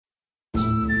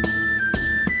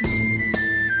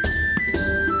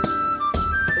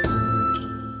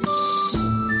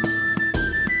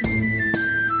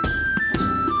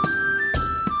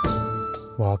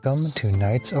Welcome to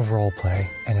Knights of Roleplay,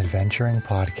 an adventuring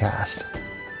podcast.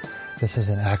 This is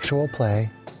an actual play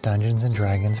Dungeons &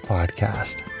 Dragons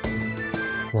podcast.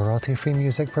 Royalty-free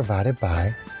music provided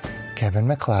by Kevin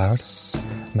MacLeod,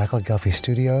 Michael Gelfie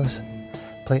Studios,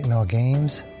 Plate Mill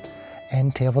Games,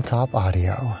 and Tabletop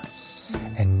Audio.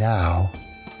 And now,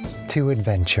 to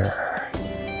adventure.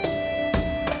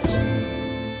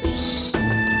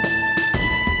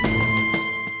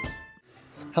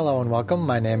 Hello and welcome.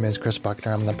 My name is Chris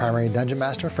Buckner. I'm the primary dungeon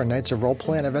master for Knights of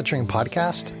Roleplay and Adventuring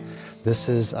podcast. This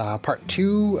is part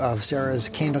 2 of Sarah's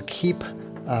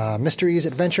Candlekeep Mysteries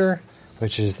adventure,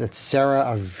 which is it's Sarah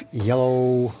of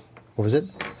Yellowcrest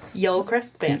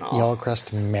Manor.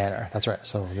 Yellowcrest Manor. That's right.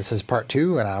 So this is part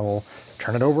 2, and I will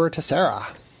turn it over to Sarah.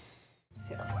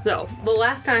 So the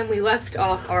last time we left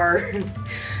off our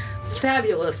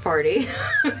fabulous party,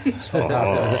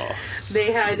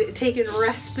 they had taken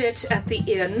respite at the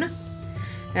inn,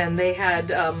 and they had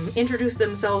introduced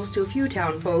themselves to a few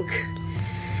townfolk,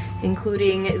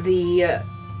 including the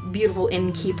beautiful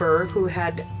innkeeper, who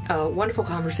had a wonderful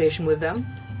conversation with them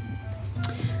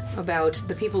about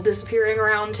the people disappearing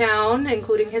around town,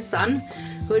 including his son,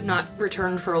 who had not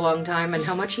returned for a long time, and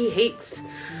how much he hates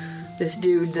this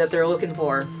dude that they're looking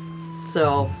for.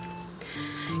 So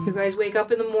you guys wake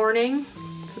up in the morning.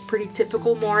 It's a pretty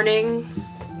typical morning.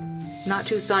 Not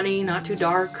too sunny, not too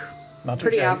dark. Not too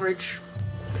pretty shady. average.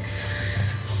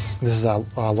 This is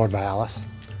Lord Vialis.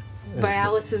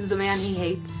 Vialis is the man he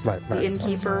hates. Right. The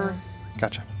innkeeper.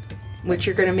 Gotcha. Which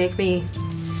you're going to make me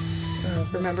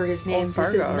remember his name. Old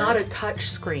This is Fargo, not right? a touch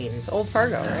screen. Old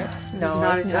Fargo, right? This is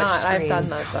not a touch screen. I've done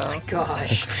that, though. Oh my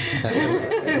gosh.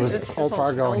 It was It's Old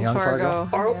Fargo and Young Fargo.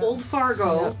 Our Old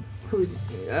Fargo, whose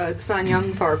son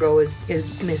Young Fargo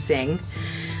is missing.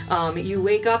 You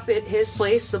wake up at his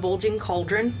place, the Bulging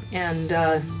Cauldron, and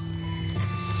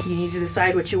you need to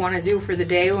decide what you want to do for the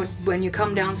day. When you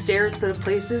come downstairs, the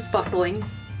place is bustling.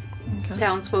 Okay.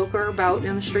 Townsfolk are about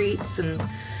in the streets, and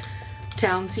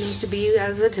town seems to be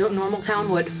as a normal town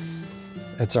would.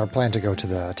 It's our plan to go to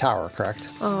the tower, correct?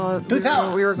 We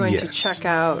were going to Yes. check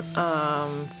out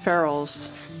Farrell's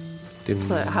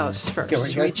house first.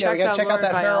 Okay, we gotta check out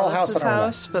that Farrell house on our way.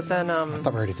 house, but then I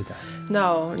thought we already did that.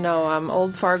 no.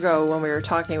 Old Fargo, when we were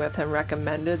talking with him,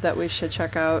 recommended that we should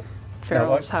check out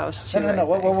Farrell's house too. No.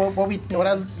 I think. What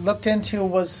I looked into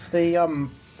was the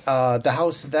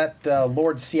house that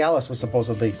Lord Cialis was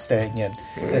supposedly staying in.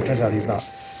 It turns out he's not.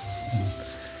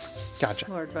 Gotcha.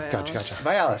 Lord Vialis. Gotcha.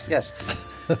 Vialis, yes.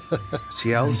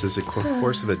 Cialis is a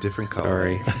horse of a different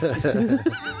color.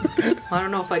 I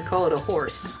don't know if I'd call it a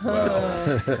horse.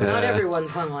 Not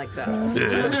everyone's hung like that.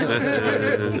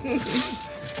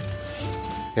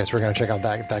 Yes, we're going to check out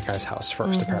that guy's house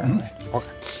first, apparently. Okay.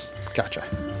 Gotcha.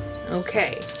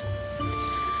 Okay.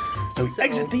 So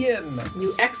exit the inn.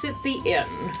 You exit the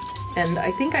inn, and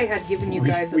I think I had given you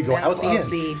guys we a go map out the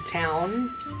of inn. the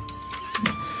town,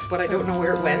 but I don't know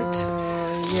where it went.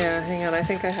 Yeah, hang on. I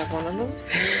think I have one of them.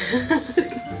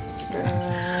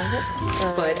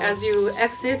 But as you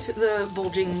exit the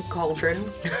Bulging Cauldron,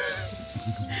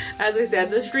 as I said,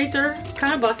 the streets are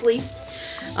kind of bustly,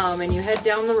 and you head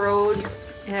down the road,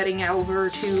 heading over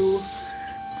to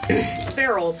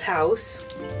Farrell's house.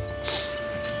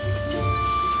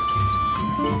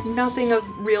 Nothing of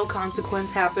real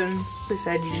consequence happens. As I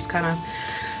said, you're just kind of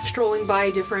strolling by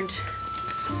different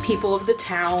people of the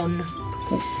town,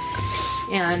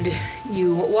 and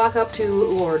you walk up to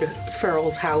Lord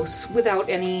Farrell's house without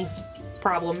any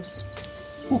problems.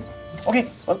 Ooh, okay,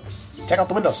 well, check out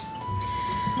the windows.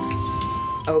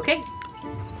 Okay.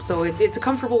 So it's a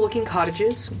comfortable looking cottage.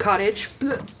 How many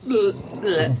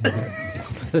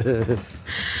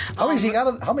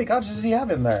cottages does he have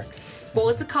in there? Well,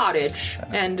 it's a cottage,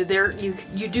 and there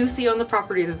you do see on the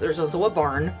property that there's also a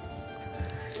barn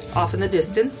off in the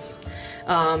distance.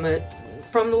 From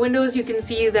the windows, you can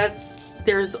see that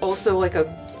there's also like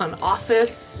an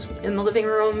office in the living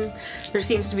room. There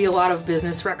seems to be a lot of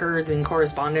business records and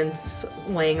correspondence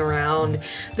laying around.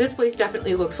 This place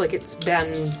definitely looks like it's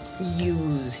been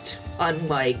used,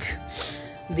 unlike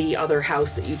the other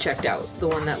house that you checked out, the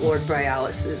one that Lord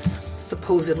Vialis is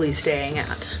supposedly staying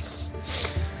at.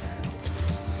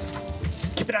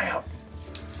 Keep an eye out.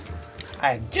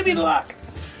 I Jimmy the lock.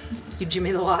 You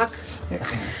Jimmy the lock?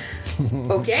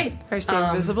 Okay. Are you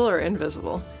staying visible or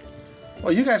invisible?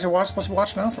 Well, you guys are supposed to be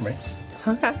watching out for me.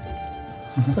 Okay.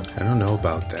 I don't know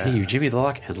about that. Hey, you jimmy the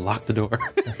lock and lock the door.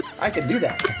 I can do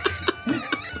that. Do you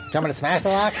want me to smash the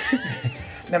lock?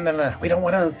 No. We don't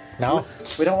want to. No?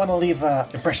 We don't want to leave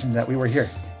impression that we were here.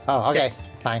 Oh, okay.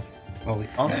 Fine. Well, we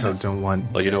also don't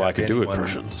want. Well, you know, I could do anyone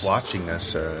impressions. watching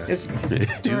us do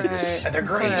this. And they're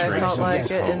great. That's what I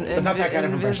felt like But not that kind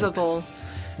of impression.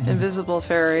 invisible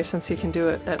fairy, since he can do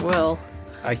it at will.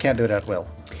 I can't do it at will.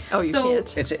 Oh, you So-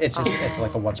 can't. It's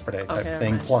like a once per day type Okay,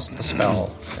 thing, never plus the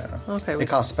spell. Yeah. Okay, It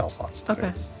costs spell slots.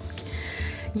 Okay.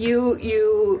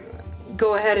 You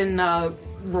go ahead and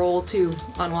roll to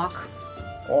unlock.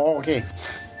 Oh, okay.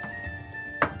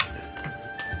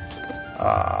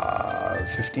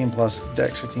 15 plus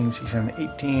Dex, 15, 16,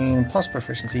 18, plus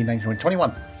proficiency, 19, 20,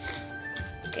 21.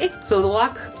 Okay, so the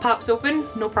lock pops open,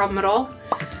 no problem at all.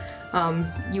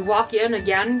 You walk in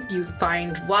again, you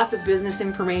find lots of business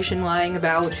information lying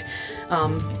about.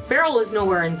 Farrell is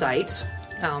nowhere in sight,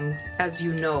 as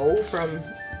you know from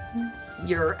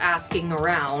your asking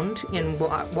around in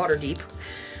Waterdeep.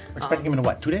 We're expecting him in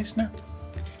what, 2 days now?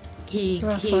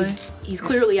 He's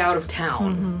clearly out of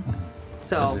town.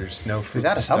 So There's no Is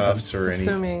that a something? foodstuffs or any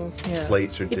Assuming, yeah.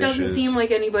 plates or it dishes. doesn't seem like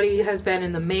anybody has been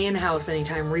in the main house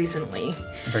anytime recently.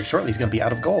 Very shortly, he's going to be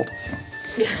out of gold.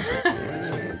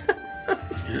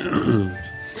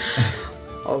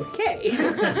 Okay.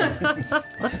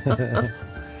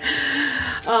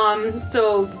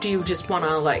 So do you just want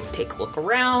to like take a look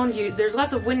around? There's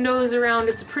lots of windows around.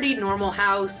 It's a pretty normal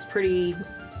house, pretty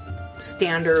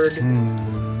standard.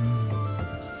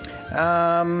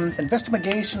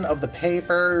 Investigation of the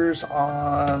papers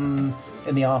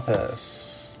in the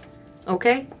office.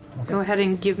 Okay. Go ahead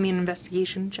and give me an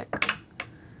investigation check.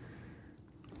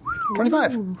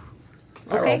 25.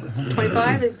 Okay.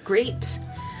 25 is great.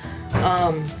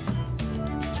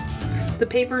 The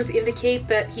papers indicate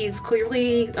that he's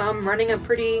clearly running a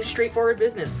pretty straightforward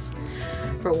business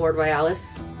for Lord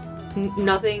Vialis.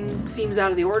 Nothing seems out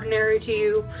of the ordinary to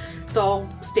you. It's all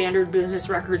standard business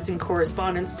records and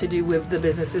correspondence to do with the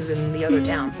businesses in the other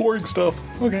town. Boring stuff.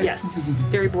 Okay. Yes,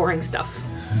 very boring stuff.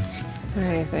 Is there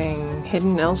anything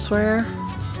hidden elsewhere?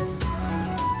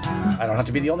 I don't have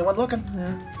to be the only one looking.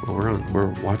 Well, we're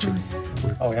watching.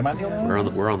 Oh, am I the only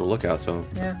one? We're on the lookout. So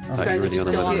Yeah. I thought guys you were are the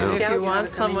only still one on now. the If Yeah, you we want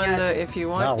haven't come in someone yet. to, if you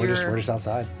want No, we're your just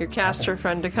outside. your caster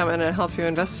friend to come in and help you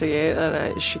investigate,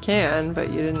 then she can,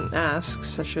 but you didn't ask,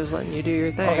 so she was letting you do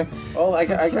your thing. Okay. Well, I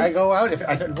go out. If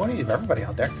I don't want to leave everybody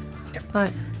out there.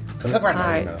 Hi. I'm not smart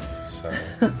Hi. enough,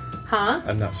 so Huh?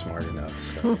 I'm not smart enough.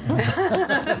 So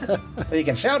You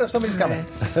can shout if somebody's coming.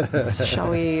 So shall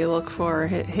we look for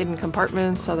hidden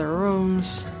compartments, other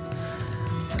rooms?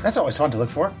 That's always fun to look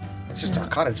for. It's just a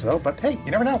cottage, though. But hey,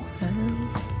 you never know.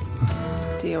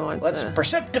 Do you want Let's to...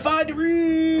 perceptify the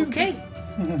room. Okay.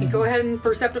 You go ahead and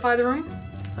perceptify the room.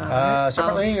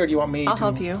 Separately, or do you want me I'll to?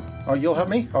 help you. Oh, you'll help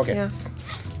me? Okay. Yeah.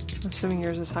 Assuming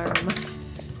yours is higher than mine.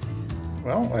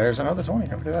 Well, there's another 20.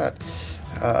 Look at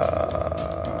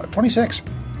that. 26.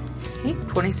 Okay,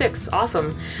 26.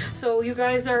 Awesome. So you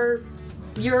guys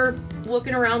you're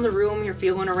looking around the room, you're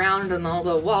feeling around on all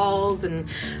the walls and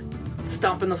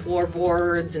stomping the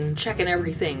floorboards and checking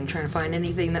everything, trying to find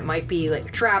anything that might be like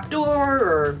a trapdoor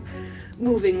or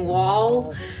moving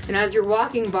wall. And as you're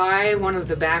walking by one of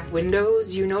the back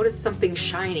windows, you notice something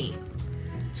shiny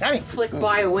Shiny. flick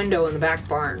by a window in the back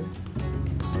barn.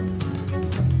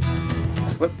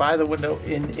 Flip by the window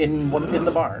in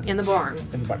the barn. In the barn.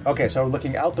 In the barn. Okay, so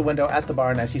looking out the window at the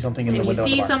barn, I see something in And the you window.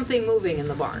 see in the barn. something moving in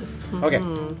the barn. Okay.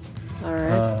 All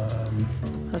right.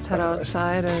 Let's head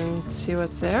outside and see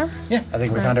what's there. Yeah, I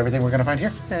think we found everything we're going to find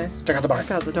here. Okay. Check out the barn.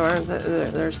 Check out the door.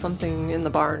 There's something in the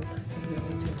barn.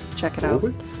 Check it out.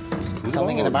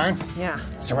 Something in the barn? Yeah.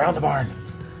 Surround the barn.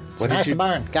 Smash the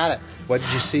barn. Got it. what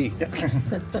did you see?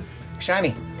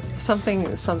 Shiny.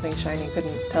 Something shiny.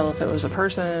 Couldn't tell if it was a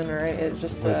person or it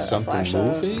just Was a something flash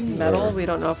moving, of metal. or- We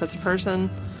don't know if it's a person,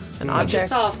 an You object. just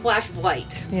saw a flash of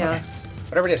light. Yeah.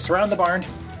 Whatever it is, surround the barn.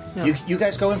 Yeah. You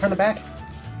guys go in from the back.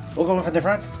 We'll go in from the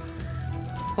front.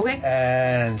 Okay.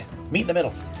 And meet in the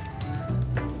middle.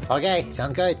 Okay,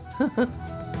 sounds good.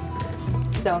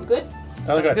 Sounds good.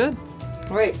 Sounds Good.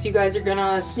 All right, so you guys are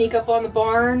gonna sneak up on the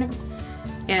barn,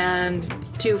 and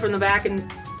two from the back, and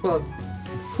well,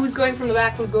 who's going from the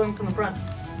back? Who's going from the front?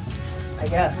 I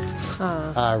guess.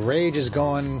 Rage is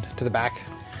going to the back.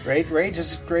 Rage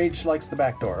likes the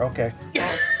back door. Okay.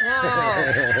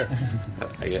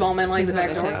 Small men like the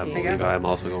back door. I I believe guess. I'm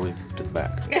also going to the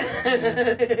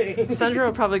back. Sandra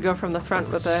will probably go from the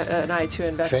front with an eye to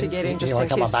investigating, you just wanna in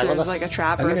come on case back with there's us? like a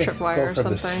trap I'm or a gonna tripwire go or for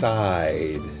the something.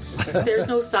 side. There's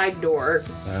no side door.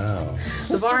 Oh,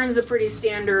 The barn's a pretty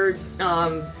standard, then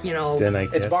I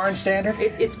guess It's barn standard.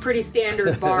 it's pretty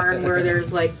standard barn where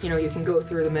there's like, you can go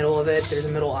through the middle of it. There's a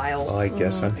middle aisle. Well, I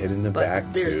guess I'm hitting the But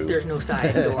back there's too. no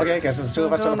side door. Okay, I guess it's two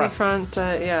of us Go on in the the front.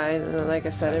 front, like I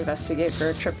said, said investigate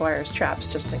for tripwires,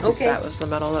 traps, just in case Okay. that was the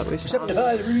metal that we saw.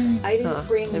 I didn't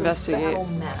bring investigate. battle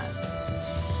mats.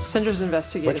 Cinder's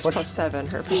investigate Which is one? +7.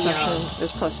 Her perception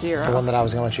is +0. The one that I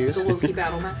was going to let you use? The Loki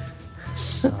battle mats.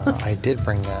 I did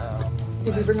bring them.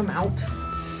 Did we bring them out?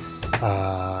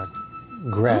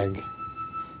 Greg.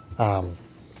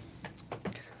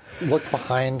 Look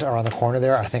behind around the corner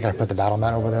there. I think I put the battle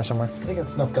mat over there somewhere. I think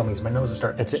it's enough gummies. My nose is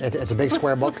starting. It's a big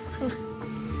square book.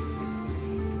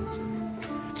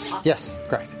 Yes,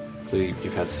 correct. So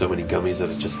you've had so many gummies that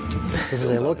it's just. This is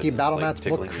a Loki Battle like Mats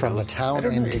tickling book your from the nose. Town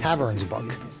and Taverns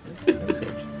book.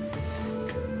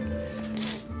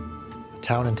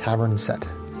 Town and Tavern set.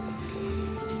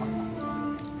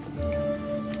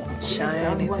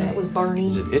 Shiny One that was things. Barney.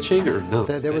 Is it itching or no?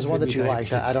 There was one that you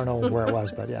liked. I don't know where it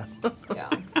was, but yeah. Yeah.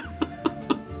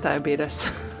 Diabetes.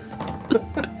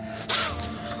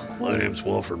 My name's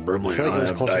Wilford Brimley. I feel like it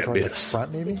was closer toward the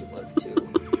front, maybe. It was too.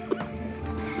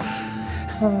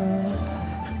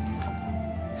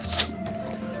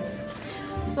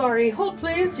 Sorry, hold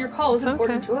please. Your call is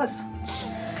important to us.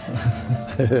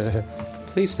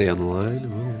 Please stay on the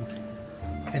line.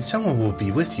 And someone will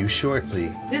be with you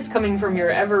shortly. This coming from your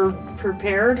ever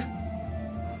prepared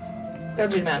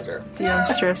dungeon master.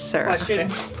 Demonstrous Sarah.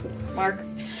 Question mark.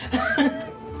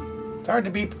 It's hard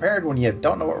to be prepared when you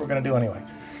don't know what we're going to do anyway.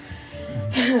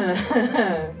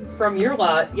 From your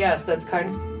lot, yes, that's kind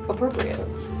of appropriate.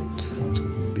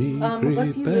 But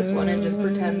let's use this one and just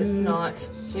pretend it's not,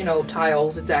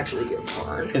 tiles. It's actually your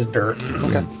barn. Is dirt.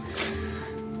 Okay.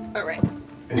 All right.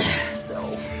 So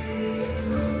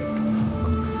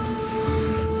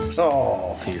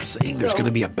So, So you're saying there's So- going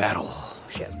to be a battle.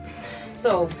 shit.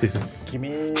 So give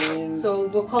me. so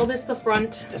we'll call this the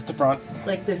front. It's the front,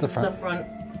 Like this the is front. the front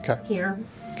Okay. here.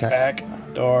 Okay. back,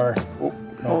 door. Oh,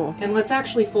 no. Oh, And let's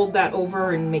actually fold that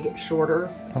over and make it shorter.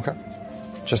 Okay.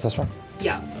 Just this one.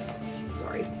 Yeah.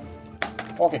 Sorry.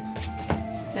 Okay.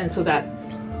 And so that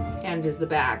end is the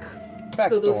back. Back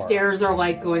so those door. stairs are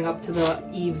like going up to the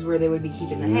eaves where they would be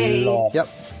keeping the hay. Loft. Yep.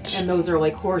 And those are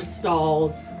like horse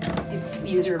stalls.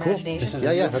 Use your imagination. This is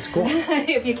Yeah, that's cool.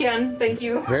 if you can. Thank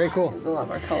you. Very cool. there's a lot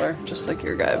more color, just like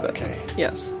your guy, but Okay.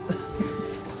 yes.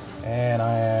 And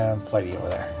I am flighty over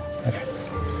there.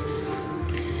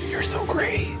 Okay. You're so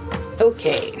great.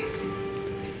 Okay.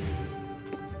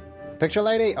 Picture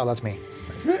lady. Oh, that's me.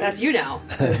 That's you now.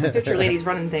 'Cause the picture lady's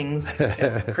running things.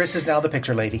 Chris is now the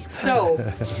picture lady. So,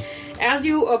 as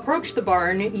you approach the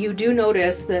barn, you do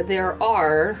notice that there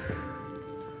are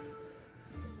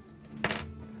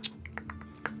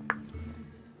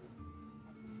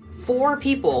 4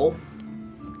 people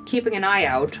keeping an eye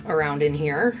out around in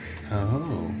here.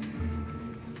 Oh.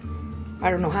 I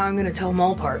don't know how I'm going to tell them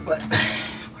all apart, but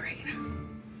alright.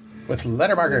 With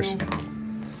letter markers.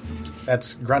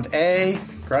 That's grunt A,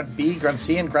 grunt B, grunt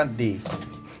C, and grunt D.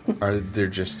 Are they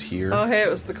just here? Oh, hey, it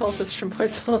was the cultist from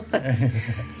Points of Light.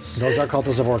 Those are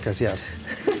Cultists of Orcus, yes.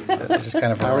 They're just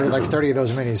kind of I ordered like 30 of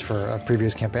those minis for a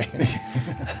previous campaign.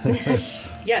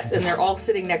 Yes, and they're all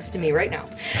sitting next to me right now.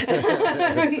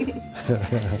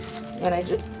 And I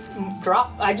just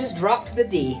dropped the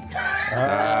D.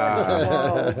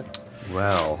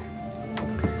 Well,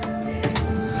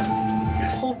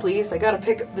 Hold please, I gotta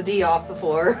pick up the D off the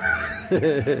floor.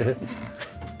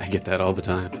 I get that all the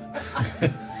time.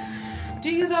 Do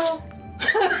you though?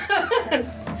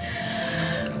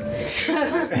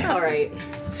 Alright.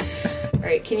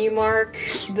 Alright, can you mark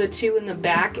the 2 in the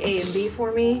back, A and B,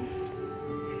 for me?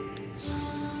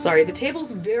 Sorry, the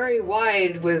table's very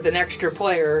wide with an extra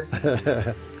player.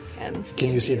 And C Can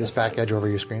and you D see are this the back front. edge over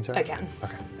your screen, sir? I can.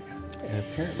 Okay. and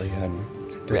apparently I'm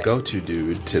the Right. go-to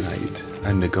dude tonight.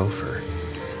 I'm the gopher.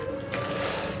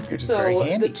 You're just very So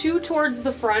handy. the 2 towards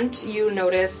the front, you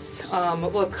notice,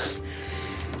 look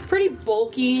pretty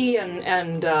bulky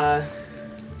and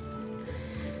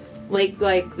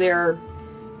like they're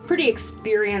pretty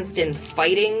experienced in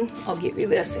fighting. I'll give you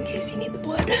this in case you need the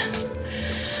blood.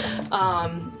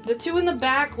 The 2 in the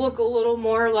back look a little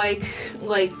more like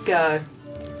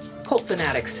cult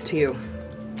fanatics to you.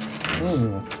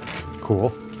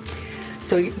 Cool.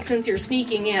 So since you're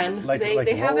sneaking in, Like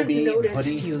they haven't robe-y, noticed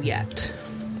hoodie? you yet.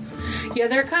 Yeah,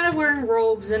 they're kind of wearing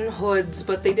robes and hoods,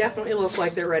 but they definitely look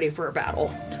like they're ready for a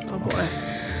battle. Oh boy.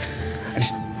 I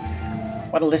just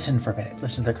want to listen for a minute.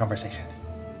 Listen to their conversation.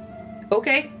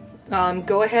 Okay,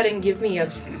 go ahead and give me a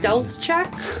stealth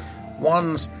check.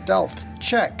 1 stealth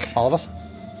check. All of us?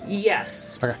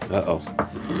 Yes. Okay. Uh-oh.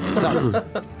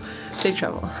 Stop. Big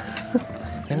trouble.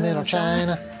 In little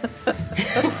China.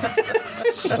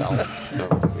 Stealth.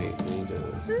 Oh, wait, we need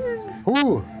to...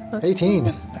 Ooh,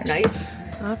 18. Nice.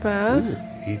 Not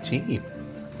bad. 18.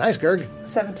 Nice, Gerg.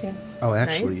 17. Oh,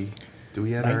 actually, Nice. do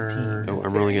we have our... Oh,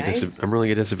 I'm rolling Nice. I'm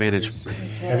rolling a disadvantage.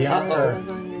 Heavy armor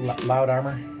or loud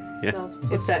armor? Yeah.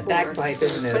 It's that bagpipe,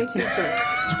 isn't it? 22, sir.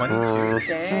 22.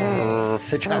 Dang.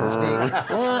 They trying to sneak.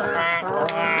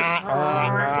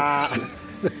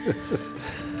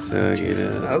 So get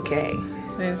a Okay.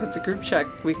 I mean, if it's a group check,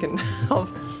 we can help.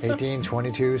 18,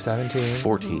 22, 17.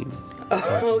 14.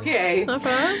 Okay. Not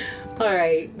bad. All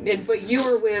right. But you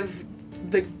were with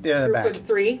the Yeah, group back. of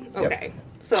 3? Okay.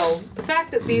 So the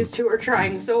fact that these 2 are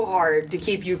trying so hard to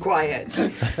keep you quiet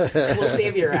will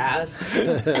save your ass.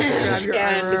 Grab your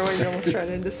And- armor when you almost run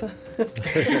into something.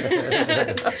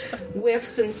 Whiff,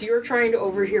 since you're trying to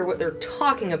overhear what they're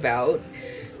talking about,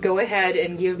 go ahead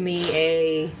and give me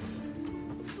a...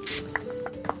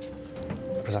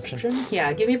 Perception?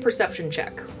 Yeah, give me a perception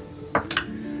check.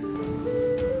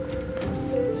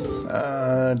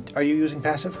 Are you using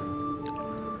passive?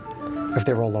 If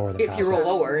they roll lower than If you passive.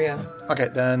 roll lower, yeah. Okay,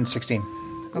 then 16.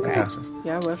 Okay. Passive.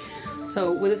 Yeah, whiff.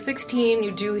 So with a 16,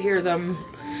 you do hear them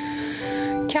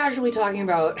casually talking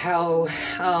about how,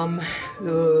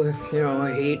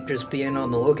 I hate just being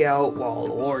on the lookout while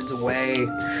the Lord's away.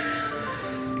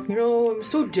 I'm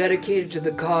so dedicated to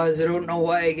the cause, I don't know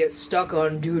why I get stuck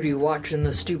on duty watching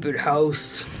the stupid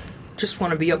house. Just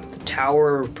want to be up at the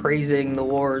tower praising the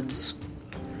Lords.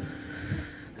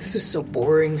 This is so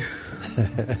boring.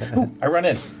 I run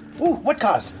in. Ooh, what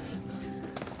cause?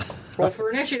 Roll for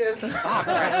initiative.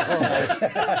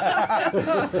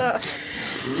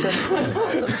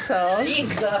 So,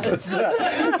 Jesus.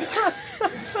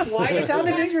 Why It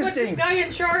sounded interesting. This guy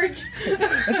in charge.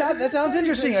 That sounds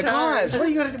interesting. A cause. What are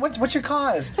you gonna? What's your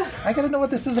cause? I gotta know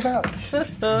what this is about.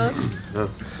 Oh, well,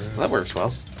 that works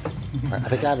well. I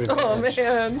think I have advantage. oh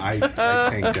man. I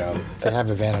tanked out. They have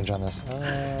advantage on this. I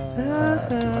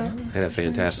had a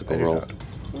fantastical roll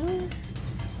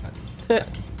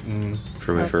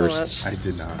for my Not so first. I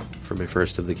did not. For my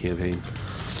first of the campaign.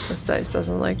 This dice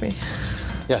doesn't like me.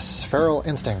 Yes, Feral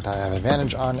Instinct. I have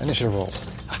advantage on initiative rolls.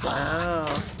 Wow.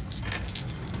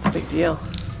 It's a big deal.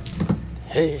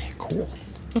 Hey, cool.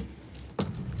 I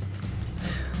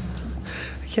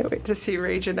can't wait to see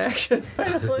Rage in action,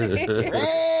 finally.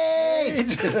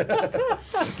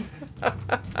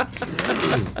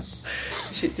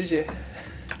 Did you?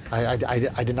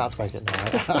 I did not spike it. No.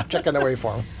 I'm checking the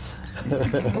waveform.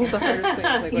 What's the hardest thing?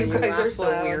 Like, when You guys laugh are so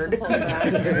loud, weird. pull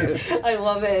back, or- I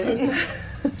love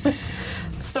it.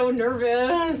 So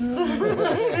nervous.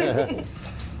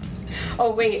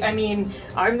 Oh wait, I mean,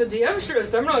 I'm the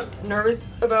DM-stressed. I'm not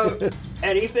nervous about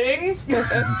anything.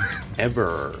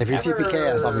 Ever. If you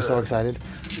TPK us, I'll be so excited.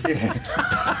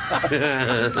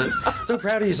 So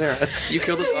proud of you, Sarah. You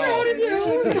killed us all.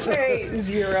 TPK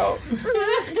 0.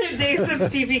 Day since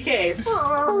TPK.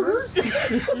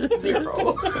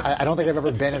 0. I don't think I've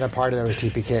ever been in a party that was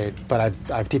TPK'd, but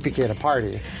I've TPK'd a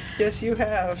party Yes, you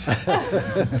have.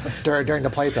 during the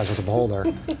playtest with the Beholder.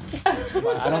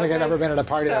 But I don't think I've ever been at a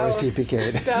party that was So-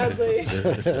 TPK'd. Badly.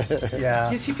 Yeah.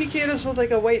 You TPK'd us with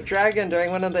like a white dragon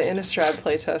during one of the Innistrad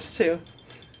playtests too.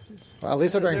 Well, at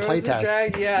least they're during There was a playtests.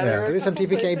 drag- yeah, there were At least some a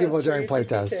couple TPK people playtests during where you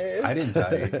playtests. TPK'd. I didn't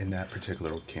die in that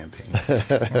particular campaign.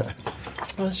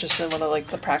 It was just in one of like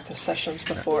the practice sessions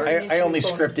before. I only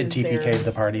scripted Bonuses there. TPK'd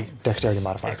the party, Dexterity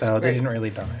modifier. so they Great. didn't really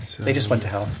die. They just went to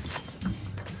hell.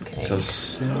 Okay. So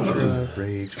Cinder,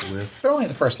 Rage, Whiff. They're only at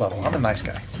the first level. I'm a nice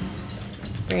guy.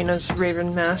 Raina's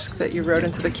Raven mask that you wrote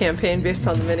into the campaign based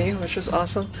on the mini, which was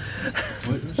awesome.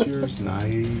 What was yours?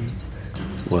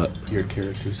 What? Your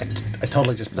character's name? I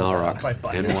totally just pulled that Nalrock. off my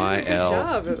butt.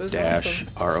 job, it was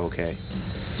NYL-ROK.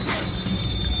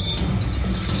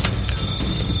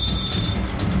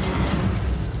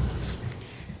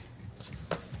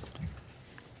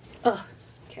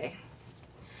 Okay.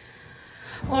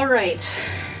 All right.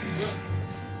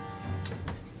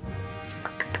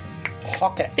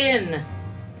 Okay. Finn.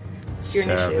 Your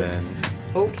initiative.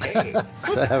 7. Okay.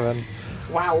 7.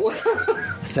 Wow.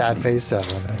 Sad face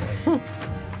 7.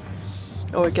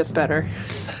 Oh, it gets better.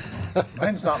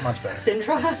 Mine's not much better.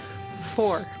 Sindra.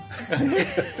 4.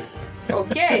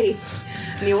 Okay.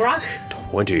 Neilrock.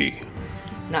 20.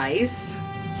 Nice.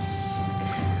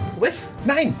 Whiff.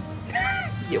 9.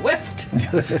 You whiffed.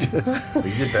 Well,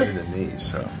 you did better than me,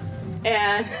 so.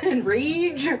 And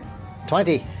Rage.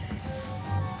 20.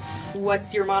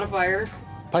 What's your modifier?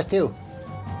 Plus 2.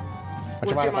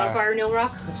 What's your modifier,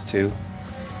 Neilrock? That's 2.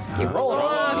 You roll it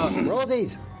on.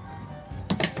 Rollsies.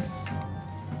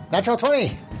 Natural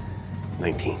 20.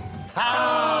 19. So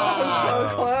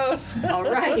close. All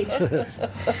right.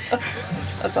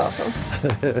 That's awesome.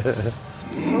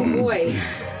 Oh boy.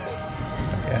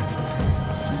 Yeah.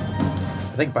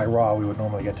 I think by raw we would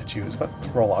normally get to choose, but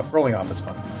rolling off is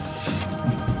fun.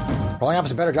 Rolling off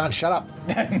is better, John. Shut up.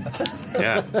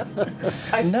 Yeah.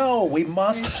 No, we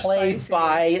must play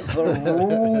by the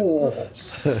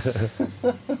rules.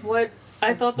 What?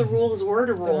 I thought the rules were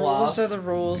to roll off. Those are the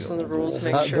rules, and the rules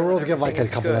make sure. The rules give like a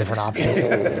couple different options.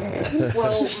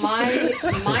 Well,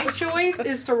 my choice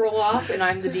is to roll off, and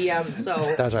I'm the DM,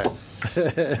 so... That's right.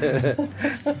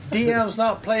 DM's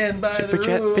not playing by the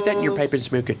rules. Put that in your pipe and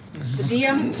smoke it. The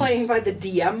DM's playing by the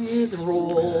DM's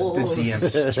rules. The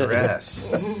DM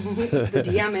stress. The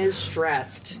DM is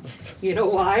stressed. You know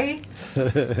why?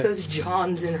 Because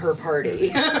John's in her party.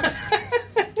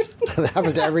 That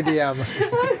happens to every DM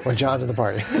when John's in the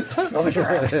party.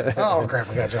 Oh, crap,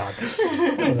 I got John.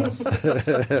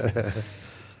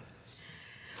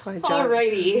 That's why John.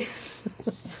 Alrighty.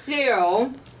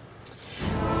 So,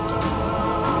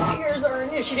 here's our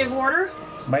initiative order.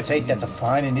 My take, that's a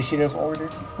fine initiative order.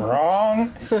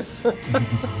 Wrong.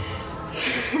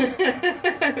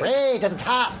 Rage at the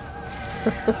top.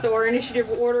 So our initiative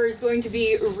order is going to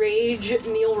be Rage,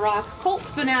 Neil Rock, Cult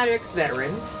Fanatics,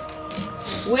 Veterans,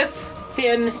 Whiff,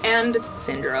 Finn, and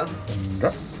Syndra.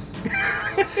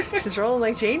 She's rolling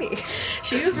like Janie.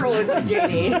 She is rolling with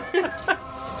Janie.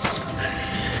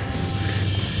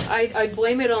 I'd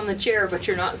blame it on the chair, but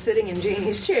you're not sitting in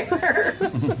Janie's chair.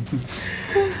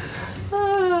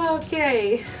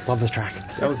 Okay. Love this track.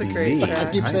 That would a be great me. track.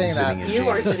 I keep saying that. You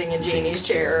are sitting in Janie's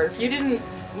chair. You didn't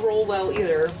roll well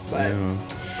either, but... No.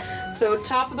 So,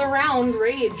 top of the round,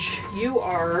 Rage. You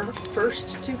are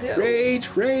first to go.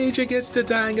 Rage against the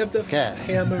dying of the Okay.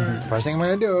 hammer. First thing I'm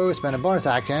going to do is spend a bonus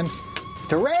action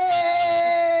to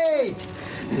rage!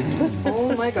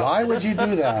 Oh my god. Why would you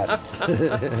do that?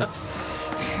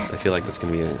 I feel like that's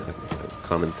going to be a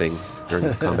common thing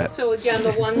during combat. So again,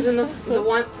 the ones in the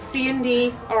one C and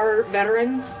D are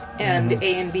veterans, and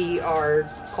A and B are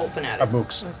cult fanatics.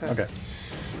 Mooks. Okay.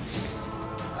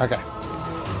 Okay.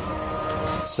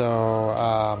 So,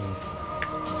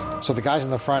 so the guys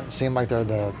in the front seem like they're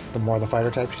the more the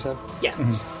fighter type, you said?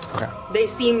 Yes, Okay. they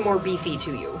seem more beefy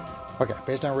to you. Okay.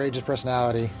 Based on Rage's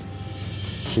personality,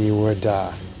 he would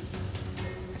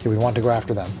want to go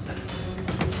after them.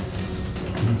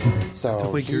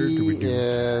 So my character would do.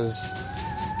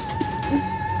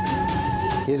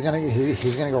 He's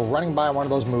gonna go running by one of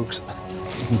those mooks,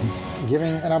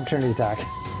 giving an opportunity attack.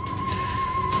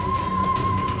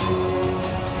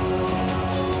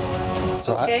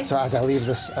 So, Okay. so as I leave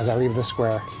this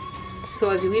square, So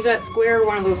as you leave that square,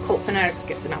 one of those cult fanatics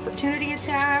gets an opportunity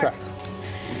attack. correct.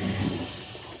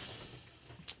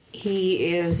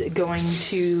 He is going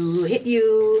to hit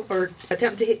you, or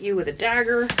attempt to hit you with a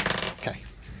dagger. Okay,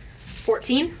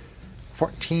 14.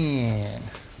 14.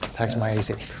 Attacks my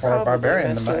AC. Or a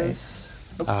barbarian. Misses.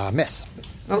 Miss.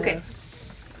 Okay.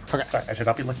 Okay. Sorry, I should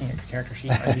not be looking at your character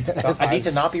sheet. I need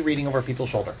to not be reading over people's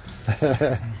shoulder.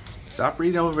 Stop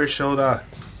reading over his shoulder.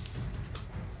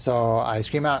 So I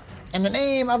scream out, "In the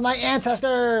name of my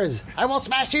ancestors, I will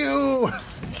smash you!"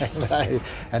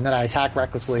 and then I attack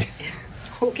recklessly.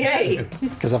 Okay.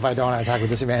 Because if I don't, I attack with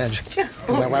disadvantage.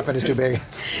 Because my weapon is too big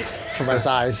for my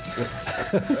size.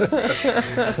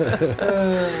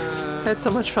 I had so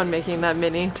much fun making that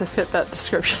mini to fit that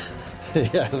description.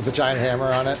 Yeah, with the giant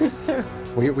hammer on it.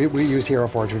 We used Hero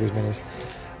Forge with these minis.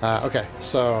 Okay,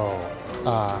 so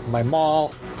my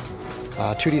maul,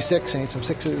 2d6. I need some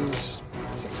sixes.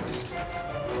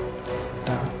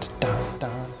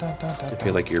 I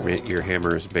feel like your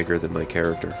hammer is bigger than my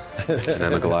character, and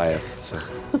I'm a Goliath. So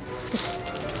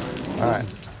All right,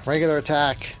 regular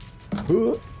attack.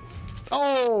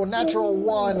 Oh, natural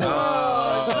 1.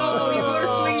 Oh, you go to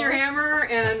swing your hammer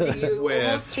and you Whiff.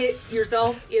 almost hit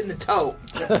yourself in the toe.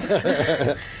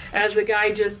 As the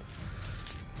guy just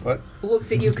What?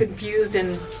 looks at you confused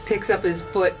and picks up his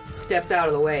foot, steps out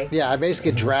of the way. Yeah, I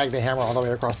basically dragged the hammer all the way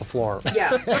across the floor.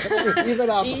 Yeah. Even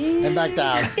up and back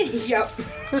down. Yep.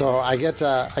 So I get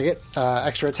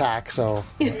extra attack. So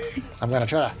I'm gonna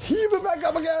try to heave it back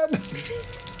up again.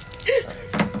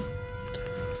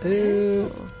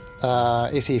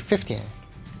 AC 15.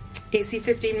 AC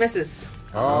 15 misses.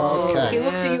 He Okay.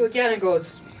 looks at you again and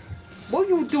goes, "What are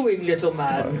you doing, little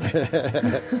man?"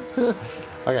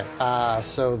 Okay.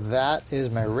 So that is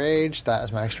my rage. That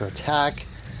is my extra attack.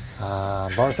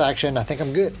 Bonus action. I think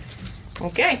I'm good.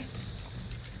 Okay.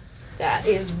 That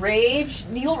is Rage.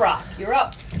 Neil Rock, you're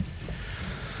up.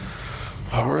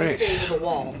 all right. Stay to the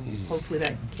wall. Hopefully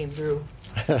that came through.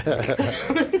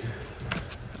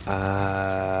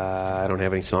 I don't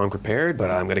have any song prepared,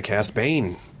 but I'm going to cast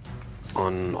Bane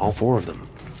on all 4 of them.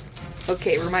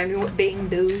 Okay, remind me what Bane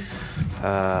does.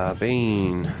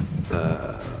 Bane.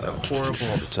 It's a horrible.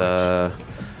 It's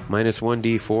Minus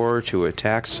 1d4 to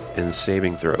attacks and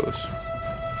saving throws.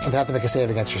 They have to make a save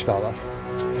against your spell, though.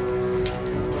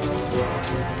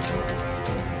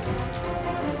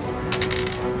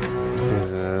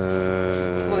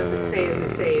 What does it say as a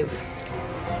save?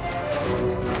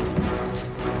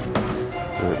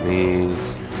 That means...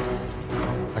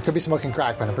 I could be smoking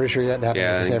crack, but I'm pretty sure you have to Yeah, make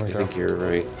a I saving throw. think you're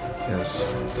right.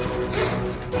 Yes.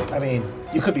 I mean,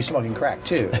 you could be smoking crack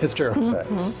too. It's true. But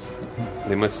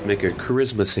They must make a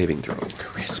charisma saving throw.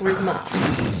 Charisma.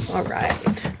 All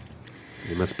right.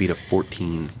 They must beat a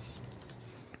 14.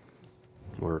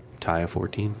 Or tie a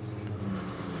 14.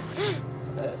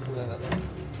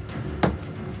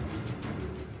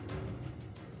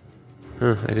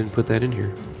 Huh, I didn't put that in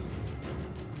here.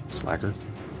 Slacker.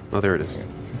 Oh, there it is.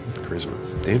 Charisma.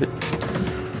 Damn it.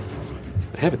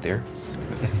 I have it there.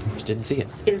 Just didn't see it.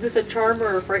 Is this a charm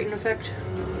or a frighten effect?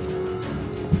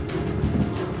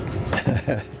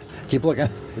 Keep looking.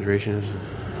 Duration is...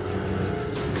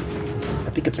 I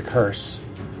think it's a curse.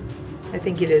 I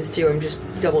think it is too. I'm just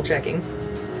double checking.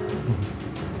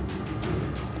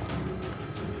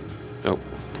 Oh,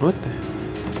 what the...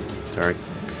 Sorry.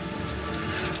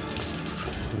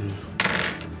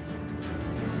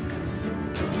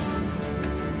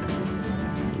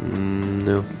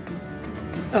 No.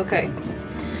 Okay.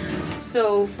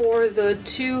 So for the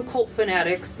two cult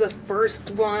fanatics, the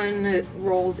first one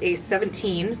rolls a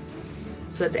 17.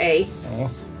 So that's A.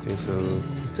 Okay, so...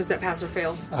 Does that pass or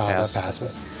fail? Pass. That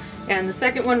passes. And the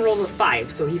second one rolls a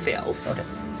 5, so he fails. Okay.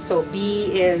 So B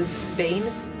is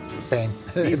Bane. Bane.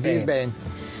 B's Bane.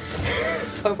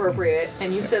 Appropriate.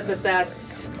 And you said that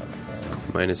that's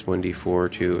Minus 1d4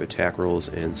 to attack rolls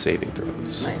and saving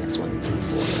throws. minus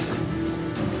 1d4.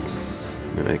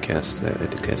 And I cast that. I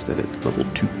did cast that at level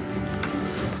 2.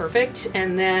 Perfect.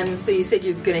 And then, so you said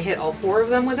you're going to hit all 4 of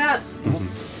them with that? Mm-hmm.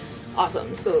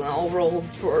 Awesome. So I'll roll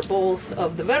for both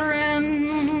of the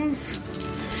veterans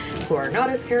who are not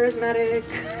as charismatic.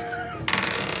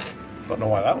 Don't know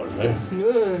why that would be.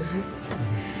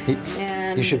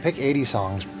 And You should pick 80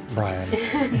 songs, Brian.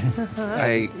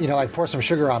 Like pour some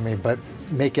sugar on me, but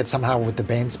make it somehow with the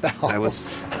Bane spell.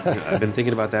 I've been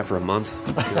thinking about that for a month,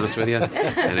 to be honest with you.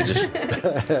 And it just...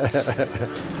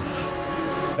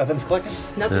 Nothing's clicking.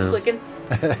 Nothing's clicking.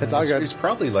 It's all good. It's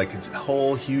probably like a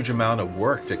whole huge amount of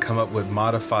work to come up with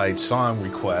modified song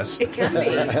requests. It can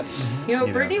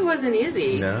be. Brittany wasn't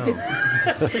easy. No.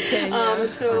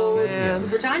 So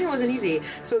Britannia wasn't easy.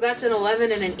 So that's an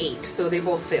 11 and an 8. So they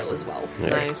both fail as well.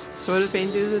 Nice. So what does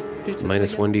Bane do?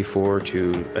 Minus 1d4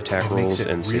 to attack It rolls makes it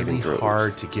and really saving throws.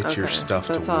 hard to get your stuff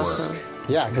That's to awesome. work.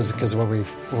 Yeah, because when we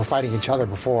were fighting each other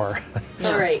before,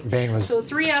 All right. Bane was So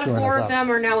 3 out of screwing 4 us of up.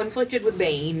 them are now inflicted with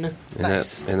Bane.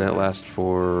 Nice. And that lasts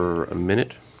for a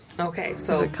minute. Okay,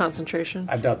 so Is it concentration?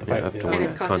 I doubt the Yeah, fight. up to Yeah. And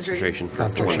it's concentration for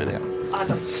 1 Concentration, minute. yeah.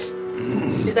 awesome.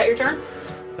 Is that your turn?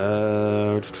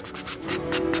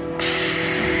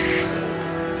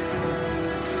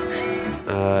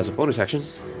 As a bonus action,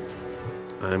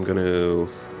 I'm going to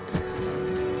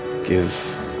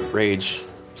give Rage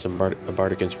a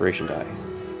Bardic Inspiration die.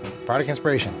 Bardic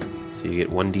Inspiration. So you get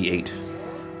 1d8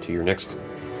 to your next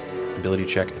ability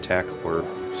check, attack, or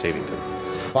saving throw.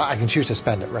 Well, I can choose to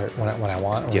spend it right when I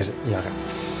want. Or Yeah. is it? Yeah. Okay.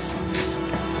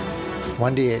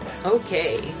 1d8.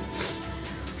 Okay.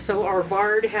 So our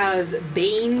bard has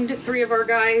baned 3 of our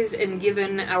guys and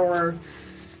given our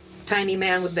tiny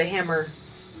man with the hammer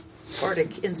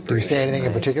bardic inspiration. Do you say anything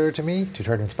in particular to me to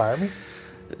try to inspire me?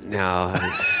 Now,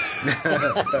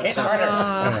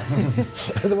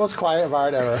 The most quiet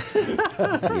bard ever.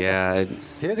 yeah,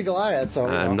 He is a Goliath, so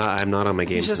I'm not on my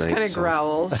game He just tonight. kind of so-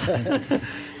 growls.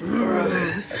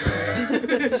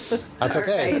 That's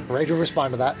okay. Alright. Rage will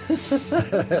respond to that.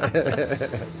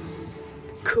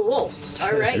 Cool.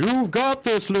 All right. You've got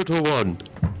this, little one.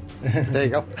 There you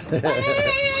go.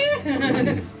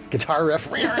 Guitar riff.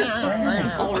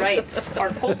 All right. Our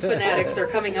cult fanatics are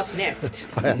coming up next.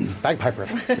 Bagpipe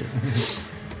riff.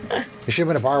 You should have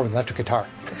been a bar with an electric guitar.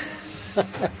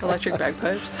 Electric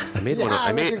bagpipes. I made one. Yeah,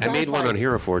 I made one on bagpipes.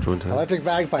 Hero Forge one time. Electric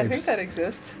I think bagpipes. that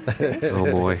exists. Oh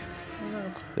boy,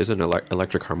 there's an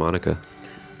electric harmonica,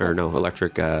 or no,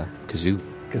 electric kazoo.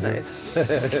 Nice.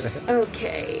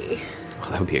 Okay. Oh,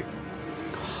 that'd be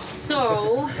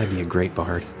So, a great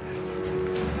bard.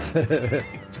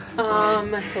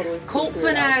 cult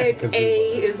fanatic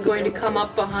A is going to come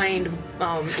up behind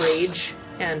Rage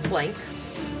and flank.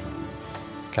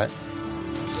 Okay.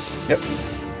 Yep.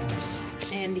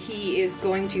 And he is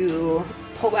going to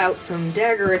pull out some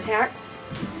dagger attacks.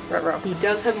 Ruh-roh. He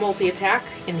does have multi-attack,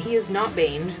 and he is not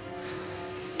baned.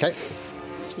 Okay.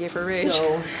 Yay for rage.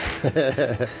 So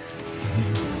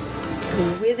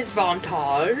with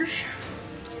advantage.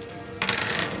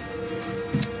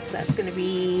 That's going to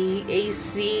be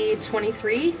AC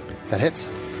 23. That hits.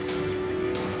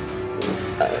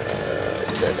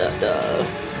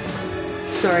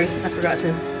 Sorry, I forgot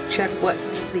to check what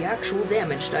the actual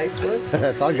damage dice was.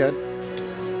 That's all good.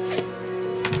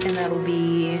 And that'll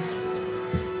be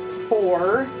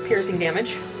 4 piercing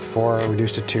damage. 4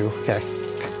 reduced to 2. Okay.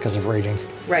 Because of raging.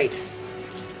 Right.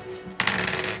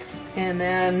 And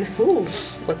then, ooh,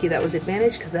 lucky that was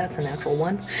advantage because that's a natural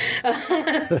 1.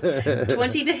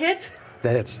 20 to hit.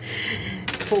 That hits.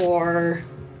 For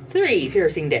 3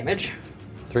 piercing damage.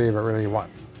 3, but really 1.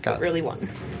 Got it. Really 1.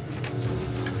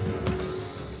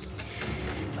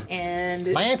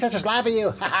 And My ancestors laugh at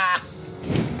you.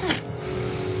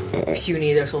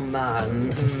 puny little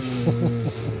man.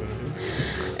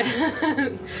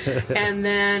 And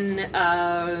then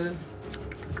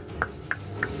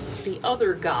the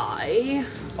other guy,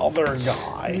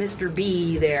 Mr.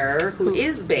 B there, who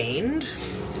is baned,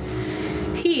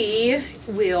 he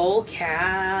will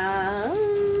cast...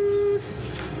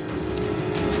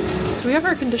 Do we have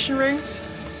our condition rings?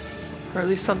 Or at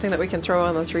least something that we can throw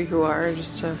on the 3 who are,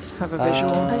 just to have a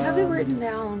visual. I have it written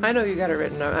down. I know you got it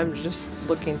written down. I'm just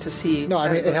looking to see. No, I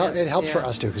mean, it helps for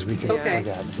us too, because we can Okay.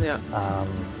 forget. Yeah.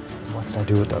 What did I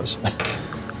do with those? I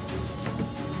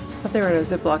thought they were in a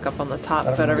Ziploc up on the top,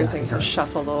 but everything has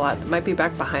shuffled a lot. It might be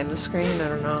back behind the screen. I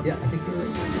don't know. I think you're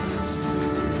right.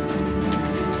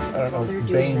 I don't know They're if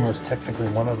doing Bane that. was technically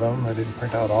one of them. I didn't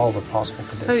print out all the possible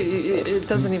Oh, conditions. it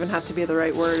doesn't even have to be the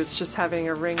right word. It's just having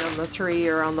a ring on the 3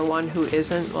 or on the one who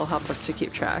isn't will help us to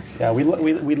keep track. Yeah, we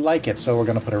like it, so we're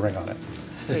going to put a ring on it.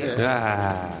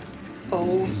 Ah.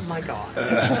 Oh my god.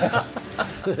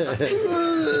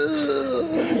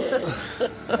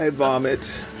 I vomit.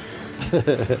 Pretty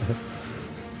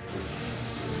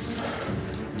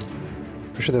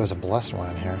sure there was a blessed one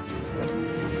in here.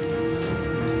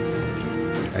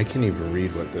 I can't even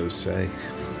read what those say.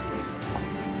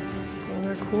 Oh,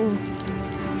 they're cool.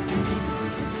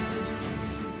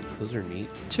 Those are neat.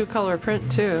 2-color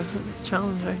print too. It's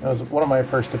challenging. That was one of my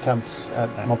first attempts at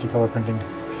multicolor printing.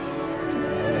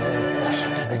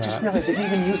 I just realized I didn't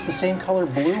even use the same color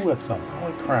blue with them.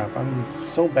 Holy crap, I'm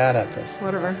so bad at this.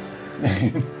 Whatever.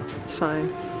 It's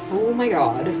fine. Oh my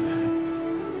god.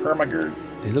 Hermagerd.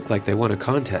 They look like they won a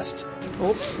contest.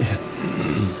 Oh.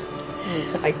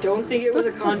 I don't think it was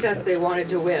a contest they wanted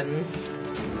to win.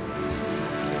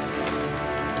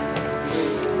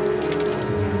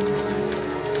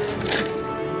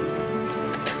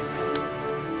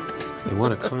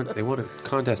 They won a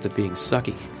contest of being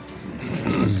sucky.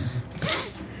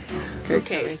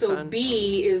 Okay, so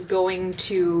B is going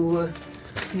to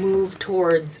move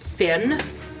towards Finn.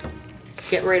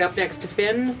 Get right up next to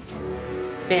Finn.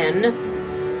 Finn.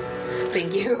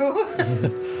 Thank you.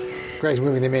 Greg's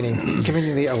moving the mini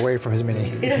conveniently away from his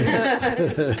mini.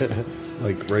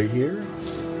 Like right here?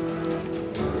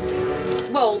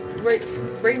 Well, right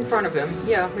in front of him.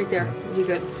 Yeah, right there. Be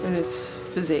good. And his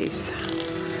physique.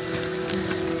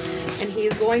 And he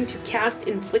is going to cast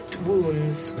Inflict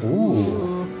Wounds.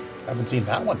 Ooh. Haven't seen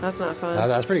that one. That's not fun.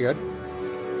 That's pretty good.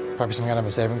 Probably some kind of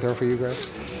a saving throw for you, Greg.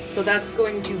 So that's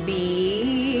going to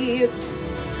be...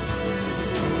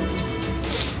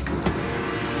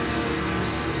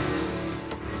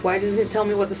 Why doesn't it tell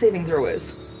me what the saving throw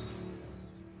is?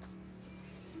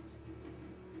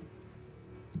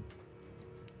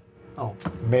 Oh,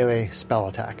 melee spell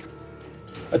attack.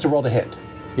 It's a roll to hit.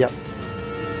 Yep.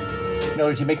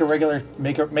 No, to make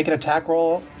an attack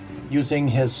roll using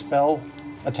his spell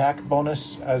attack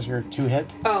bonus as your 2 hit,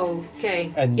 Oh,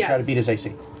 okay. and yes. try to beat his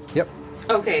AC. Yep.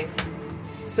 Okay.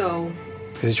 So,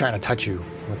 Because he's trying to touch you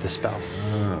with the spell.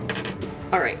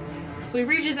 alright. So he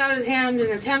reaches out his hand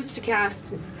and attempts to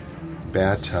cast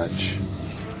Bad touch.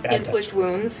 Bad Inflict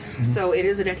Wounds. So it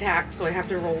is an attack, so I have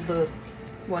to roll the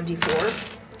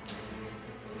 1d4.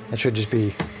 That should just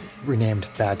be renamed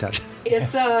Bad Touch.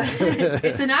 It's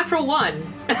it's a natural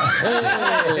 1.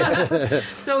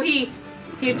 So he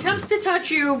attempts to touch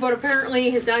you, but apparently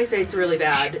his eyesight's really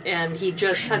bad, and he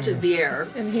just touches the air.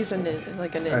 And he's like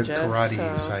a ninja.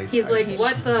 Karate. so He's like,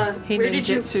 "What the? he Where did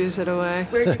you? ninjutsus it away.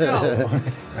 Where'd you go?"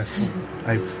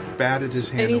 I batted his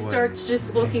hand And he away. starts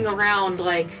just looking around,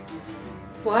 like,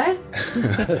 "What?"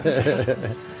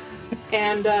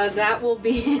 And that will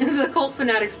be the cult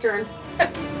fanatic's turn.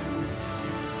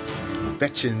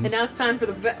 Betchins. And now it's time for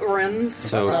the veterans.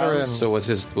 So was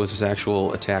his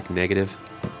actual attack negative?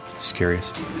 Just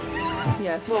curious.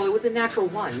 Yes. Well, it was a natural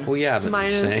 1. Well, yeah, but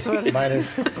Minus saying- what?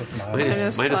 Minus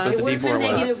minus Minus what It the would have been D4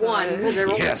 was. -1 because I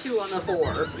rolled Yes. a 2 on the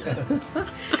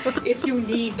 4. If you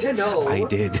need to know. I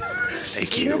did.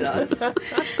 Thank you. Jesus. All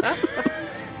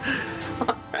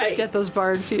right. Get those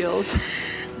bard feels.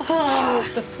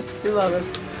 We love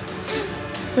it.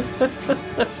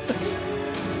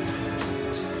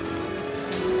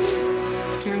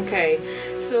 Okay,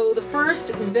 so the first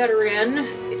veteran,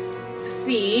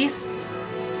 C, is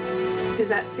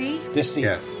that C? This C.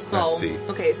 Yes, that's C.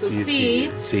 Okay, so D is C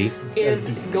he. See? is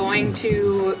going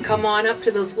to come on up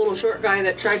to this little short guy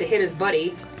that tried to hit his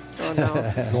buddy. Oh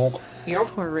no. Yep.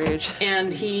 Poor Rage.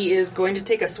 And he is going to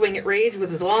take a swing at Rage with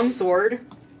his long sword.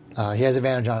 He has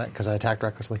advantage on it because I attacked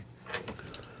recklessly.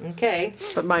 Okay,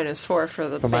 But -4 for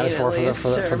the But Bane -4 at for the least,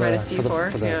 or minus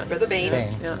D4. Yeah. for the Bane.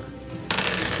 Bane. Yeah.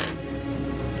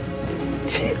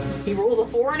 He rolls a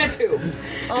 4 and a 2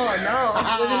 Oh no.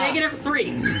 with a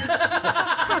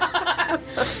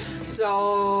 -3.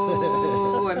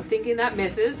 So I'm thinking that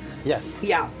misses. Yes.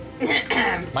 Yeah.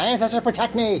 My ancestors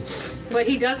protect me. But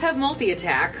he does have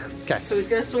multi-attack. Okay. So he's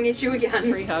going to swing at you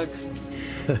again. Free hugs.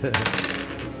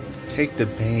 Take the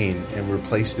Bane and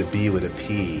replace the B with a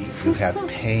P. You have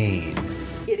pain.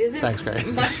 It isn't Thanks, Greg.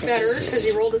 much better because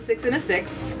he rolled a 6 and a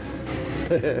 6.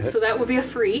 So that would be a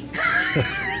 3.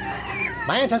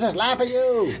 My ancestors laugh at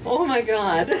you. Oh my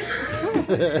god.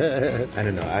 I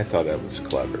don't know. I thought that was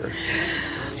clever.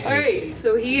 Alright,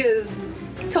 so he is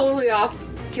totally off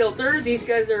kilter. These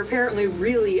guys are apparently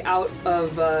really out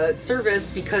of service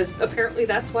because apparently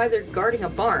that's why they're guarding a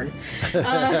barn.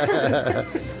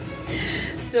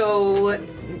 So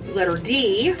letter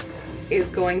D is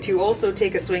going to also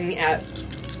take a swing at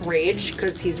Rage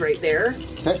because he's right there.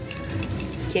 Okay.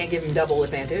 Can't give him double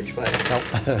advantage, but Nope.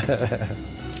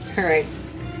 alright.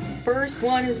 First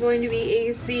one is going to be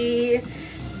AC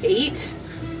 8.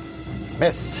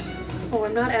 Miss. Oh,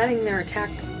 I'm not adding their attack.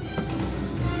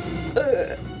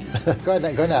 Go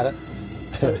ahead at it.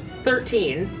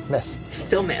 13. Miss.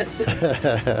 Still miss.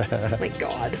 My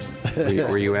god.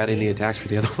 Were you adding the attacks for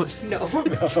the other one? No.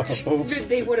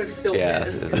 They would have still Yeah,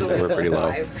 missed. they were pretty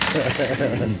low.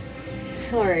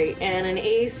 Alright, and an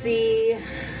AC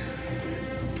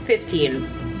 15.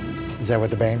 Is that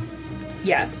with the Bane?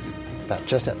 Yes. That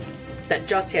just hits. That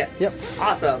just hits. Yep.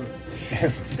 Awesome.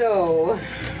 So,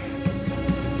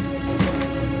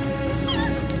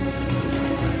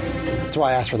 That's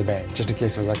why I asked for the Bane, just in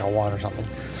case it was like a 1 or something.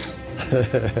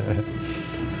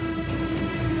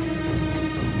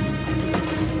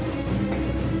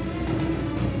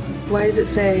 why does it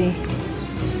say?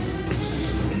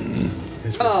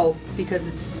 This Oh, because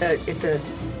it's a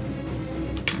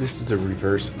is the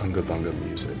reverse Unga Bunga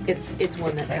music. it's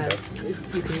one that has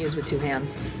you can use with 2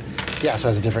 hands. Yeah, so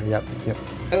it's a different. Yep.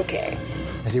 Okay.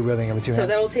 Is he wielding it with 2 So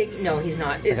hands? that'll take no, he's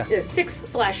not. Okay. It's 6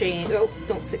 slashing. Oh,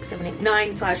 no, 6, 7, 8,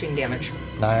 9 slashing damage.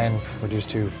 9 reduced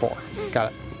to 4.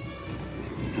 Got it.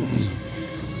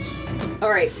 All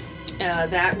right,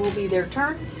 that will be their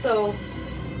turn. So,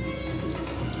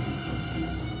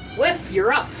 Whiff,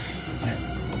 you're up.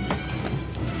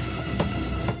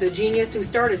 The genius who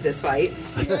started this fight.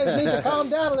 You guys need to calm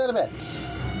down a little bit.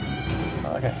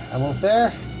 Okay, I move there.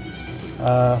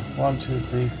 1, 2,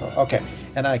 3, 4. Okay,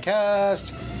 and I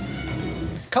cast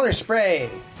Color Spray.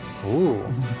 Ooh.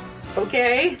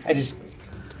 Okay. I just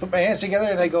put my hands together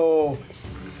and I go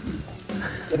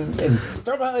and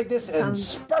throw them out like this, and Sounds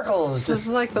sparkles just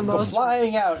like the go most-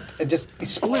 flying out and just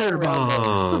Glare The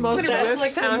bomb. most That's Whiff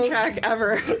like the soundtrack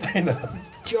ever.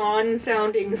 John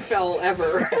sounding spell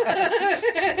ever.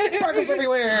 sparkles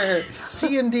everywhere.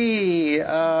 C and D.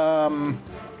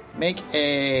 Make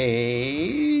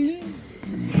a.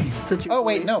 Oh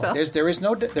wait, no. There is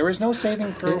no saving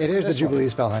throw. It is the for this one. Jubilee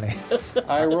spell, honey.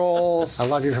 I roll. I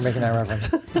love you for making that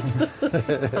reference.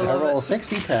 I roll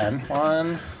 60-10.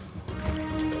 1,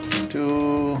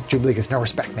 2, Jubilee gets no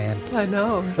respect, man. I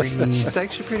know. She's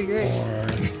actually pretty great. 4,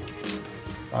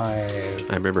 5.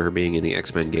 I remember her being in the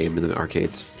X-Men game in the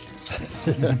arcades.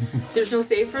 There's no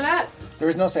save for that? There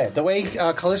is no save. The way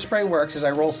Color Spray works is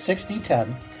I roll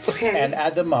 60-10 Okay. and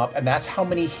add them up, and that's how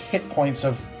many hit points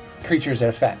of creatures it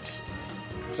affects.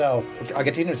 So I'll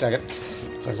get to you in a second.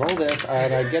 So I roll this,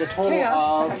 and I get a total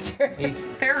Chaos of Factor. 8,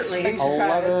 Apparently.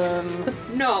 11,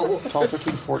 No. 12,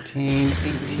 13, 14,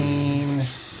 18,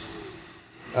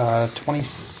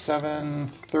 27,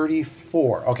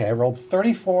 34. Okay, I rolled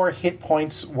 34 hit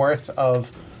points worth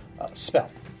of spell.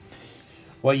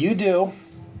 What you do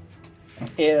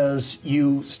is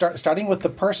you starting with the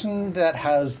person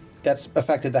that's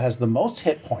affected that has the most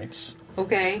hit points.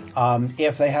 Okay.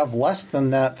 If they have less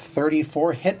than that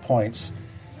 34 hit points,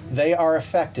 they are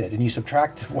affected, and you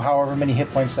subtract however many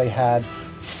hit points they had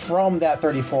from that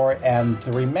 34, and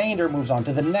the remainder moves on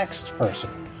to the next person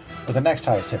with the next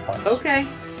highest hit points. Okay.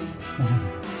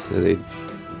 So they.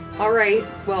 All right.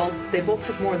 Well, they both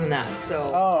took more than that,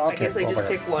 so I guess I just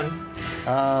pick one.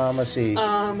 Let's see.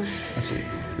 Let's see.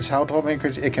 This is how tall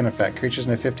it can affect. Creatures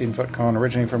in a 15-foot cone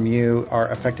originating from you are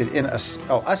affected in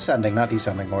ascending, not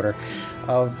descending order,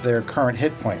 of their current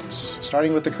hit points.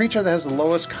 Starting with the creature that has the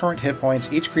lowest current hit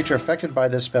points, each creature affected by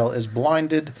this spell is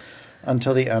blinded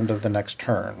until the end of the next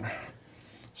turn.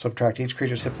 Subtract each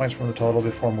creature's hit points from the total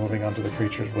before moving on to the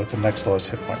creatures with the next lowest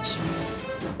hit points.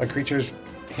 A creature's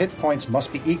hit points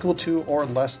must be equal to or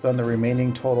less than the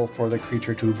remaining total for the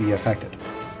creature to be affected.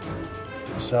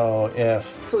 So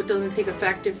it doesn't take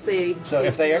effect if they. So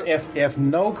if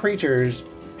no creatures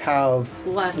have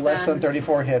less than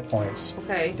 34 hit points,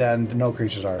 okay, then no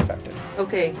creatures are affected.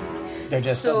 Okay. They're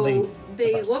just so suddenly.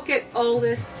 They look at all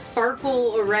this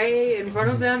sparkle array in front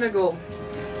of them and go,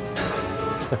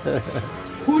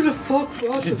 "Who the fuck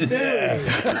brought the fairy?"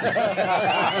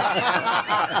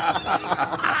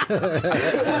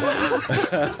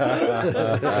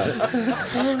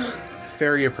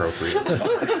 Very appropriate.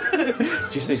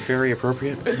 Did you say very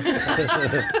appropriate? These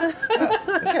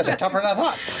guys are tougher than I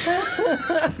thought.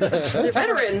 They're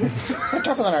veterans. They're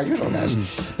tougher than our usual guys.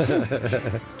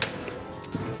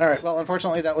 All right. Well,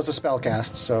 unfortunately, that was a spell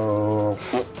cast, so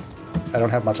I don't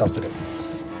have much else to do.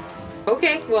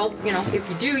 Okay. Well, if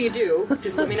you do, you do.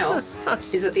 Just let me know.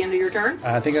 Is it the end of your turn?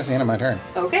 I think that's the end of my turn.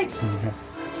 Okay.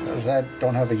 I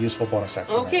don't have a useful bonus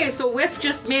action. Okay, so Whiff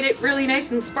just made it really nice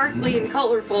and sparkly and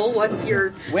colorful. What's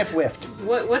your whiffed?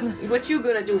 What you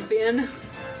gonna do, Finn?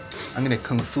 I'm gonna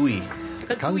kung fu-y.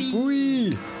 Kung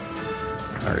Fu.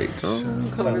 All right. So,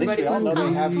 But at least we all know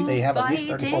they have at least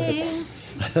 34 hit points.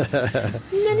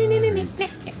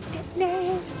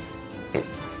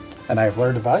 And I've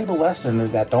learned a valuable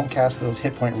lesson that don't cast those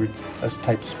hit point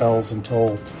type spells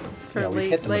until for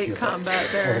late combat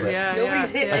there. Yeah, nobody's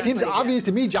hit. That seems obvious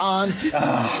to me, John.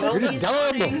 You're just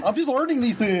dumb. I'm just learning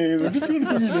these things. I'm just going to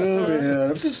figure it out, man.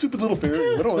 I'm just a stupid little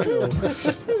fairy. What do I know?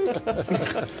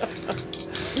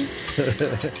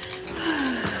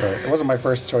 Right. It wasn't my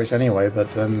first choice anyway,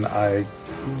 but then I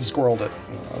squirreled it.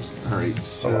 all right.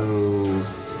 So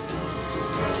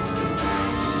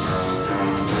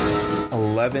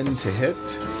 11 to hit.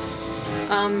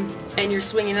 And you're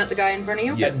swinging at the guy in front of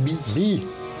you? Yes. Me.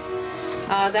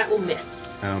 That will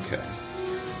miss. Okay.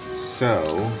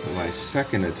 So my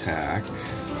second attack.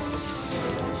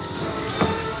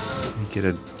 Let me get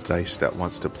a dice that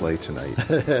wants to play tonight.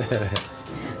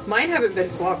 Mine haven't been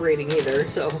cooperating either,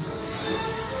 so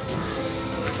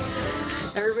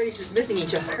everybody's just missing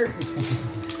each other.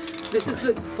 This is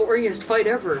the boringest fight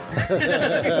ever.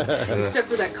 Except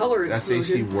for that color explosion.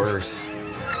 That's AC worse.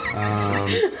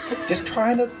 Just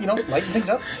trying to, lighten things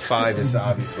up. 5 is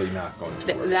obviously not going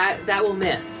to work. That will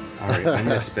miss. All right, I'm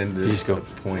going to spend this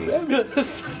point.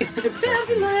 Fabulous!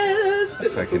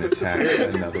 So I can attack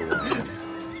another one.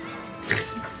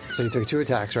 So you took 2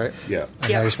 attacks, right? Yeah.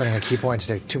 And now you're spending a key point to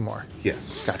take 2 more.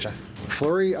 Yes. Gotcha.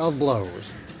 Flurry of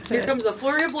blows. Here comes a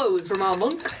flurry of blows from our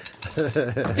monk.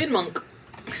 Finn monk.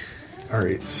 All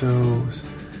right, so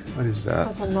what is that?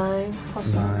 That's a 9.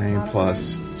 9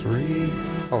 plus 3.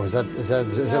 Oh, is there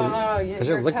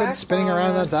liquid spinning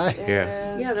around that die?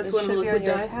 Yeah, that's one of the liquid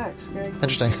die. Attacks.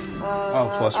 Interesting.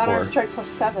 Plus 4. Honor strike plus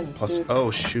 7. Plus, dude.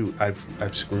 oh shoot!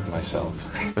 I've screwed myself.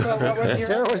 Well, what was your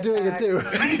Sarah was doing it too.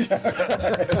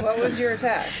 What was your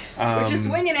attack? We're just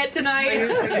swinging it tonight.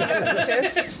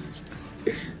 Fists?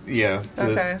 Yeah.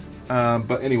 Okay.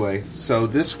 But anyway, so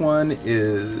this one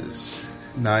is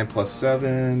 9 plus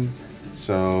 7,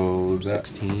 so that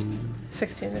 16.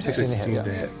 16 to 16 hit,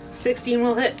 to hit. 16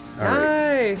 will hit. All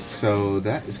right. Nice. So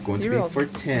that is going to be for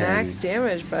 10. Max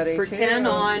damage, buddy. For too. 10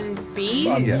 on B.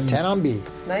 Yes. 10 on B.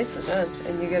 Nice event.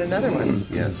 And you get another one.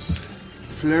 Yes.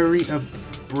 Flurry of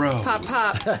bros. Pop,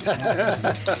 pop.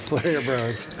 Flurry of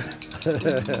bros.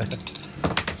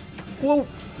 Whoa.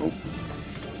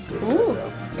 Ooh.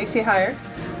 AC higher.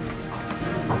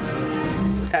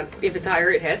 If it's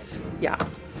higher, it hits. Yeah.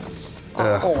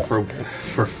 For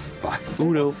 5.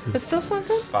 Uno. It's still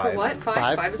something? 5. For what? 5?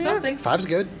 5? 5 is Yeah. something. 5's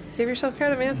good. Give yourself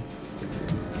credit, man.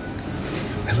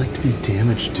 I like to be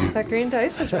damaged, dude. That green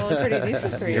dice is rolling pretty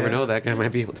decent for You you. never know, that guy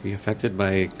might be able to be affected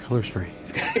by color spray.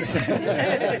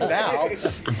 Now,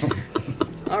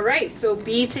 All right, so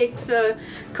B takes a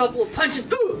couple of punches.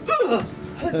 That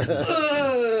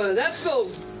felt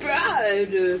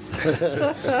bad.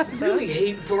 Really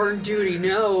hate barn duty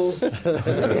now.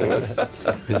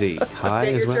 Is he high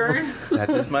Is as that your well? turn? That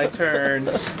is my turn.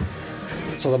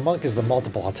 So the monk is the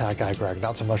multiple attack guy, Greg,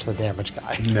 not so much the damage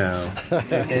guy. No.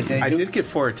 I did get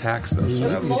 4 attacks, though. So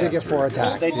that You was did get 4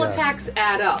 attacks. Multiple yes. attacks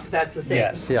add up. That's the thing.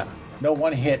 Yes. Yeah. No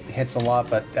one hit hits a lot,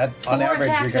 but on 4 average,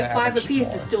 attacks you're going at to 5 average apiece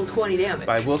more. is still 20 damage.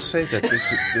 I will say that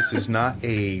this is not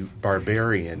a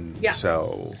barbarian, Yeah.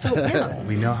 so yeah.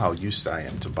 we know how used I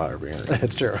am to barbarians.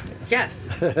 It's true.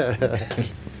 Yes.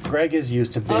 Greg is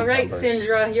used to big All right, numbers.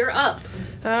 Syndra, you're up.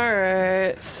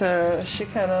 Alright, so she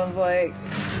kind of like,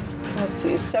 let's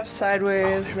see, steps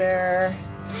sideways there.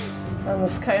 And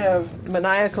this kind of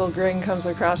maniacal grin comes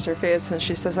across her face, and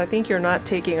she says, I think you're not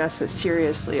taking us as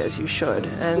seriously as you should.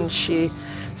 And she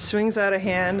swings out a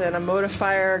hand, and a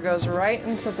modifier goes right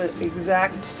into the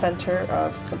exact center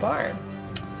of the barn.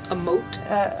 A moat.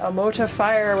 A mote of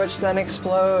fire, which then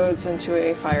explodes into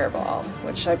a fireball,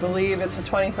 which I believe it's a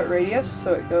 20-foot radius,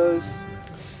 so it goes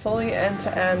fully end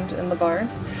to end in the barn.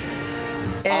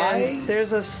 And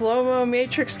there's a slow-mo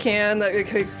matrix can that we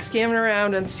could scan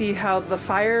around and see how the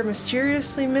fire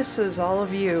mysteriously misses all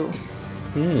of you.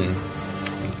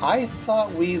 I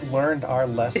thought we learned our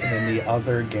lesson in the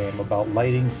other game about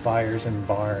lighting fires in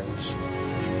barns.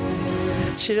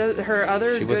 She does, her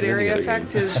other She good wasn't in the area other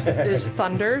effect is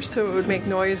thunder, so it would make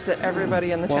noise that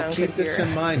everybody in the Well, town keep could this hear.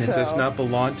 in mind. It does So- not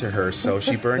belong to her, so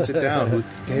she burns it down. Who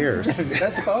cares? I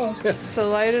suppose. So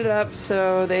light it up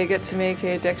so they get to make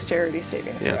a dexterity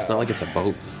saving throw. Yeah, it's not like it's a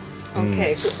boat.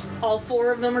 Okay, so all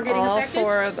 4 of them are getting All affected?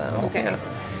 4 of them. Okay. Yeah.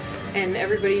 And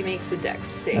everybody makes a dex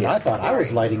save. And I thought I was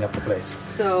Alright. lighting up the place.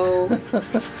 So, let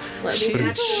me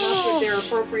match them up with their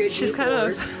appropriate She's kind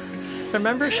of- D4s.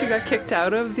 Remember, she got kicked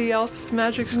out of the elf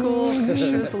magic school because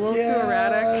she was a little too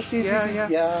erratic.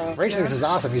 Yeah. Rage thinks this is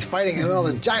awesome. He's fighting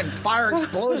a giant fire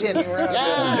explosion.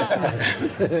 Yeah.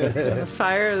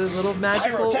 Fire, the little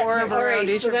magical Pyrotechnic. orb around Alright,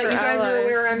 each so of that her you guys allies. are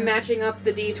aware, I'm matching up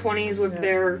the D20s with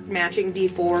their matching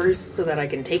D4s so that I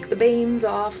can take the banes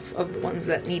off of the ones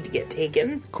that need to get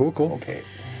taken. Cool. Okay.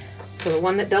 So the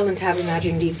one that doesn't have a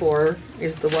matching D4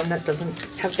 is the one that doesn't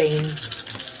have bane.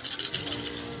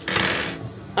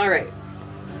 Alright.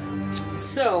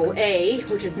 So, A,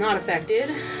 which is not affected.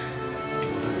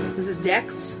 This is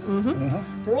Dex.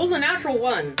 Rolls a natural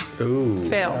 1. Ooh.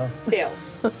 Fail. Fail.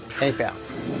 Hey, pal.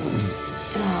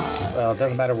 Well, it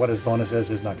doesn't matter what his bonus is,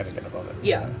 he's not going to get above it.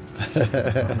 Yeah.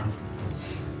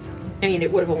 I mean,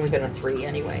 it would have only been a 3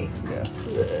 anyway. Yeah.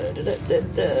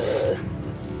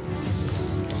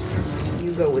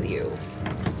 You go with you.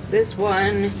 This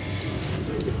one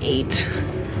is an 8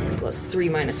 plus 3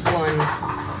 minus 1.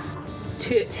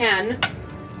 10.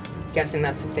 Guessing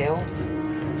that's a fail.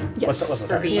 Yes. What's For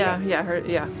that? B.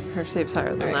 Her save's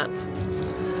higher than Alright. that.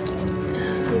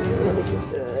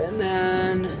 And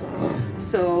then,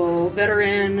 so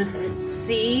veteran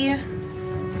C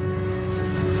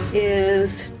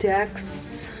is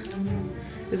Dex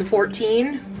is a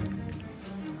 14.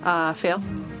 Fail.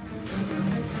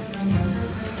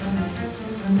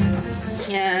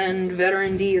 And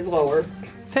veteran D is lower.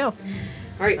 Fail.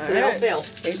 Alright, so they'll Alright. fail.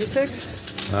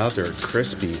 86. Wow, they're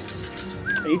crispy.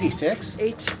 86?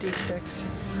 8d6.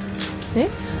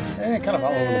 Kind of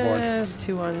all over the board. There's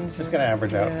 2 ones. It's going to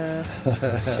average out. Yeah. 2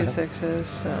 6s,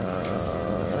 so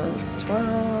that's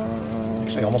 12.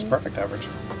 Actually, almost perfect average.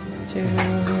 It's 2.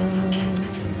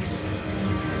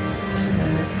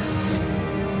 6.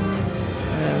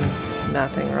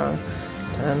 Nothing wrong.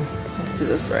 10. Let's do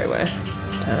this the right way.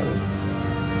 10.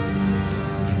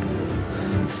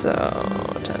 So,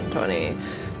 10, 20,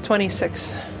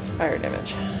 26 fire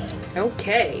damage.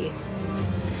 Okay.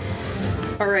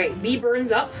 Alright, B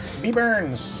burns up. B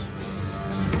burns.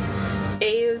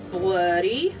 A is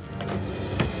bloody.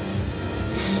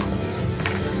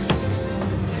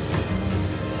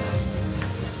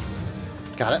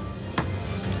 Got it.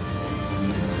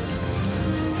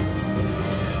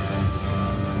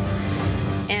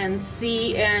 And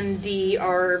C and D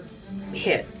are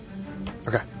hit,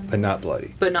 Okay. But not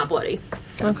bloody. but not bloody.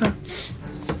 Okay.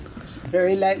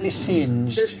 Very lightly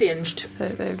singed. They're singed.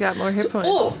 They've got more hit points.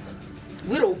 Oh!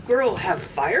 Little girl have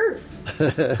fire?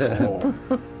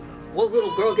 What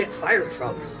little girl get fire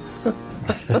from?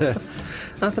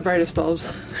 Not the brightest bulbs.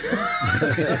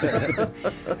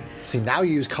 See, now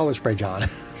you use color spray, John.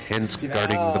 Hence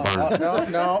guarding the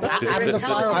barn. No. After the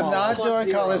fire, I'm not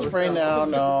doing color spray now.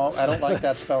 No, I don't like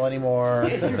that spell anymore.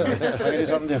 I'm going to do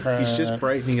something different. He's just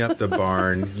brightening up the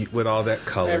barn with all that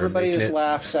color. Everybody making just it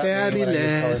laughs at me when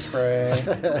I use color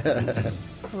fabulous. spray.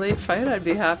 Late fight, I'd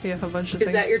be happy if a bunch of Is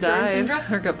things that your turn, died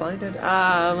Syndra? or got blinded.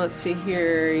 Let's see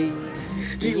here.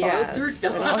 Yes.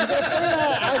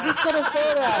 I was just gonna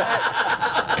say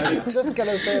that. I was just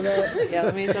gonna say that. Yeah,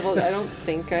 let me double. I don't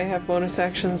think I have bonus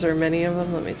actions or many of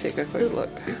them. Let me take a quick look.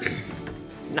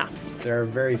 Nah. There are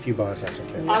very few bonus action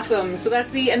cantrips. Awesome. So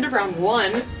that's the end of round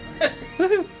 1.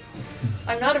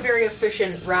 I'm not a very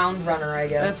efficient round runner, I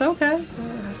guess. That's okay.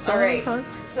 All right.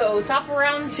 So top of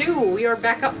round 2, we are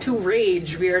back up to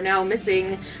rage. We are now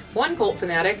missing 1 cult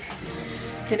fanatic,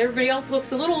 and everybody else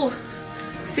looks a little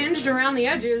singed around the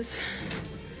edges.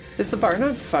 Is the barn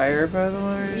on fire, by the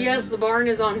way? Yes, the barn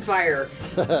is on fire.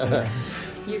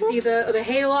 You see the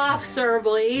haylofts are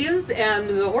ablaze, and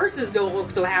the horses don't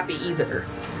look so happy either.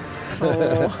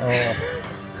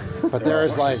 But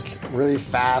there's like really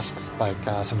fast, like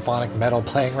symphonic metal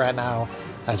playing right now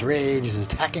as Rage is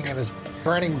attacking in his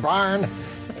burning barn.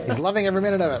 He's loving every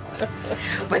minute of it.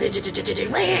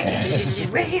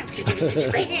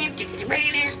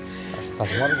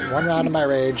 That's one round of my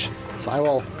Rage. So I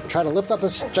will try to lift up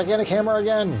this gigantic hammer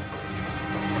again.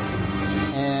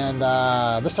 And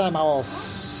this time I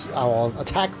will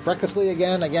attack recklessly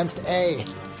again against A.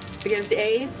 Against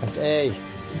A? Against A.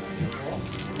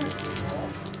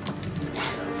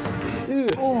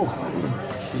 Ooh.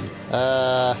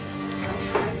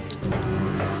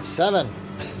 7.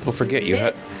 Don't forget you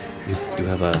have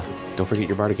a. Don't forget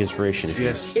your bardic inspiration if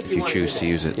you choose to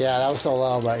use it. Yeah, that was so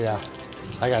low, but yeah,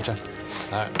 I gotcha.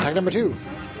 All right, attack number 2.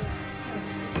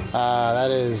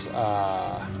 That is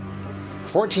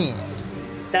 14.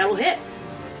 That'll hit.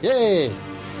 Yay!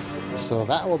 So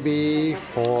that will be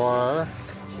for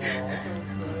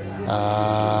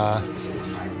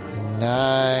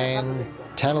 9,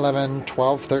 10, 11,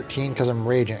 12, 13, because I'm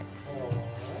raging.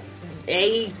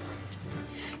 A.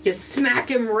 You smack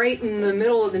him right in the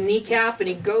middle of the kneecap, and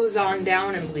he goes on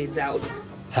down and bleeds out.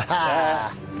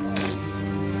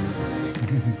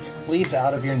 Bleeds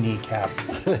out of your kneecap.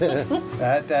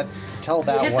 Tell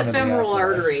that You hit one the in femoral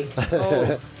artery.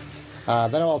 Then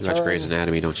I'll You watch turn. Grey's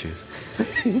Anatomy, don't you?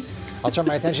 I'll turn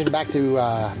my attention back to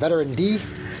veteran D.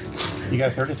 You got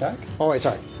a third attack? Oh wait,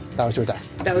 sorry, that was 2 attacks.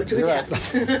 That was 2 You're right.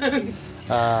 attacks.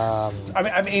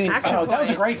 I mean, Action that was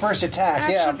a point. great first attack.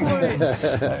 Action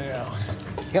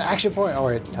Got an action point. Oh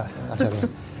wait, that's heavy.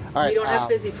 All right, You don't have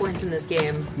fizzy points in this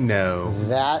game. No.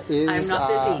 that is. I'm not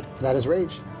busy. That is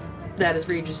rage. That is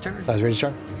Rage's turn. That is rage's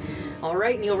turn. All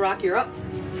right, Neil Rock, you're up.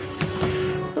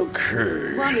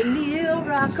 Okay. Running Neil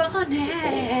Rock on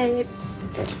it.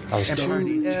 That was two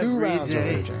party every rounds of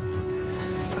day. raging.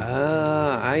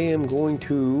 I am going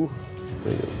to.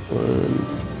 Wait,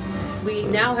 1, We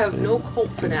now have no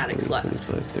cult fanatics left.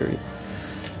 5, 30.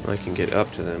 I can get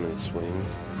up to them and swing.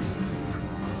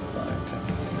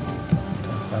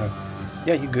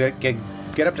 Yeah, you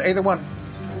get up to either one.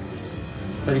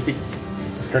 30 feet.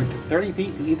 30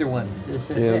 feet to either one.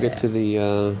 Yeah, I'll get to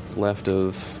the left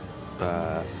of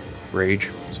Rage.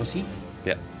 So see?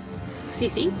 Yeah.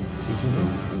 CC?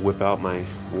 Whip out my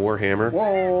Warhammer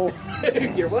Whoa!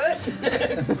 You're what?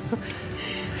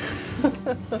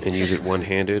 and use it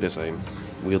one-handed as I'm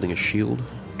wielding a shield.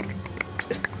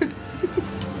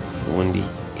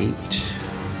 1d8.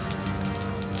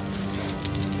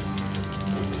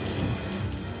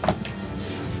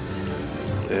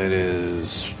 That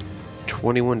is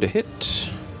 21 to hit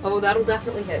Oh, that'll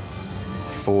definitely hit.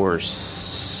 for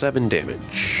 7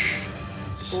 damage.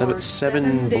 For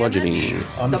 7 bludgeoning. damage.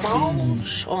 On The C.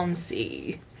 Balsh on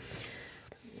C.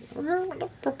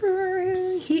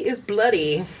 He is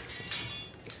bloody.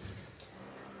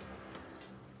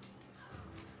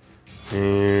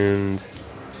 And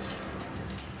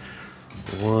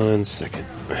 1 second.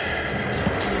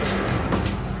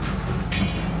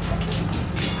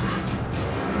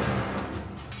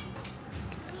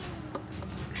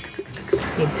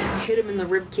 You hit him in the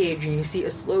rib cage, and you see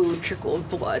a slow trickle of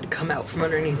blood come out from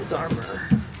underneath his armor.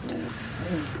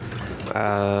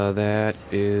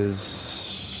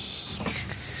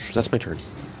 That's my turn.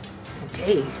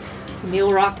 Okay.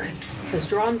 Neil Rock has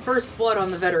drawn first blood on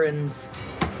the veterans.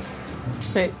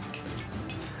 Wait.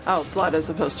 Oh, blood as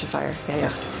opposed to fire.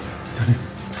 Yeah.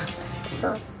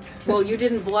 Well, you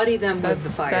didn't bloody them with the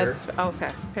fire. That's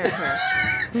okay. Fair.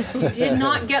 You did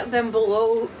not get them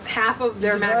below half of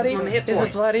their maximum hit points. Is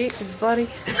it bloody? Is it bloody?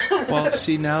 Well,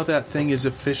 see, now that thing is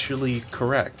officially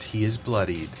correct. He is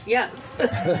bloodied. Yes.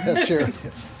 Sure.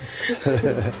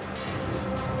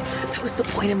 That was the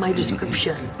point in my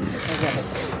description.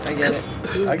 I get it.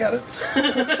 I got it.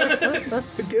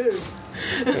 Good.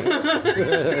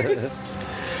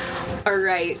 All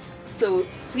right. So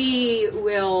C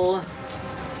will.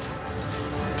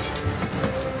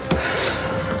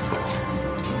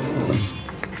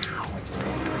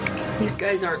 These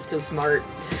guys aren't so smart.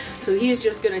 So he's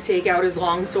just going to take out his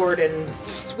longsword and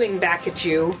swing back at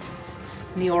you,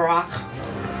 Neil Rock.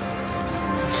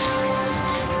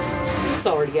 It's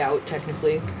already out,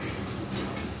 technically.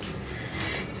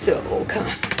 So, come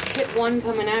on. hit one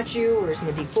coming at you. Where's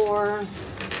my D4?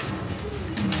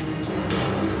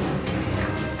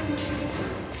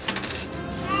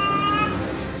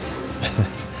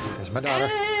 There's my daughter.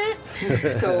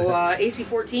 So AC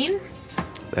 14.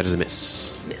 That is a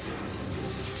miss.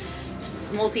 Miss.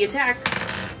 Multi-attack.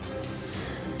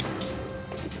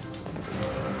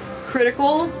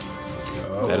 Critical.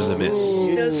 That is a miss.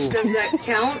 Does that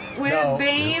count with No.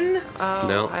 Bane?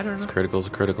 No, I don't know. Critical's a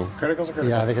critical. Criticals are critical.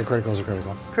 Yeah, I think a critical is a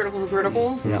critical. Critical's a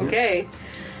critical? Yeah. Okay.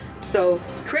 So,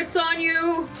 crits on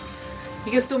you.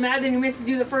 He gets so mad that he misses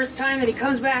you the first time that he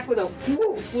comes back with a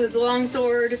woof with his long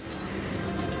sword.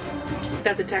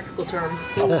 That's a technical term.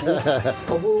 A woof.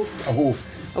 A woof. A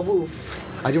woof. A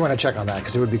woof. I do want to check on that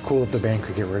because it would be cool if the Bane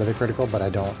could get rid of the critical, but I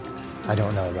don't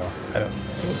know though. I don't.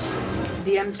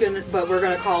 DM's gonna, but we're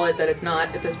gonna call it that it's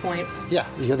not at this point. Yeah,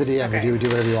 you're the DM. Okay. You do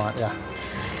whatever you want. Yeah.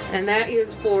 And that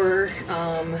is for,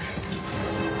 I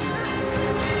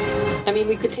mean,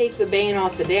 we could take the Bane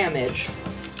off the damage.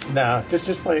 Nah,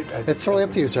 just play. It's totally up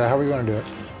to you, sir. How are you want to do it?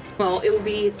 Well, it would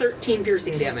be 13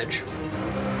 piercing damage.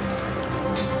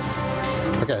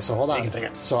 Okay, so hold on. Take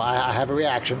it. So I have a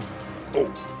reaction.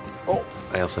 Oh,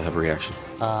 I also have a reaction.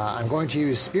 I'm going to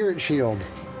use Spirit Shield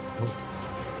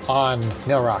on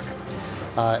Nilrock.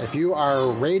 If you are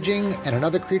raging and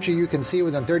another creature you can see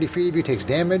within 30 feet of you takes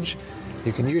damage,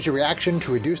 you can use your reaction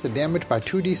to reduce the damage by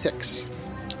 2d6.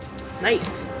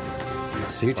 Nice.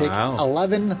 So you take Wow.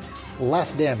 11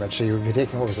 less damage. So you would be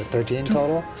taking, what was it, 13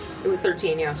 total? It was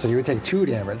 13, yeah. So you would take 2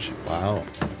 damage. Wow.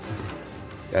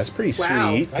 That's pretty Wow.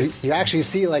 sweet. You actually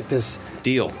see like this,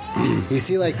 Deal. you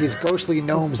see like these ghostly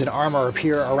gnomes in armor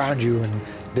appear around you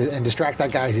and distract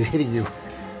that guy as he's hitting you.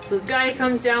 So this guy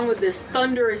comes down with this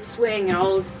thunderous swing, and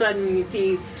all of a sudden you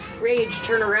see Rage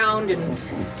turn around and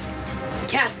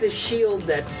cast this shield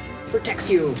that protects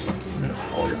you.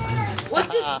 What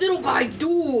does little guy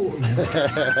do?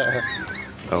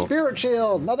 Oh, Spirit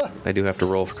Shield, mother! I do have to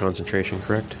roll for concentration,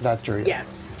 correct? That's true.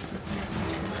 Yes.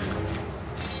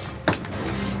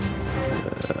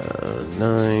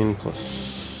 9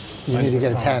 plus You need to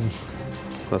get a 10.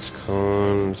 plus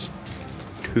cons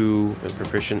 2 and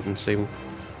proficient in saving,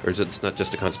 or is it? It's not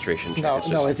just a concentration check? No, it's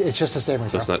no, just, it's just a saving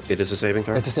so throw. it's not. It is a saving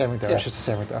throw. It's a saving throw. Yeah. It's just a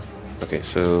saving throw. Okay,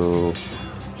 so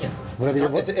Whatever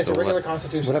your, it's a So regular what?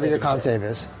 Constitution. whatever your saving con throw. save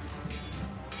is.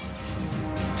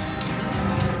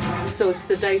 So it's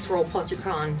the dice roll plus your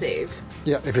con save.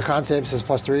 Yeah, if your con save says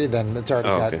 +3, then it's already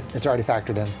got, okay. it's already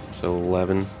factored in. so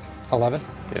 11. 11.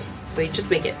 Yeah. So you just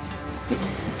make it.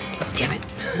 Damn it.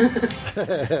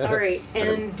 All right,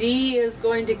 and D is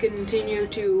going to continue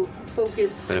to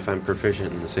focus. But if I'm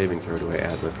proficient in the saving throw, do I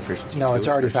add my proficiency? No, to it's it,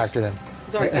 already or just- factored in.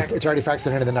 It's already factored. It's already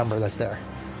factored into the number that's there.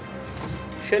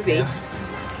 Should be. Let's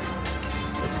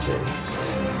see.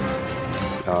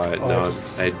 No,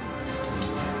 I You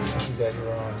guys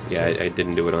are on. yeah, I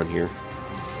didn't do it on here.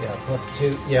 Yeah,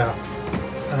 +2. Yeah.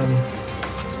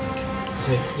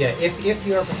 So, yeah, if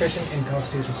you are proficient in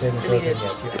Constitution saving I throws, mean, then it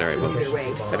yes, you have All right, well, either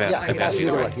way. So I've asked, Yeah, I've it passes asked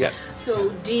either either way. Yeah. So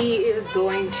D is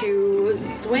going to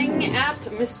swing at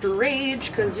Mr. Rage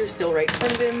because you're still right in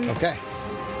front of him. Okay.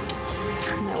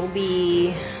 And that will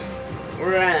be.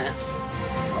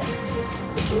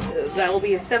 That will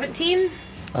be a 17.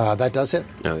 That does hit.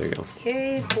 Oh, there you go.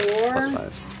 Okay, Plus 4.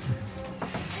 5.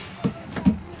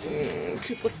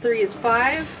 2 plus 3 is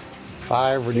 5.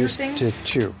 5 reduced Piercing. to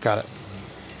 2. Got it.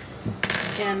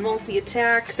 And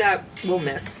multi-attack, that will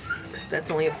miss. Because that's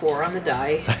only a 4 on the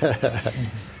die.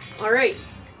 Alright,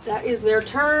 that is their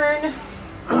turn.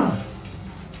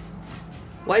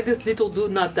 Why this little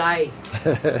dude not die?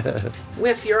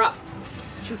 Whiff, you're up.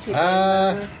 Did you keep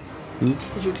Bane?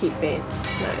 Did you keep Bane?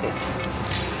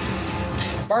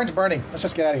 Nice. Barn's burning. Let's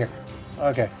just get out of here.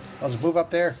 Okay, I'll just move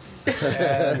up there.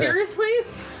 And- Seriously?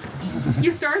 You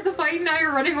started the fight and now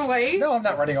you're running away? no, I'm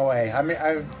not running away. I mean,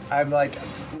 I'm like,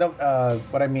 no.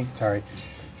 What I mean, sorry.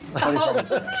 I want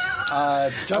to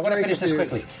finish this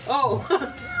quickly. Oh.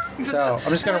 So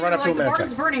I'm just going to run up to like, him the and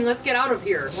barn's check. burning, let's get out of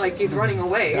here. Like he's running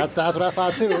away. That's what I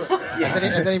thought too.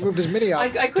 And then he moved his mini up I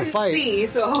to couldn't fight. see,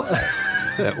 so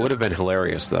That would have been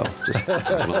hilarious, though. Just not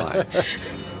gonna lie.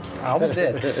 I almost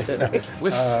did.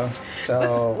 Whiff.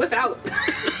 So whip out.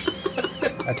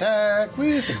 attack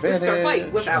with advantage. Start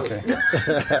fight, whip out.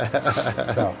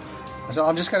 Okay. So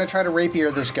I'm just going to try to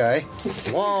rapier this guy.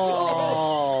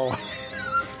 Whoa!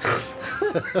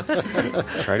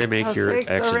 Try to make I'll your take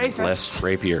the action rapist. less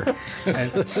rapier.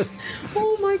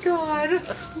 Oh my god.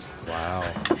 Wow.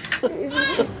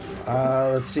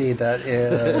 Let's see. That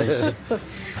is.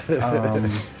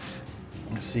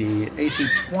 Let's see. AC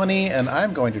 20, and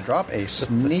I'm going to drop a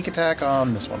sneak attack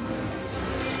on this one.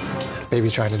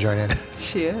 Baby's trying to join in.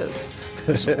 She is.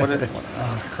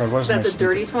 That's a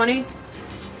dirty 20?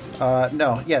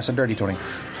 No, yes, a dirty 20.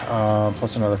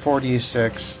 Plus another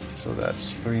 4d6. So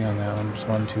that's 3 on that one. Just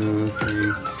 1, 2,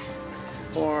 3,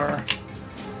 4.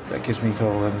 That gives me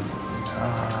total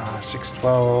 6,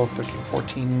 12, 13,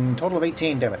 14. Total of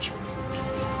 18 damage.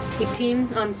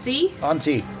 18 on C? On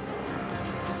C.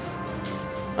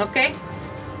 Okay.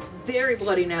 Very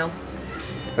bloody now.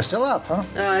 But still up,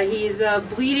 huh? He's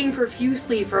bleeding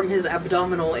profusely from his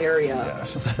abdominal area.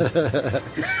 Yes.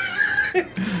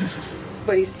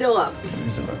 But he's still up.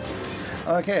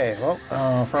 Okay,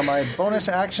 well, for my bonus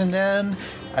action then,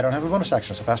 I don't have a bonus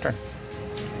action, so pass turn.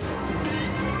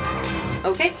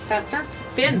 Okay, pass turn.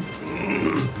 Finn,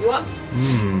 you up?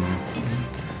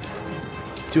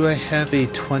 Do I have a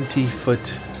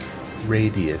 20-foot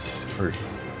radius? Or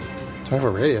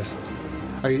 20-foot radius.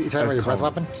 Are you talking about your breath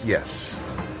weapon? Yes.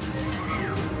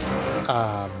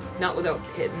 Not without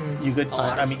hitting You could,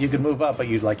 I mean, you could move up, but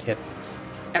you'd like hit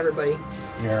everybody.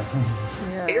 your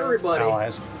Everybody.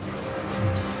 allies.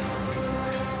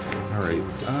 All right.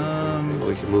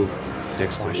 We can move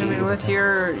next to I mean, with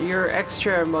your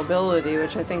extra mobility,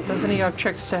 which I think, doesn't he have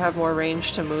tricks to have more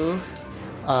range to move?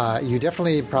 You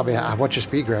definitely probably have. What's your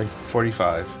speed, Greg?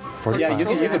 45. 45. Yeah,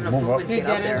 you could move up. You Get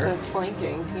up get there. into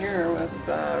flanking here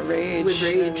with rage. With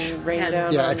rage. And rain And-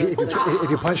 down. Yeah, on if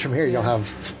you punch from here, you'll have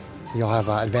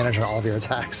advantage on all of your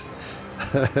attacks.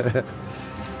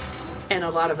 And a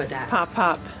lot of attacks. pop,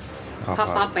 pop. Pop,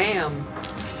 pop, bam.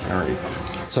 All right.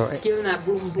 So, Give him that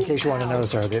boom, boom. in case you want to know, pow.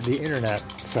 sir, the internet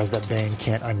says that Bane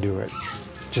can't undo it.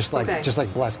 Just like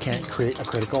Bless can't create a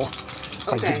critical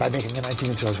Okay. by making a 19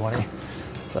 into a 20.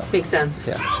 So, Makes sense.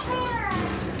 yeah.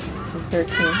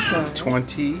 13.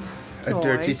 20. A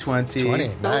dirty Nice. 20. 20.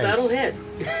 Oh, Nice. that'll hit.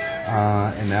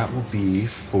 And that will be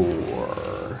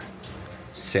for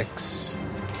 6.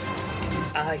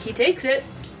 He takes it.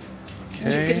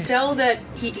 Okay. You can tell that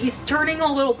he's turning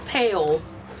a little pale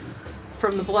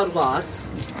from the blood loss.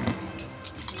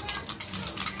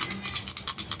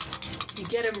 You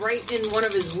get him right in one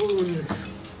of his wounds.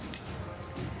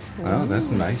 Oh, that's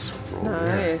a nice roll. there.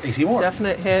 Nice. 18 more.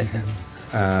 Definite hit.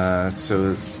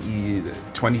 So it's either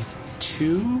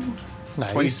 22?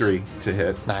 Nice. 23 to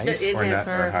hit. Nice. It Or hits.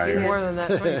 not, or higher. It More hits. than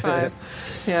that, 25.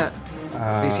 Yeah.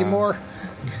 AC more?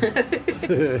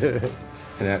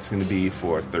 And that's going to be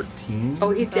for 13.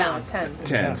 Oh, he's down. 10.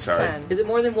 10, sorry. 10. Is it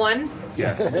more than one?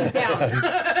 Yes. He's down.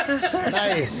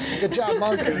 Nice. Good job,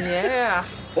 Monk. Yeah.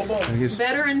 I guess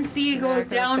Veteran C goes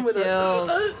down with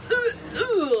a.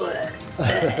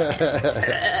 I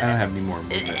don't have any more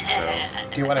movement, so.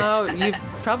 Do you want to? Oh, you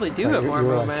probably do have more you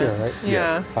were movement. Here, right?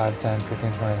 Yeah. 5, 10,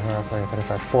 15, 20, 25,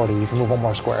 35, 40. You can move one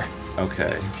more square.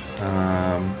 Okay.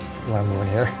 You want to move in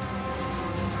here?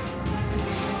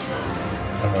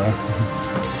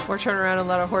 Or turn around and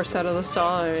let a horse out of the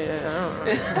stall. I mean, I don't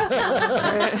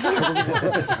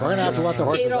know. We're going to have to let the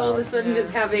horses Kate all of a out. sudden is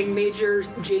having major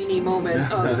Janie moment.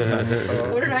 What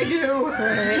did I do?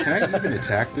 Can I even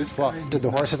attack this guy? Well, did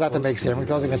the horses have to make saving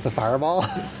throws against the fireball?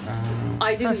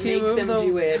 I didn't If you make move them the-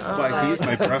 do it. Well, I can use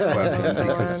my breath weapon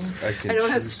because I can I don't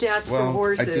have choose- stats for well,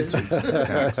 horses. I did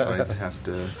attack, so I have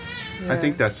to. I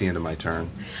think that's the end of my turn.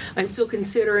 I'm still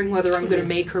considering whether I'm going to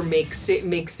make her make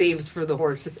saves for the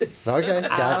horses. Okay,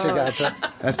 gotcha.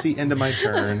 That's the end of my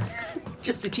turn.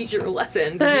 Just to teach her a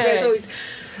lesson. Because you guys always.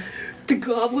 The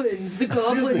goblins,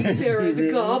 Sarah,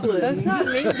 the goblins. That's not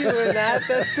me doing that.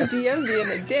 That's the DM being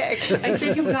a dick. I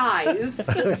said you guys.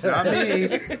 It's not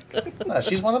me.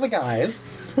 She's one of the guys.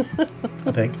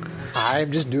 I think.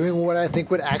 I'm just doing what I think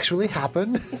would actually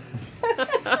happen.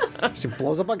 She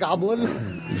blows up a goblin,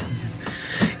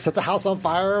 sets a house on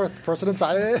fire with the person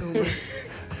inside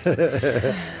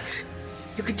it.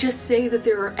 You could just say that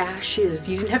there are ashes.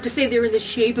 You didn't have to say they're in the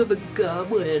shape of a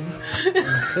goblin.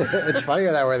 It's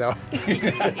funnier that way, though.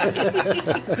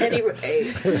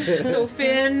 Anyway, so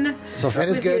Finn. So Finn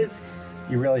is with good. his-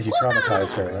 You realize you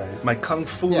traumatized her, right? My kung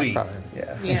fu. Yeah, probably.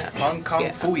 Yeah. Yeah. Kung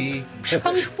Yeah. fu.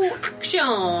 Kung Fu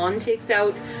Action takes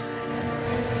out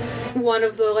one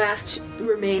of the last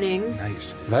remainings.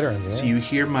 Nice. Veterans, yeah. So you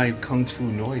hear my kung fu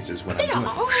noises when I'm doing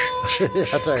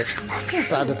it. That's right.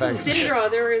 Sound effects. Syndra,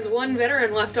 there is one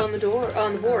veteran left on the board.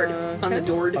 On the board. On the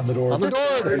door. On the door. On the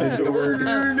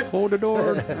door. Hold the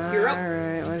door. You're up. All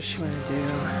right, what does she want to do?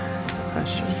 That's the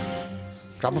question.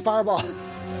 Drop a fireball.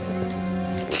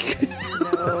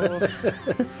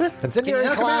 Incendiary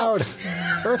cloud.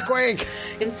 Earthquake.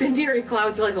 Incendiary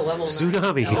cloud's like a level 9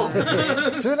 Tsunami. spell.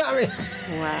 Tsunami.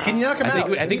 Wow. Can you knock him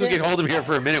out? I think we can hold him here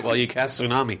for a minute while you cast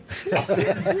Tsunami.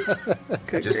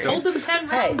 Just Hold don't, them 10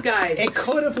 rounds, guys. It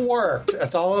could have worked.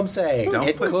 That's all I'm saying. don't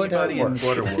It put could have anybody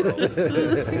in worked.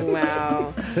 Waterworld.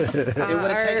 Wow. It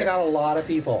would have taken out a lot of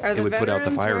people. Are the would put out the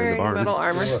veterans fire in the wearing barn. metal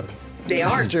armor? They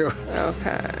are. It's true.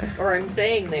 Okay. Or I'm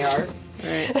saying they are.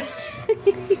 Right.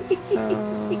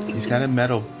 So He's got a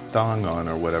metal thong on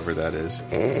or whatever that is.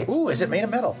 Ooh, is it made of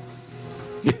metal?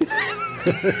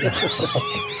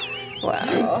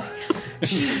 wow.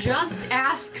 She just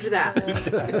asked that.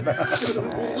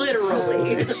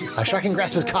 Literally. A shocking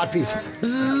grasp is codpiece.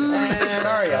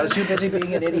 Sorry, I was too busy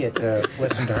being an idiot to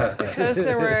listen to her. Because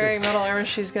they're wearing metal armor,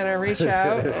 she's gonna reach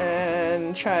out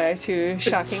and try to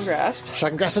shocking grasp.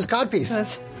 Shocking grasp is codpiece.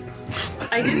 That's-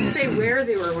 I didn't say where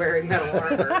they were wearing metal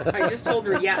armor. I just told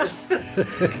her yes.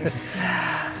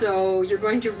 So you're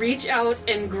going to reach out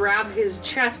and grab his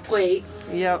chest plate,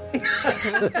 Yep.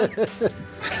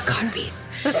 codpiece,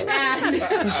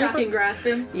 and shocking grasp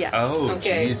him. Yes. Oh,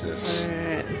 Okay. Jesus.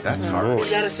 Alright. That's hard. Is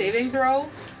that a saving throw?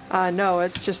 No,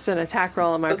 it's just an attack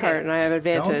roll on my Okay. part, and I have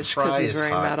advantage fry because he's his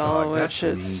wearing hot metal, dog. which That's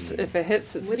is mean. if it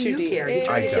hits, it's What do you 2d8. care? He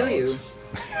tried I to kill don't. you.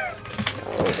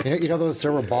 You know those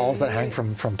silver balls that hang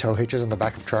from tow hitches in the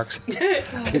back of trucks?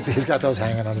 he's got those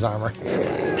hanging on his armor.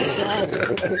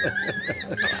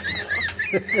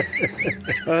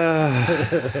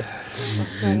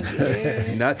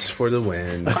 Nuts for the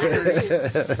win.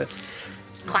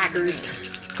 Clackers.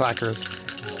 Clackers.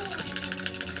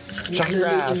 Shocking Eating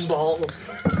grasp. balls.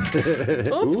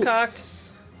 Oops, cocked.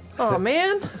 Oh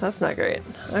man, that's not great.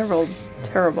 I rolled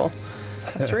terrible.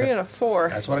 A 3 and a 4.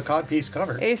 That's what a codpiece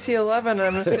covered. AC 11,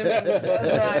 I'm assuming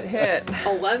does not hit.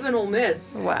 11 will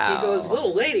miss. Wow. He goes,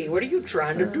 little lady, what are you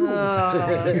trying to do?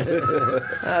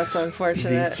 That's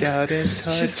unfortunate. Reach out and She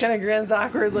touch. just kind of grins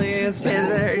awkwardly and stands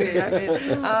there. I mean,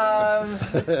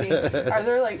 let's see. Are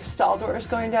there like stall doors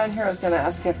going down here? I was going to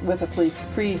ask if with a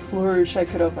free flourish I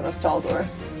could open a stall door.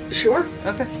 Sure.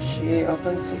 Okay. She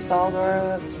opens the stall door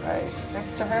that's right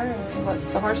next to her and lets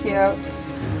the horsey out.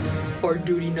 Our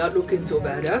duty not looking so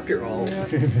bad after all.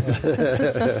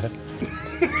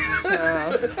 So,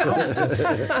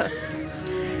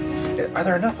 Are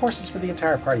there enough horses for the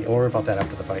entire party? We'll worry about that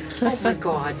after the fight. Oh my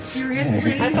god,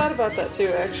 seriously? I thought about that too,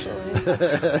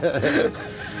 actually.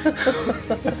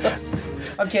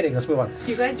 I'm kidding. Let's move on.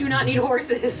 You guys do not need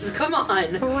horses. Come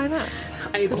on. But why not?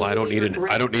 I don't need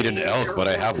an elk, but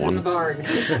I have in one. the barn.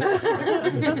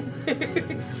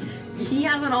 He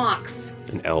has an ox.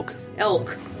 An elk.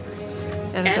 Elk.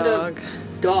 And a And dog.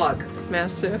 a dog.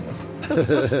 Massive.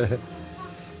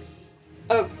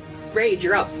 Oh, Rage,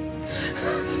 you're up.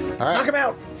 Knock him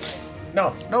out!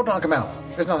 No, knock him out.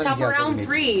 There's nothing Top of else that we round need.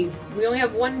 3. We only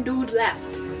have one dude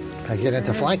left. I get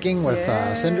into flanking with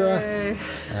Syndra. Yay.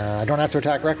 I don't have to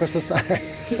attack Reckless this time.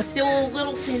 He's still a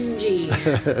little singy,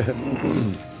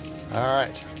 All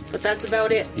right. but that's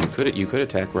about it. You could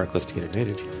attack Reckless to get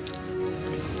advantage.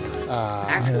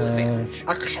 Actual advantage.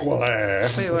 Actually.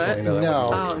 Wait, what? No.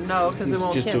 Oh, no, because it It's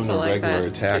won't just doing cancel a like regular that.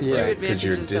 attack, Two right, 'cause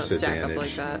you're advantages don't stack up like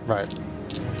disadvantaged. that. Right.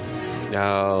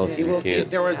 No, so He you will,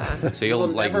 can't. there was, So you'll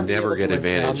he will like be never able get to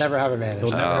advantage. I'll never have advantage.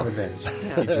 He'll never Oh. have advantage.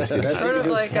 He just gets Sort of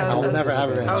like I'll never have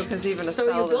advantage. Oh, because even a So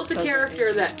spell you built that a says-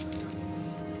 character that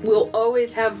will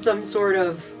always have some sort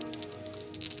of...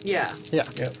 Yeah. Yeah.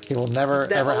 He will never,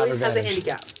 That ever have always has a advantage.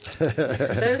 handicap.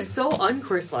 That is so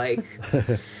un-Chris-like.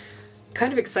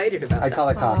 Kind of excited about I that. call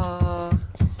it cocked.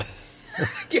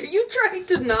 Are you trying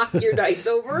to knock your dice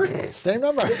over? Same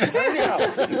number.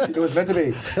 It was meant to be.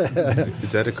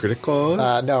 Is that a critical?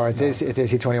 No, it's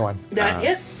AC 21. That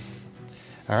hits.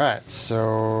 All right.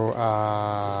 So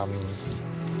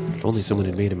If only someone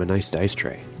had made him a nice dice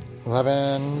tray.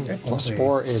 11 plus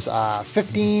 4 is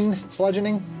 15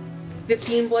 bludgeoning.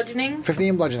 15 bludgeoning.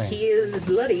 15 bludgeoning. He is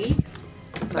bloody.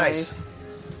 Nice.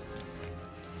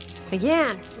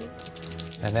 Again.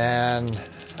 And then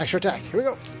extra attack. Here we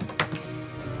go.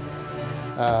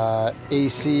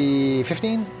 AC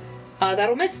 15.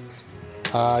 That'll miss.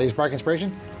 Use Bark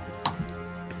Inspiration.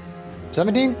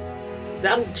 17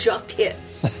 That'll just hit.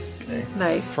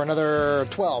 Nice. for another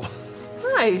 12.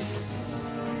 Nice.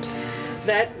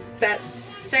 That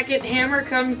second hammer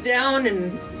comes down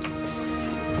and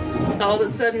all of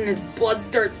a sudden his blood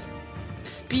starts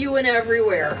spewing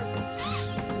everywhere.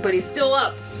 But he's still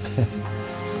up.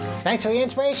 Thanks for the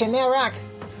inspiration there, Rock.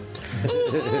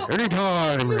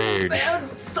 Anytime, Rage. Man,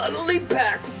 suddenly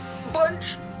pack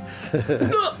bunch.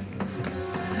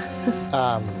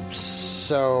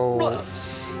 So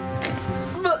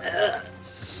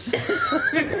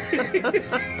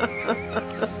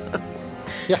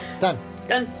Yeah, done.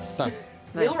 Done. Done.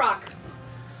 Wheel rock.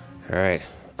 All right.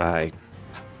 I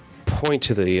point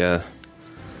to the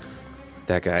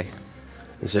that guy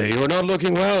and say, "You're not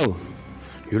looking well.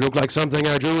 You look like something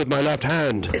I drew with my left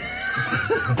hand."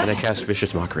 And I cast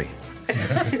Vicious Mockery.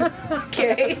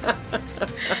 Okay.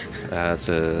 It's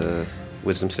a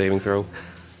Wisdom saving throw.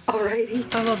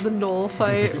 Alrighty. I love the knoll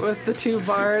fight with the two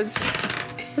bards.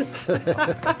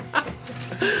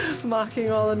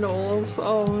 Mocking all the gnolls.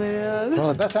 Oh, man. One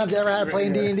of the best times I ever had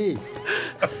playing D&D.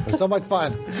 It was so much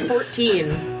fun. 14.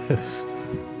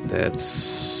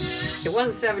 That's It was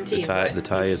a 17. The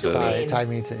tie is still a- main. Tie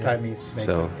meets it. Time me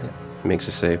makes so it. makes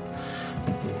a save.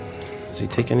 Does he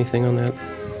take anything on that?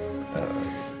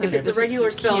 If it's a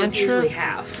regular spell, it's cantrip? usually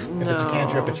half. If it's a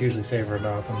cantrip, it's usually save or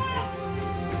nothing.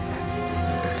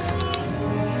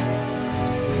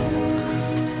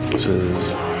 This is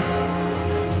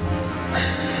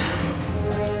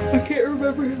I can't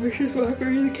remember if Vicious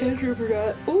Mockery the cantrip or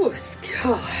not. Oh,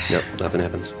 Yep, nothing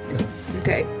happens.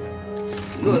 okay.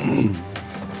 Good.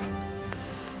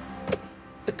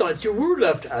 I thought you were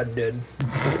left-handed.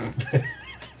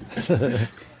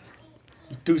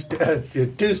 You're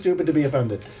too stupid to be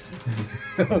offended.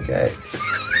 Okay.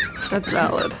 That's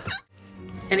valid.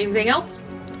 Anything else?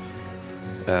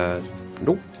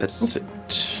 Nope, that's it.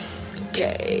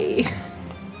 Okay.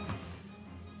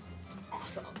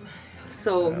 Awesome.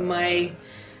 So my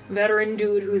veteran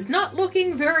dude who's not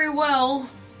looking very well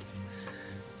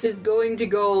is going to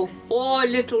go, "Oh,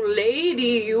 little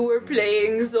lady, you were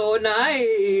playing so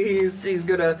nice." He's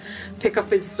gonna pick up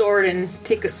his sword and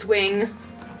take a swing.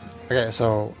 Okay,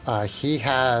 so he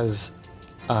has...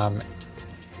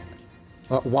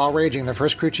 while raging, the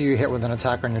first creature you hit with an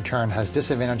attack on your turn has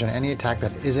disadvantage on any attack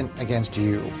that isn't against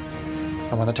you.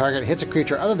 And when the target hits a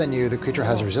creature other than you, the creature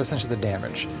has resistance to the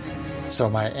damage. So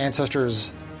my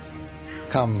ancestors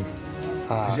come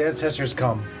His ancestors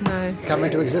come. Nice.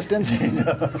 into existence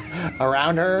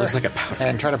around her Looks like a powder.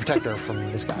 and try to protect her from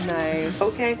this guy. Nice.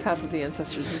 Okay. Path of the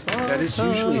Ancestors is That is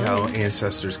usually how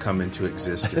ancestors come into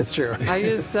existence. It's true. I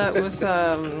used that with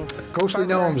Ghostly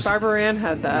gnomes. Barbara Ann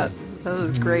had that. That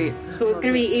was great. So it's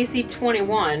gonna be AC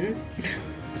 21.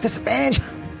 Disadvantage.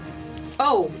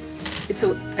 Oh,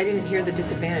 so I didn't hear the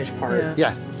disadvantage part. Yeah.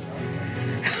 Yeah.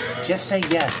 Just say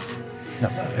yes. No,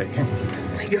 okay. Oh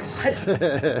my god.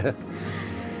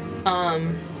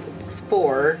 So plus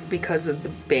 4 because of the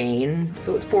Bane.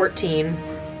 So it's 14.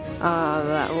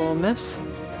 That will miss.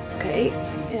 Okay.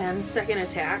 And second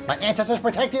attack. My ancestors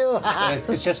protect you.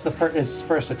 It's just it's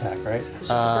first attack, right? It's just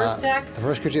the first attack. The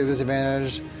first creature with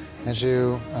disadvantage against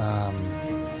you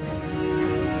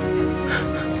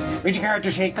Read your character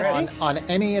sheet, Chris. on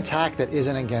any attack that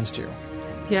isn't against you.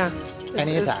 Yeah.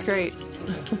 Any It's attack. great.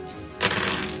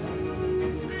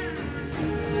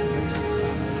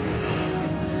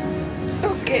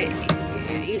 Okay.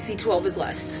 AC 12 is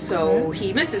less. So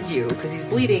he misses you because he's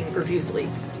bleeding profusely.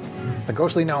 The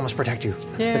ghostly gnomes protect you.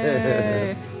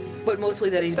 Yay. But mostly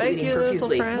that he's Thank bleeding you, little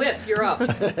profusely. friend. Whiff, you're up.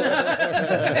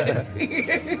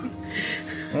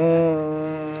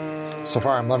 So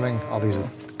far, I'm loving all these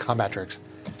combat tricks.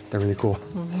 They're really cool.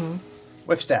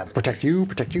 Whiff stab. Protect you,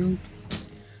 protect you.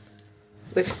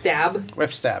 Whiff stab.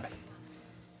 Whiff stab.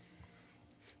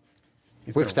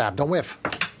 Whiff stab, don't whiff.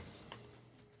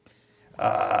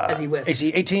 As he whiffs.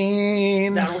 AC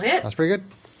 18 That'll hit. That's pretty good.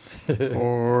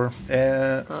 for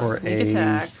for sneak a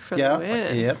attack for the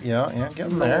win.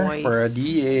 Get in there Nice. for a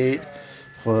D8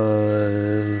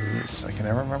 plus. I can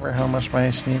never remember how much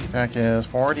my sneak attack is.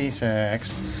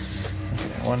 4d6.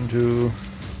 Okay, 1, 2,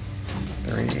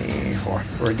 3, 4.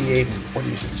 For a D8 and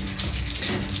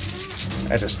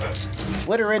 4d6. I just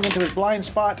flitter in into his blind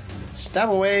spot, stab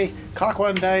away, cock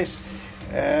one dice,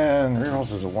 and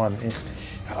rerolls is a 1.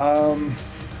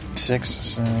 6,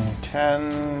 7,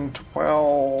 10,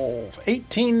 12,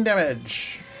 18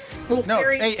 damage. Little No,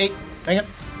 fairy. 8. Hang on.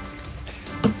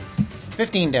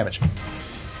 15 damage.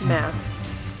 Math.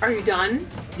 Are you done?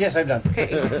 Yes, I'm done.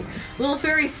 Okay. Little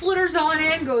fairy flitters on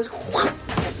in, goes,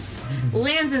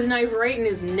 lands his knife right in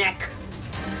his neck.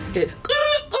 It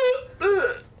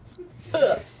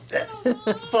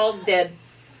falls dead.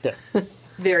 Yeah.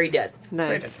 Very dead.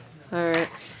 Nice. All right.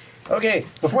 Okay,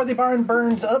 before the barn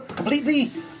burns up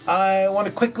completely, I want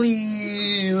to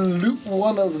quickly loot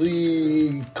one of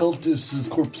the cultists'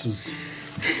 corpses.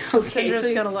 Okay, Cinder's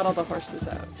so gonna let all the horses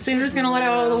out. Cinder's gonna let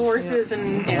out all the horses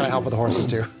I'm going to help with the horses,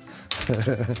 too.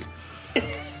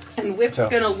 and Whip's So-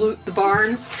 gonna loot the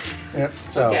barn. Yep.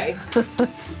 So, Okay.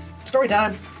 story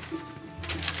time.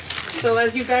 So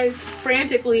as you guys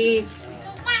frantically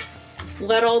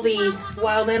let all the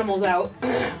wild animals out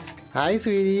Hi,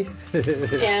 sweetie.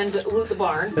 and loot the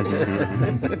barn.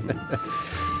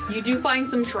 You do find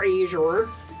some treasure.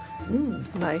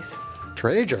 Nice.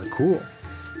 Treasure, cool.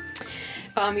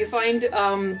 You find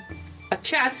a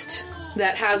chest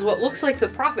that has what looks like the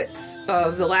profits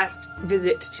of the last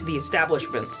visit to the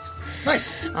establishments.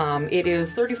 Nice. It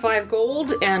is 35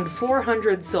 gold and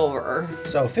 400 silver.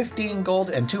 So 15 gold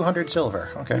and 200 silver.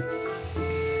 Okay.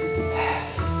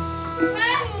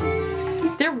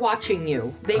 They're watching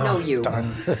you. They know you.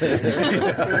 Darn.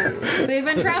 They've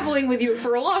been traveling with you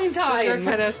for a long They're time.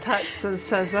 kind of tuts and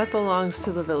says, that belongs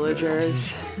to the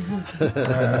villagers.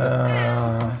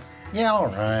 Yeah, all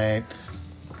right.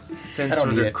 Then I don't sort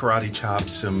need of it. karate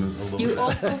chops him a little You bit.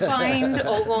 also find,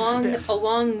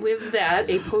 along with that,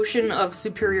 a potion of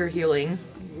superior healing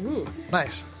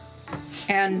Nice.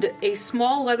 and a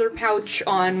small leather pouch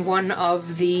on one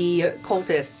of the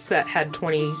cultists that had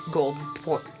 20 gold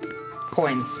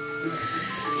coins.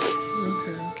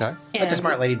 Okay. Let the And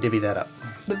smart lady divvy that up.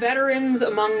 the veterans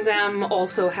among them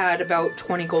also had about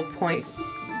 20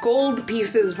 gold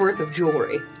pieces worth of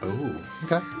jewelry. Oh,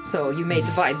 Okay. So you may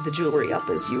divide the jewelry up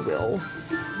as you will.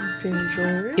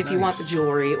 Jewelry. If you want the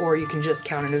jewelry, or you can just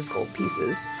count it as gold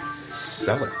pieces.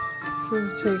 sell it. So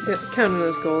you count it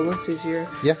as gold, that's easier.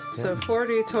 Yeah. So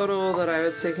 40 total that I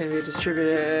would say can be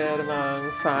distributed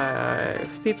among 5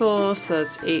 people, so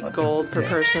that's 8 gold per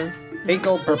person. 8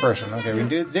 gold per person. Okay, we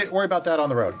can worry about that on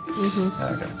the road.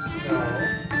 Okay.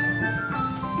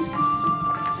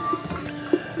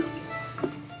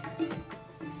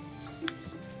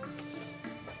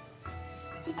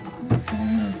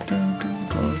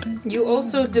 You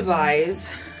also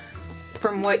devise,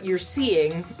 from what you're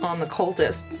seeing on the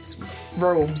cultists'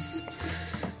 robes,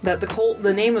 that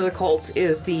the name of the cult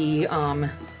is the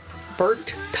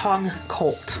Burnt Tongue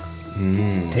Cult.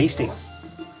 Tasty.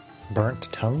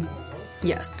 Burnt tongue?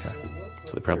 Yes.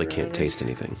 So they probably can't taste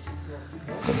anything.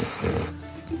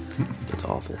 That's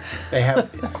awful. They have.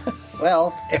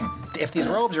 Well, if these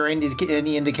robes are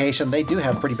any indication, they do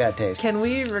have pretty bad taste. Can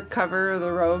we recover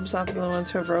the robes off of the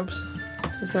ones who have robes?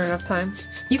 Is there enough time?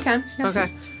 You can. Yeah.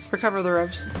 Okay. Recover the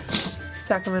robes.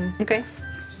 Stack them in Okay.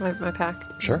 my pack.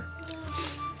 Sure.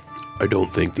 I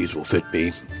don't think these will fit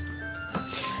me.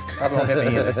 Probably won't fit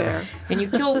me either. There. And you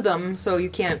killed them, so you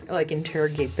can't,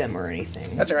 interrogate them or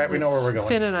anything. That's all right. We know where we're going.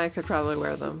 Finn and I could probably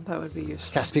wear them. That would be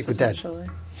useful. Can't speak with dead. Actually.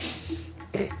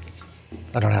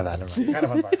 I don't have that in mind. Kind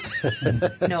of on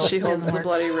fire. No, She it holds doesn't the work.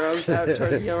 bloody robes out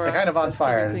toward the They're kind of on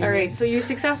fire. All right, so you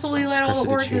successfully let all the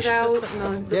horses out.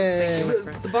 Yay.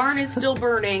 The barn is still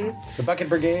burning, The bucket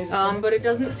brigade. but it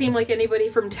doesn't seem like anybody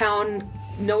from town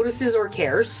notices or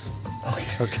cares.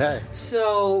 Okay.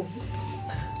 So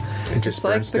It just It's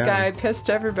like burns the down. guy pissed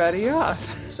everybody off.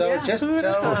 So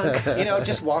Yeah.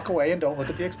 just walk away and don't look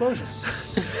at the explosion.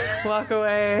 Walk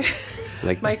away.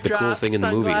 Like Mic the drop. cool thing in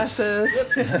the movies. Sunglasses.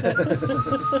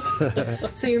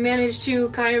 So you manage to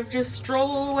kind of just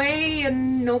stroll away,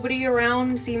 and nobody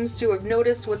around seems to have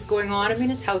noticed what's going on. I mean,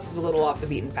 his house is a little off the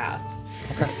beaten path.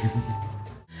 Okay.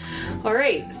 All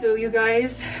right, so you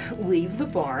guys leave the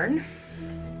barn.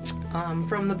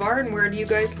 From the barn, where do you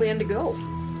guys plan to go?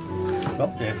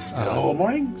 Well, it's still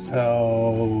morning,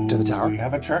 so To the tower? We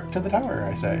have a trek to the tower.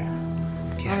 I say.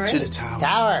 Yeah, All to right. the tower.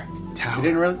 Tower. We Tower.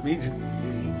 didn't really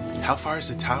How far is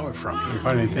the tower from here?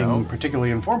 find anything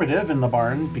particularly informative in the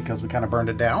barn because we kind of burned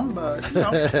it down, but you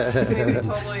know. Maybe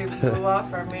totally blew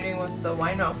off our meeting with the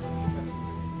wino.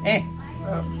 Eh.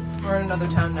 We're in another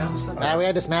town now, so We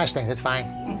had to smash things. It's fine.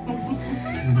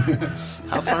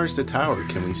 How far is the tower?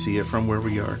 Can we see it from where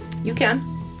we are? You can.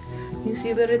 You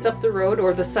see that it's up the road,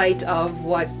 or the site of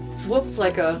what looks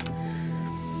like a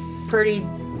pretty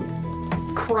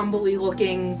crumbly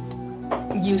looking,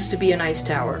 used to be a nice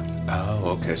tower.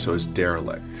 Oh, okay. So it's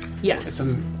derelict.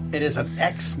 Yes. It is an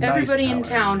nice Everybody in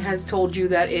tower. town has told you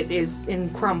that it is in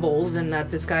crumbles and that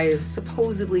this guy is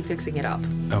supposedly fixing it up.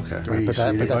 Okay. We see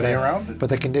anybody around? But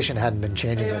the condition hadn't been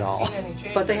changing at all.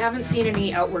 But they haven't seen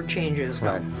any outward changes.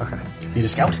 No. Okay. Need a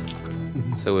scout?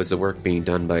 So is the work being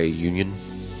done by a union?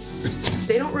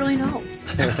 They don't really know.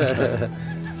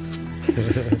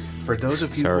 For those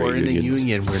of you Sorry, who are in the unions.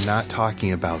 union, we're not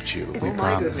talking about you. We Oh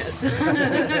my promise.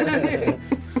 goodness.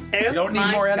 You don't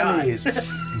need more enemies.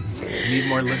 We need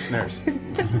more listeners.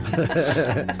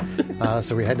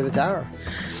 So we head to the tower.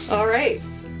 All right.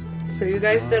 So you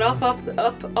guys set off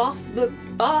the.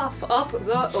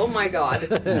 Oh my god.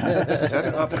 Set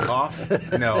it up off.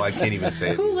 No, I can't even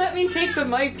say it. Who let me take the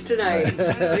mic tonight?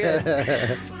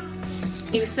 Yeah.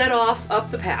 You set off up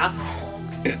the path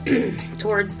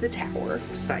towards the tower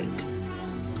site.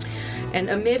 And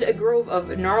amid a grove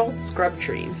of gnarled scrub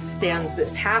trees stands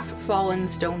this half-fallen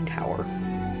stone tower.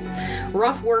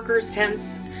 Rough workers'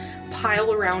 tents piles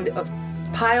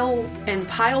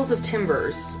of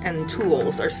timbers and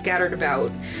tools are scattered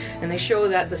about, and they show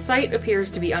that the site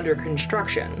appears to be under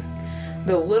construction,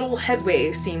 though little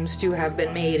headway seems to have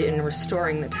been made in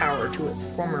restoring the tower to its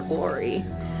former glory.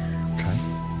 Okay.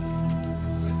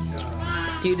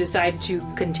 Do you decide to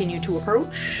continue to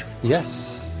approach?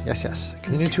 Yes.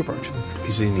 Continue to approach.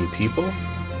 Is there any people?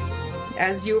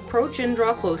 As you approach and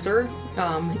draw closer,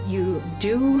 you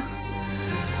do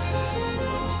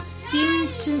seem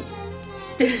to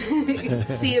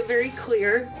see it very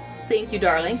clear, thank you,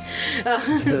 darling,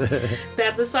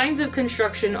 that the signs of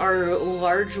construction are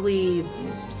largely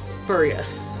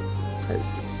spurious.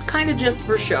 Kind of just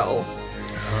for show.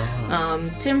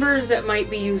 Timbers that might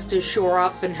be used to shore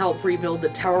up and help rebuild the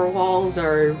tower walls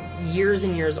are years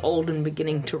and years old and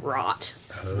beginning to rot.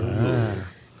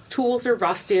 Tools are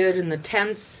rusted, and the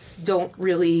tents don't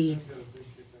really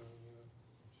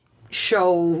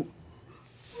show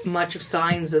much of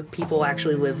signs that people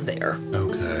actually live there.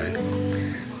 Okay.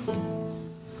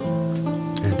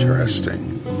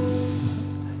 Interesting.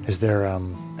 Is there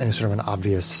any sort of an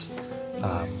obvious,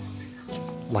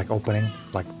 like opening,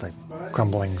 like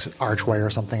crumbling archway or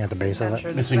something at the base of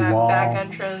it? Missing wall. Back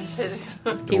entrance.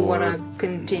 Do you want to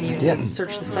continue to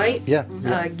search the site? Yeah.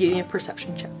 Give me a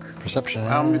perception check. Perception.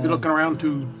 I'm maybe looking around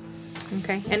too.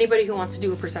 Okay. Anybody who wants to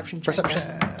do a perception check?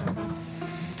 Perception.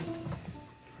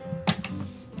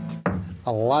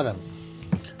 11.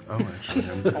 Oh, actually,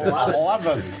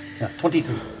 11. Yeah,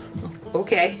 23.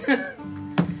 Okay.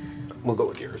 We'll go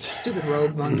with yours. Stupid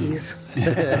rogue monkeys.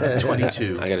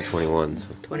 22. I got a 21. So.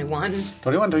 21.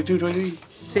 21, 22, 23.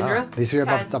 Sindra? These three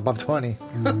are above 20.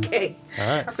 Okay. All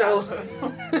right. So,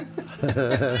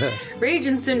 Rage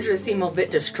and Sindra seem a bit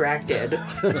distracted.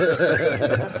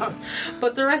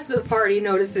 But the rest of the party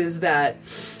notices that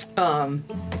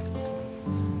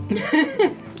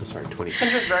Sorry, 26.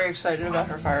 Sindra's very excited about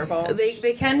her fireball.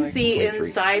 they can see 23,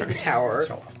 inside sorry. the tower,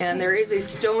 and there is a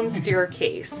stone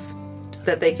staircase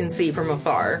that they can see from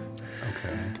afar.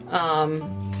 Okay.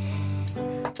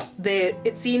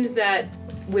 It seems that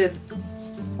with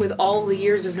all the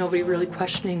years of nobody really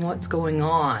questioning what's going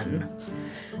on,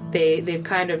 they've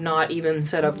kind of not even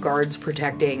set up guards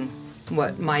protecting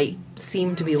what might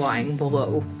seem to be lying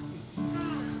below.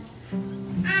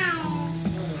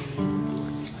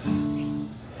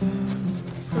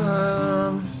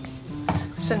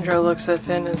 Sindra looks at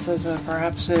Finn and says,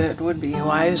 perhaps it would be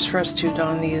wise for us to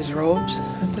don these robes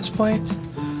at this point.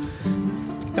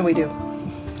 And we do.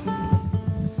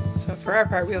 So for our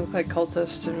part, we look like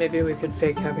cultists, and maybe we could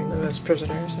fake having them as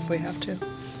prisoners if we have to.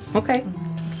 Okay.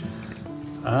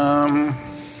 I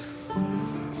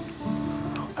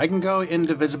can go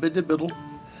into visibility.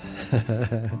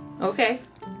 Okay.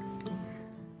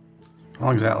 How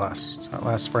long does that last? That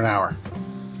lasts for an hour.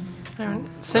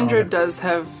 Sindra does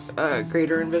have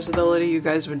greater invisibility. You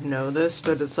guys would know this,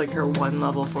 but it's like her 1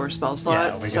 level 4 spell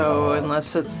slot. we can so all-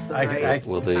 unless it's the right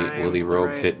Will the robe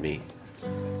right. fit me?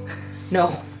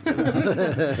 No.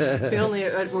 We only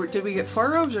did we get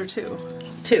 4 robes or 2?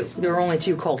 2. There were only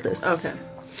 2 cultists. Okay,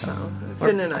 so Or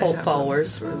Finn and I cult have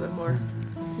followers. For the more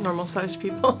normal-sized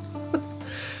people.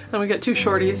 And we got 2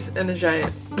 shorties and a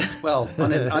giant. Well,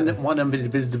 on one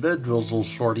individual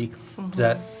shorty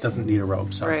that doesn't need a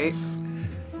robe. So. Right.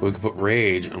 We could put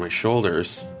Rage on my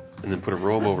shoulders and then put a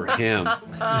robe over him.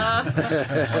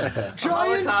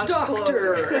 Giant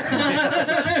Doctor!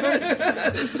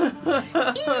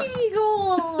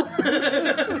 Eagle!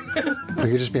 We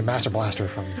could just be Master Blaster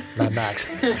from Mad Max.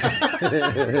 I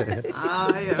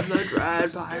am the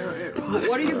Dread Pirate.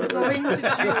 What are you going to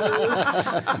do?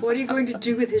 What are you going to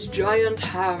do with his giant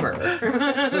hammer?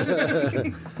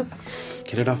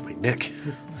 Get it off my neck.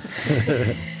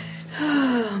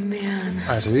 Oh, man. All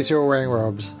right, so you two are wearing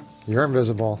robes. You're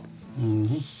invisible.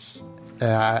 Mm-hmm.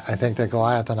 And I think that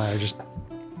Goliath and I are just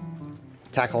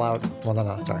tackle out. Well,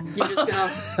 no, sorry. You're just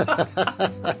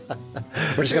gonna...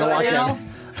 We're just going to walk in.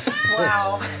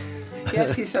 Wow.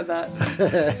 Yes, he said that.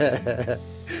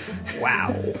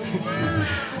 Wow.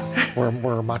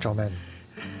 We're macho men.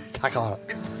 Tackle out.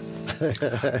 You're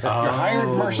hired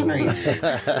mercenaries.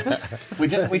 we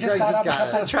just fought off a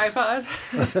couple of Tripod.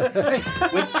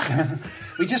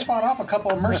 we just fought off a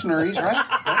couple of mercenaries, right?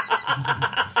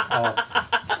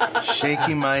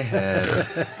 Shaking my head.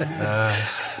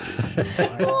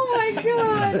 Oh my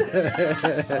god.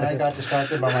 I got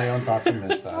distracted by my own thoughts and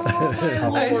missed that.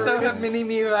 I so have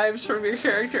mini-me vibes from your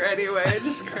character anyway. It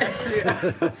just cracks me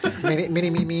up. Mini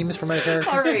memes from my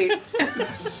character. All right.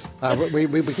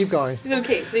 We keep going.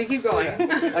 Okay, so you keep going.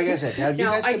 Like I said, now you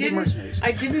Now, guys can be mercenaries.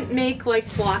 I didn't make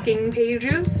like blocking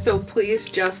pages, so please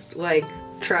just like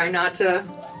try not to.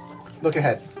 Look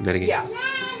ahead. Metagame. Yeah.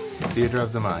 Theater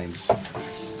of the Minds.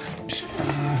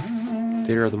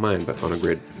 Theater of the mind, but on a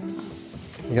grid.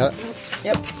 You got it?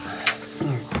 Yep.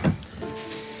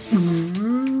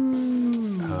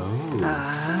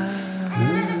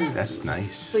 That's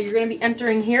nice. So you're going to be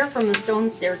entering here from the stone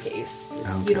staircase.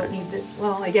 You don't need this.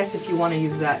 Well, I guess if you want to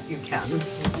use that, you can.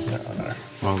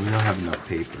 Well, we don't have enough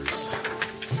papers.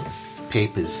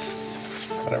 Papers.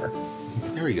 Whatever.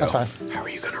 There we go. That's fine. How are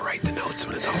you going to write the notes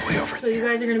when it's all the way over So you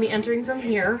guys are going to be entering from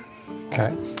here.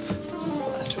 Okay.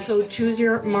 So choose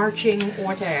your marching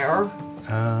order.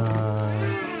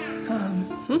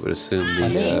 I would assume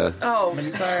the. Oh,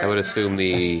 sorry. I would assume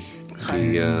the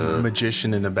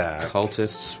Magician in the back.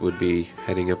 cultists would be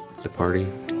heading up the party.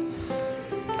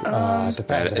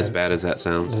 Depends. As bad as that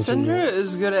sounds. Syndra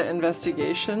is good at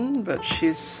investigation, but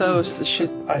she's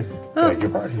I beg your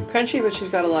pardon. crunchy, but she's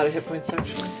got a lot of hit points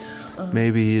actually.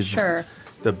 Maybe Sure.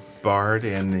 the bard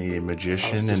and the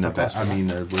magician in the back. I mean,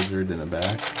 the wizard in the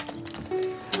back.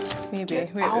 Maybe.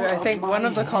 I think one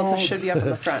of the cultists should be up in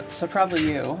the front, so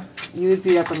probably you. You would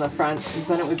be up in the front, because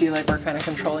then it would be like we're kind of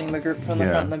controlling the group from the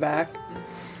Yeah. front and the back.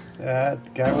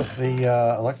 That guy with the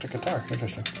electric guitar.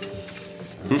 Interesting.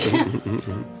 I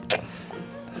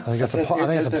think that's a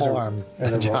pole arm.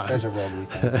 There's John. a rogue.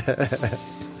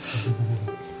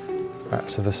 All right,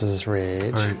 so this is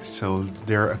rage. All right, so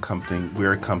we're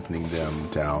accompanying them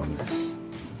down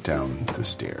the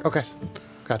stairs. Okay,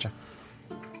 gotcha.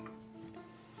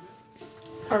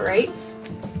 All right.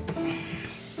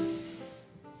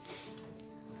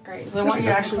 All right. So I want you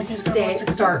to actually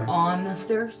start on the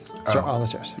stairs, Start on the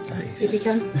stairs. Okay. if you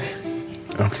can.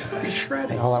 Okay.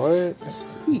 Shredding. Hold on, wait.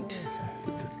 Sweet.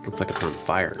 It looks like it's on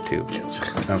fire, too.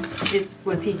 Okay.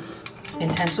 Was he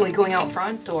intentionally going out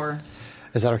front, or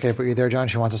Is that okay to put you there, John?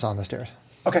 She wants us on the stairs.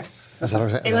 Okay. Is that okay?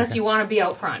 Is that unless okay? you want to be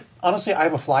out front? Honestly, I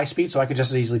have a fly speed, so I could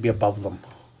just as easily be above them.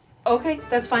 Okay,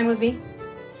 that's fine with me.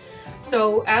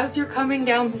 So as you're coming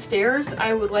down the stairs,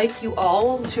 I would like you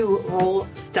all to roll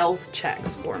stealth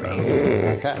checks for me.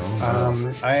 Okay.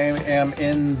 I am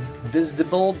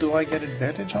invisible. Do I get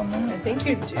advantage on I that? think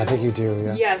you do. I think you do,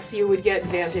 yeah. Yes, you would get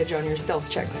advantage on your stealth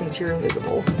check since you're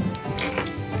invisible.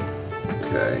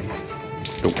 Okay.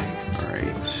 All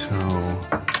right. So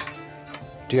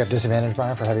Do you have disadvantage,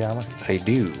 Brian, for heavy armor? I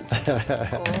do. I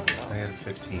had a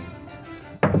 15.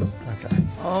 Okay.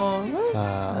 Oh,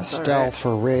 that's all Stealth right.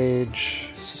 for rage.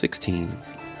 16.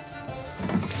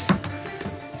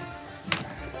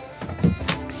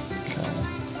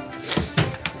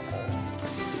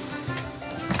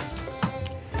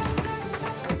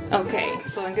 Okay,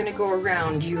 so I'm gonna go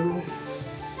around you.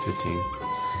 15.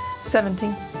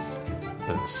 17.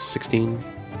 16.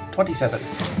 27.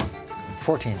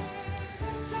 14.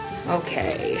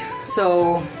 Okay,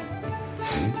 so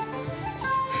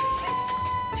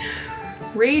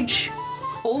Rage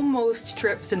almost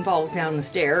trips and falls down the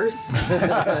stairs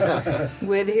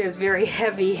with his very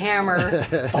heavy hammer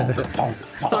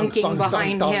thunking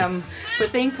behind him.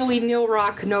 But thankfully, Neil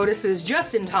Rock notices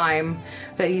just in time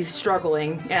that he's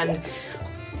struggling and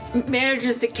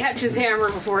manages to catch his hammer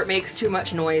before it makes too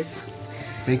much noise.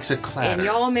 Makes a And clatter.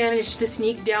 y'all manage to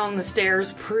sneak down the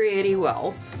stairs pretty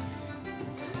well.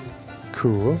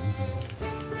 Cool.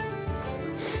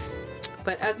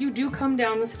 But as you do come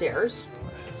down the stairs,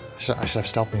 I should have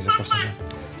stealth music or something.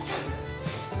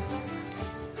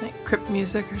 Like crypt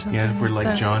music or something. Yeah, we're like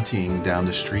So- jaunting down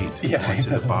the street Yeah, I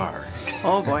onto the know. bar.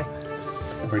 Oh boy.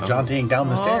 We're jaunting down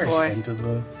the stairs boy. into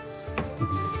the.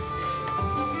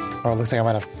 Oh, it looks like I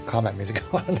might have combat music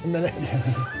on in a minute.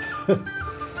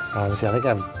 Let me see. I think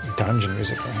I have dungeon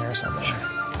music in here somewhere.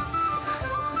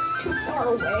 too far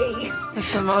away.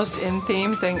 It's the most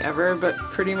in-theme thing ever, but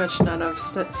pretty much none of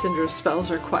Syndra's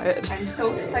spells are quiet. I'm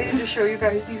so excited to show you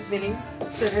guys these minis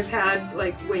that I've had,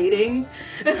 like, waiting.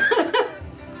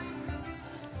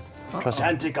 Trust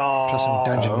some Tentacle.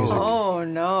 dungeon music. Oh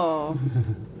no.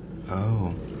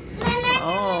 Oh,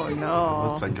 Oh no.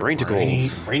 looks like a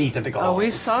Braintacles. Brainy tentacle. Oh,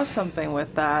 we saw something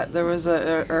with that. There was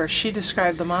or she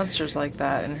described the monsters like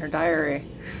that in her diary.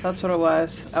 That's what it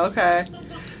was. Okay.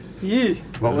 Yeah.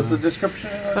 What was the description?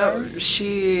 But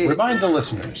she, Remind the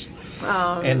listeners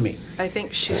and me. I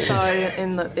think she saw it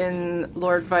in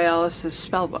Lord Vialis'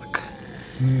 spell book.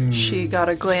 She got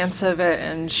a glance of it,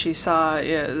 and she saw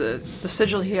the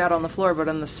sigil he had on the floor. But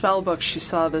in the spell book, she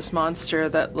saw this monster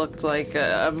that looked like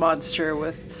a monster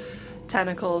with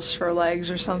tentacles for legs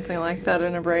or something like that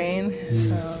in a brain.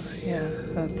 So yeah,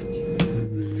 that's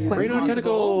Brain on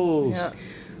tentacles. yeah.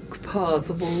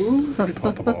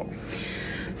 possible.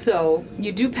 So,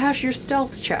 you do pass your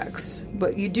stealth checks,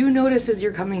 but you do notice as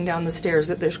you're coming down the stairs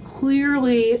that there's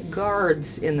clearly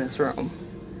guards in this room.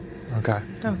 Okay.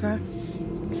 Okay.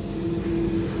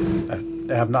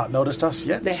 They have not noticed us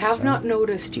yet? They have not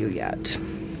noticed you yet.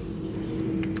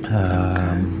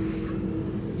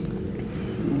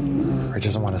 Rich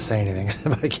doesn't want to say anything.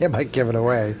 I might give it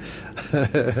away.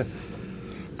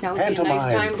 Now would be a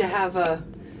nice time to have a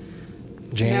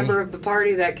Janie? member of the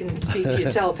party that can speak to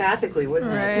you telepathically,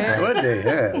 wouldn't it? Right. Would be,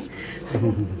 yes. I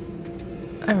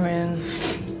mean,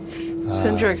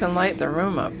 Sindra can light the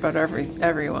room up, but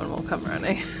everyone will come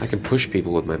running. I can push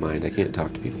people with my mind. I can't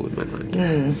talk to people with my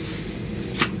mind.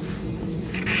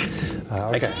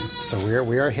 Okay, so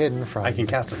we are hidden from I can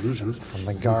cast illusions. from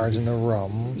the guards in the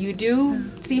room. You do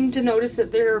seem to notice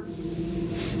that they're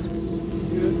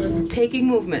taking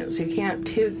movement, so you can't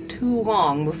take too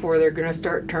long before they're going to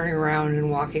start turning around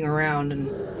and walking around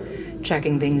and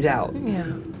checking things out. Yeah.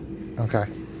 Okay.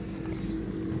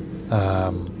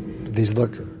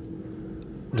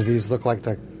 Do these look like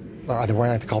the? Are they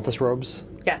wearing like the cultist robes?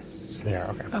 Yes. They are.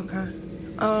 Okay. Okay.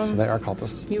 So they are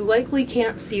cultists. You likely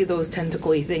can't see those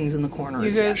tentacly things in the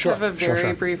corners. You guys Sure, have a sure, very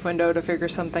sure. brief window to figure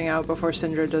something out before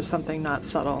Sindra does something not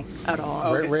subtle at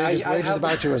all. Okay. Rage I is have-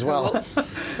 about to as well.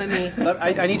 Let me.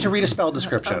 I need to read a spell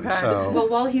description, Okay. so... Well,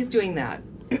 while he's doing that,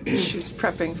 She's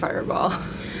prepping fireball.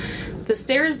 the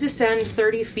stairs descend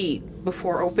 30 feet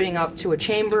before opening up to a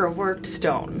chamber of worked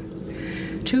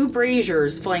stone. 2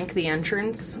 braziers flank the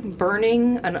entrance,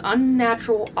 burning an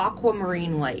unnatural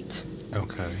aquamarine light.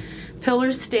 Okay.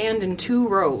 Pillars stand in 2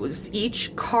 rows,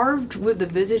 each carved with the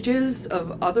visages of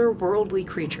otherworldly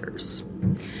creatures.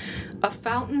 A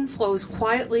fountain flows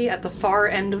quietly at the far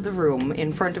end of the room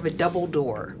in front of a double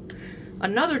door.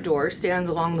 Another door stands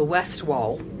along the west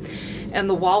wall, and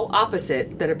the wall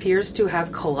opposite that appears to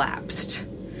have collapsed,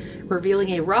 revealing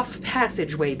a rough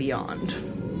passageway beyond.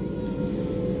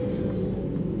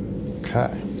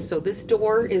 Okay. So this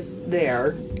door is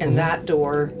there, and that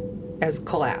door has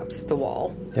collapsed, the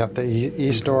wall, Yep. The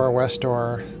east door, west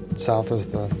door, south is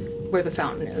the where the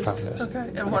fountain is. fountain is. Okay,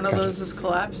 and one of Gotcha. those is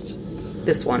collapsed?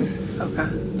 This one. Okay.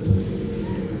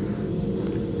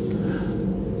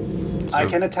 I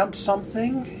can attempt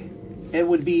something. It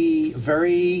would be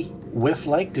very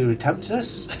whiff-like to attempt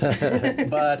this,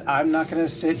 but I'm not going to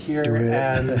sit here Do it.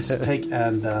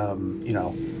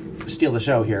 and steal the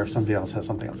show here if somebody else has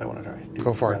something else I want to try.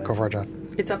 Go for it. Go for it, John.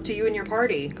 It's up to you and your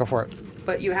party, Go for it.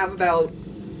 but you have about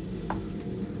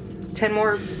 10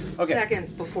 more Okay.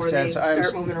 seconds before Since they I'm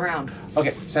start moving around.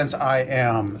 Okay, since I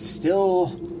am still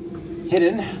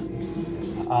hidden,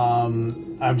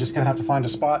 I'm just going to have to find a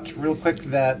spot real quick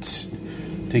that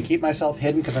to keep myself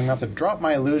hidden because I'm going to have to drop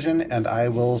my illusion and I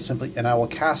will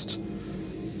cast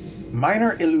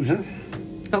minor illusion.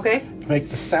 Okay. Make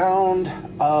the sound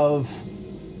of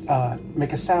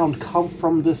make a sound come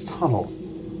from this tunnel.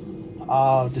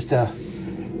 Just a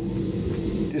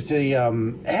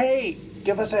hey,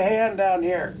 give us a hand down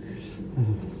here.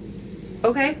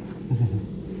 Okay.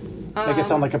 Make it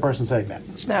sound like a person saying that.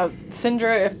 Now,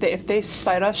 Sindra, if they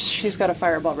spite us, she's got a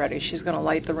fireball ready. She's going to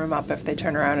light the room up if they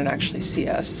turn around and actually see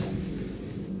us.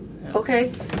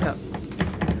 Okay. Yep.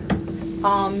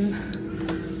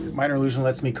 Minor illusion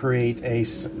lets me create a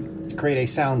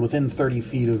sound within 30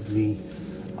 feet of me,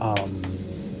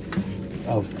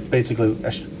 of basically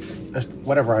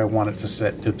whatever I want it to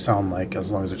sound like, as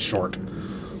long as it's short.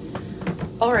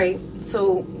 All right.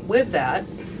 So with that,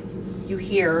 you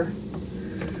hear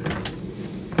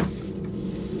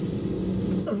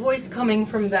a voice coming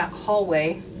from that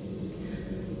hallway.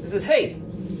 It says, "Hey,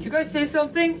 did you guys say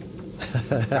something?"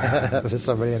 There's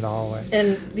somebody in the hallway.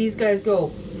 And these guys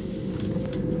go,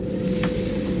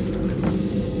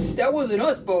 "That wasn't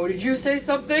us, Bo. Did you say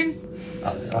something?"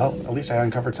 Well, at least I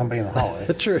uncovered somebody in the hallway.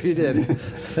 True, you did.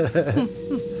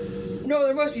 No,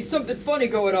 there must be something funny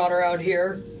going on around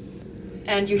here.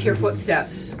 And you hear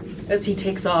footsteps as he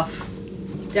takes off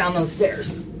down those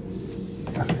stairs.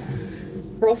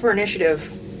 Roll for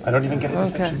initiative. I don't even get a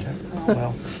deception check. Oh,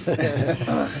 well.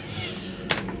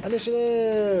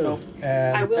 Initiative.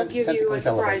 And I will give you technically a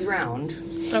surprise failable. round.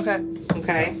 Okay.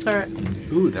 Okay? All right.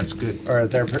 Ooh, that's good. Or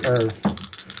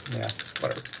yeah,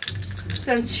 whatever.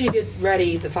 Since she did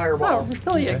ready the Oh, fireball.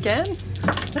 really? Again?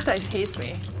 That dice hates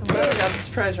me. I'm glad I got the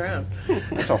surprise round.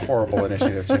 It's a horrible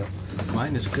initiative, too.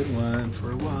 Mine is a good one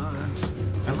for once.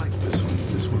 I like this one.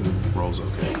 This one rolls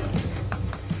okay.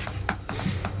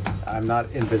 I'm not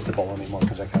invisible anymore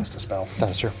because I cast a spell.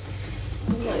 That's true.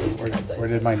 Where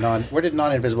did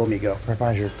non-invisible me go?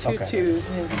 Remind you. Two Okay. twos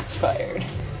means it's fired.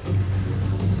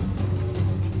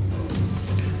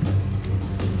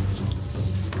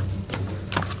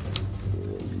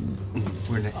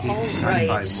 All Sci-fi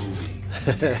right.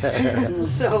 movie.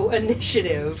 So,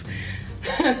 initiative.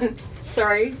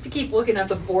 Sorry, to keep looking at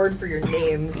the board for your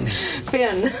names.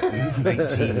 Finn.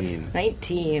 19.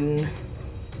 19. All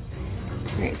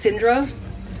right, Syndra.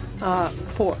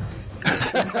 4.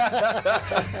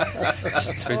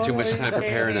 Spent too much time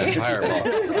preparing that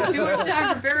fireball. Too much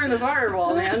time preparing the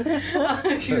fireball,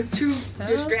 man. She was too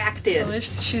distracted. At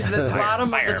least she's the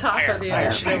bottom of the top of the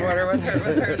initiative order with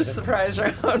her surprise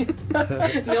round.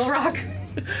 Neil Rock.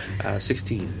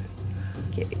 16.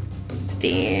 Okay,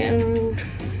 16.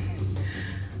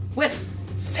 Whiff.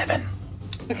 7.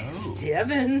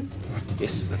 7.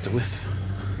 Yes, that's a whiff.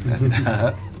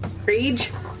 Rage.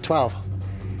 12.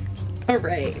 All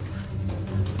right.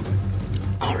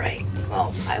 All right.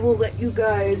 Well, I will let you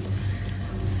guys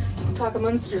talk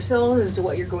amongst yourselves as to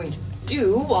what you're going to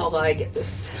do while I get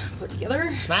this put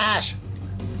together. Smash!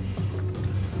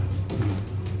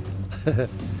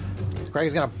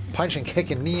 Greg's gonna punch and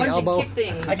kick and knee and Punch and elbow. kick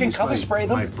things. I can color spray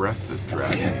My them. breath the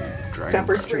dragon.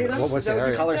 Pepper spray them. What was Is that the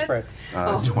area? you Color said? spray.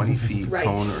 20 feet right.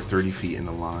 cone or 30 feet in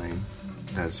the line.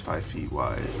 That's 5 feet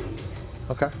wide.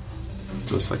 Okay.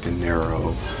 So it's like a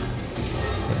narrow.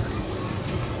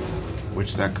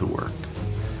 Which that could work.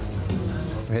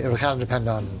 It'll kind of depend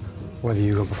on whether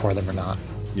you go before them or not.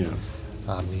 Yeah.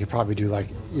 You could probably do like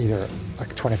either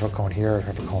like a 20-foot cone here or a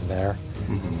 20-foot cone there,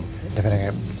 depending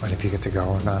on if you get to go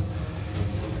or not.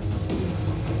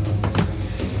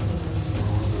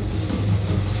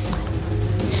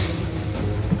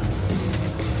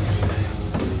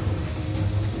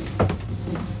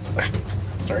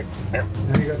 Sorry. There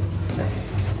you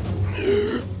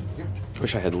go.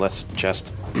 Wish I had less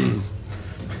chest.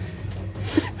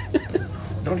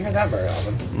 Don't hear that very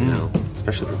often. No,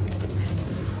 especially.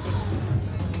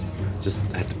 Just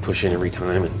I have to push in every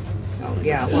time, and Oh,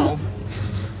 yeah, well,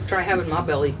 try having my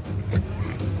belly.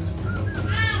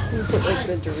 You put like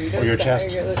the Doritos Or your bag,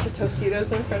 chest. or, like the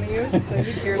Tostitos in front of you. So you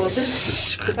hear Well, like,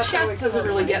 the chest doesn't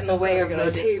really get in the way of the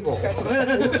table.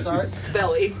 Sorry.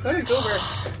 Belly. oh, go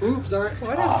over. Oops, sorry.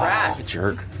 What a rat. a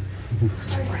jerk.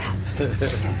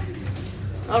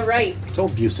 All right. So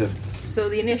abusive. So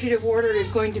the initiative order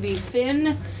is going to be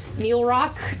Finn, Neil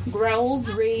Rock,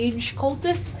 Growls, Rage,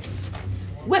 Cultists,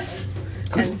 Whiff,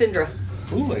 and Syndra.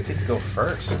 Ooh, I get to go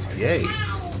first. Yay.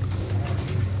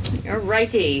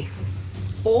 Alrighty.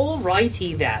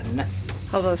 Alrighty then.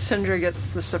 Although Syndra gets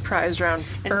the surprise round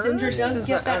And first. Syndra does Is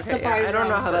get that surprise I don't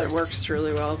know round how that first. works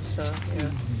really well, so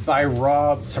yeah. By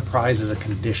raw, surprise is a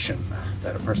condition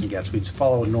that a person gets. We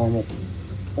follow a normal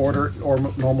order,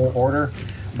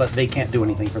 but they can't do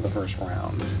anything for the first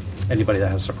round. Anybody that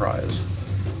has surprise.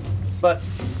 But,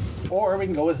 or we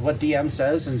can go with what DM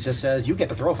says and just says, you get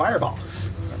to throw a fireball.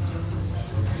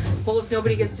 Well, if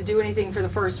nobody gets to do anything for the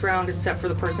first round except for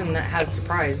the person that has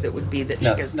surprise, that would be that she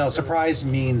gets... No, surprise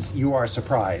means you are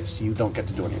surprised. You don't get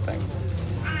to do anything.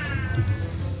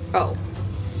 Oh.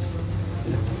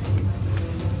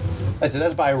 I said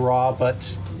that's by raw,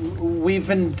 but we've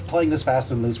been playing this fast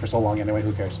and loose for so long anyway,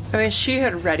 who cares? I mean, she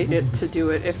had readied it to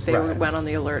do it if they Right. went on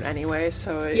the alert anyway,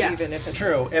 so Yeah. even if it's...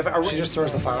 True. If She just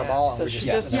throws the fireball. so and we she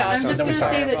just just- Yeah, I'm so just then going we to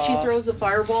say start. that she throws the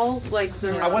fireball, like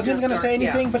the... I wasn't even going to say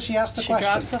anything, Yeah. but she asked the She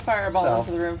question. drops the fireball So-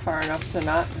 into the room far enough to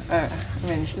not... I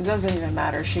mean, it doesn't even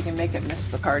matter. She can make it miss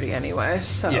the party anyway,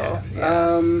 so... Yeah.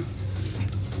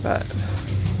 But...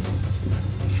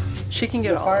 She can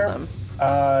get The all fire, of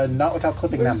them. not without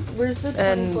clipping them. Where's the 20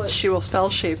 And foot? she will spell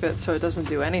shape it so it doesn't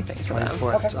do anything to them.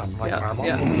 20-foot Okay. like Yeah, fireball.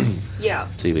 yeah, Yeah.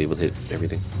 So you'll be able to hit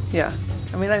everything. yeah.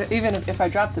 I mean, even if I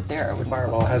dropped it there, it would...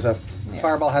 Fireball has a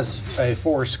a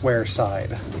 4 square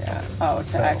side. Yeah. Oh, to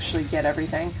So- actually get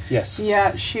everything? Yes.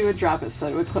 Yeah, she would drop it so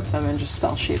it would clip them and just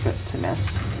spell shape it to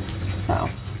miss. So,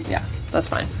 yeah, that's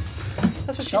fine.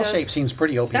 That's what Spell she does. shape seems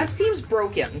pretty OP. That seems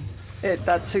broken.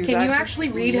 That's exactly... Can you actually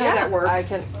read how that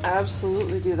works? I can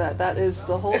absolutely do that. That is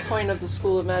the whole point of the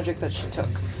School of Magic that she took.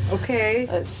 Okay.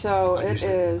 So it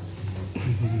is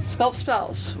Sculpt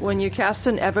spells. When you cast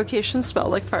an evocation spell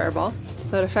like Fireball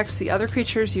that affects the other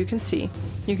creatures you can see,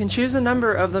 you can choose a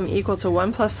number of them equal to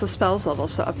 1 plus the spell's level,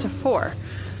 so up to 4.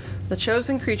 The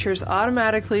chosen creatures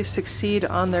automatically succeed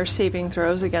on their saving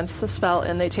throws against the spell,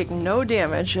 and they take no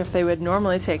damage if they would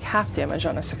normally take half damage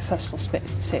on a successful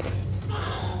save.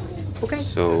 Okay.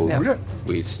 So Yeah.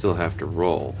 we still have to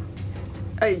roll.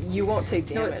 You won't take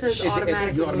damage. No, it says you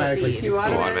automatically automatically succeed. You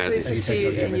automatically automatically succeed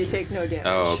take no and you damage. take no damage.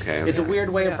 Oh, okay. It's a weird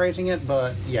way of Yeah. phrasing it,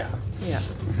 but yeah. Yeah.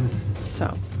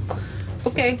 So,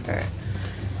 Okay. all right.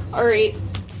 All right.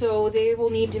 So they will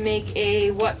need to make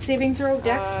a what saving throw?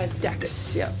 Dex?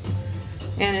 Dex. Yeah.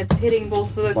 And it's hitting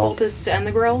both the Well- cultists and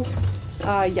the growls?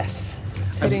 Yes.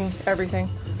 It's hitting everything.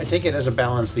 I take it as a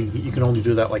balance. You can only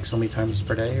do that like so many times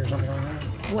per day or something like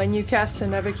that. When you cast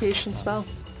an evocation spell.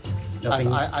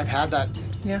 Nothing. I've had that.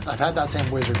 Yeah. I've had that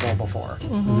same wizard spell before.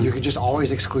 You can just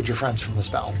always exclude your friends from the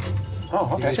spell. Oh,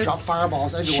 You okay. just drop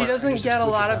fireballs everywhere. She and doesn't just get a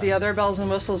exclude lot your of the friends. other bells and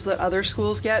whistles that other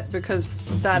schools get because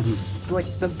that's like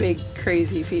the big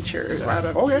crazy feature out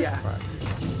of Okay. yeah.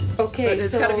 Okay, But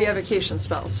it's so got to be evocation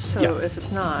spells. So Yeah. if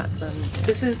it's not, then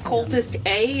this is Cultist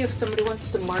A. If somebody wants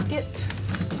to mark it,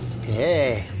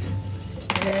 Yay.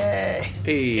 Yay.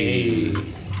 Hey.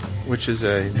 Which is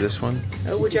A? This one?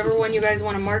 whichever one you guys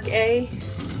want to mark A.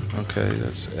 Okay,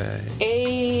 that's A.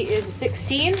 A is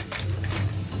 16.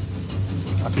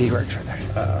 A B works right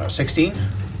there. 16.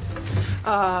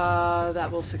 that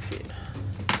will succeed.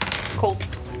 Colt.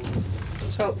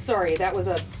 So sorry, that was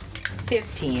a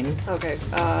 15. Okay,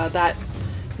 that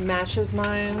matches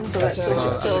mine, so that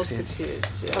That's still succeeds.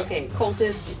 succeeds. Yeah. Okay,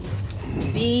 Cultist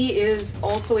B is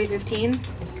also a 15.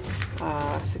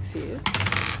 Succeeds.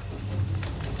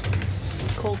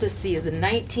 Cultist C is a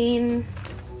 19.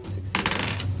 Succeeds.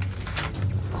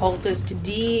 Cultist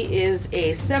D is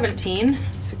a 17.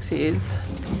 Succeeds.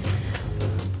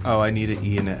 Oh, I need an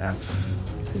E and an F.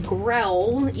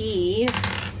 Grell E,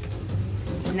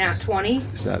 nat 20.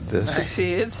 Is that this?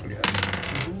 Succeeds.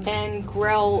 And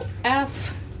Grell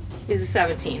F is a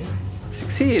 17.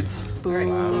 Succeeds. Boo.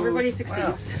 Alright, so everybody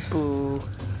succeeds. Boo.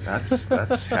 That's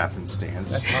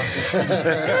happenstance.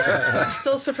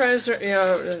 Still surprised, you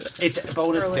know. It's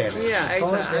bonus early. damage. Yeah,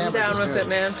 bonus exactly. I'm damage down is with good. it,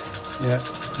 man. Yeah.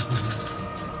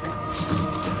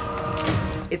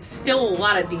 It's still a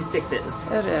lot of d6s.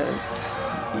 It is.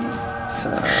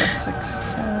 16.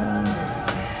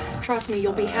 Trust me,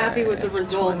 you'll be happy with the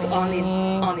result on these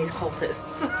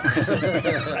cultists.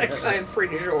 I'm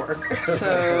pretty sure.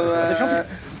 So,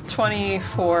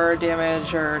 24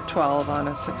 damage or 12 on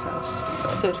a success.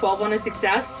 So 12 on a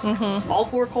success. All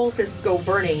 4 cultists go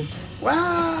burning.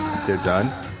 Wow. They're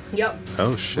done? Yep.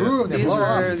 Oh, shit. Ooh, they These blow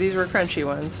up. were crunchy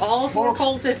ones. All 4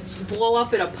 cultists blow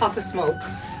up in a puff of smoke.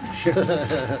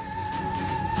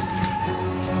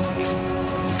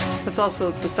 That's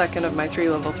also the second of my 3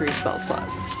 level 3 spell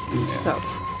slots. So,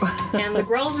 And the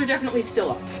growls are definitely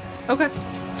still up. okay.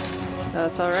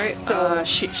 That's alright. So,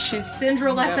 she's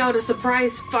Syndra lets out a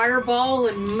surprise fireball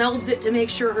and melds it to make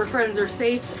sure her friends are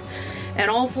safe.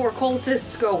 And all 4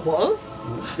 cultists go, what?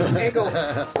 And go,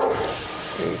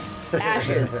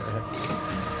 ashes.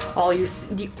 All you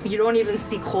don't even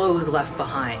see clothes left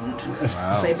behind.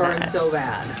 Wow. They burn Nice. so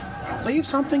bad. Leave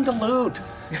something to loot.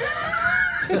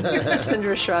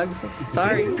 Syndra shrugs.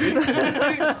 Sorry.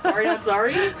 Sorry, not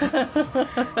sorry.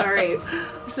 All right.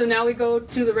 So now we go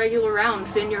to the regular round.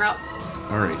 Finn, you're up.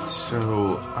 All right,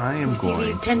 so I am You see going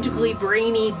these to... tentacly,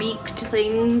 brainy, beaked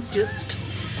things just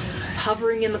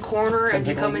hovering in the corner as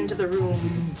you come into the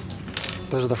room.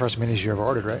 Those are the first minis you ever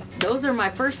ordered, right? Those are my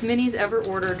first minis ever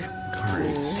ordered. All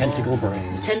right. Tentacle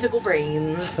brains. Tentacle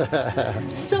brains.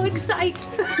 So excited.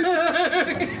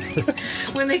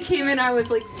 When they came in, I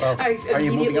was like, I are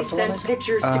you moving immediately up to one, sent Isaac?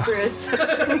 pictures to Chris.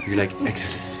 You're like,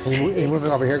 excellent. Are you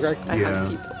moving over here, Greg? I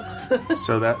have Yeah. people.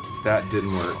 So that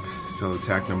didn't work. So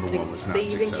attack number 1 was not They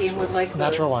even successful. came with like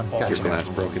Natural one. Your Gotcha. glass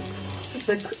broken.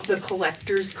 the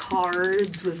collector's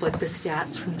cards with like the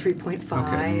stats from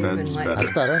 3.5 Okay, and that's like better.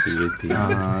 That's better.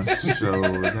 So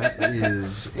that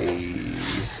is a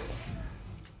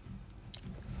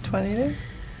 22?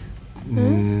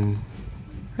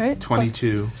 Right?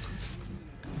 22.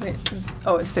 Wait.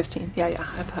 Oh, it's 15. Yeah.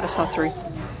 I saw 3.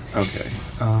 Okay.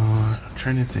 I'm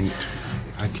trying to think.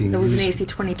 I can That was an use... AC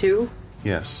 22.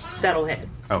 Yes. That'll hit.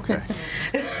 Okay.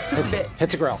 Just a bit.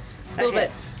 Hits a grill. That Little bit.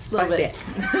 hits. Little By bit.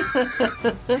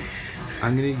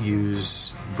 I'm going to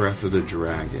use Breath of the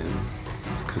Dragon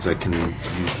because I can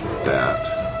use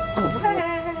that.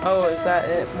 Oh, is that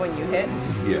it when you hit?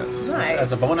 Yes. Nice.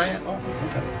 As a bone iron?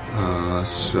 Oh, okay.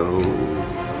 So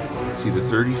it's either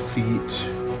 30 feet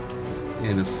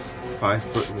in a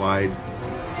 5-foot wide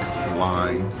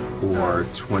line or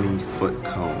 20-foot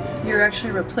cone. You're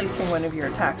actually replacing one of your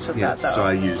attacks with Yeah, that, though. so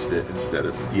I used it instead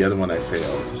of the other one. I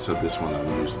failed, so this one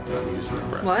I'm using a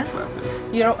breath What?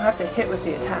 weapon. You don't have to hit with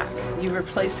the attack. You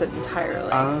replace it entirely.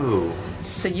 Oh,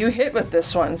 So you hit with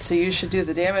this one, so you should do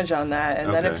the damage on that,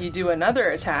 and then Okay. if you do another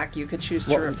attack, you could choose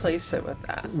to replace it with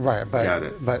that. Right, but Got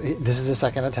it. but this is a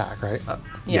second attack, right?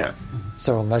 yeah.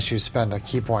 So unless you spend a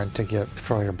key point to get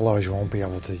for your blows, you won't be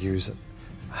able to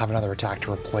have another attack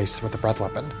to replace with the breath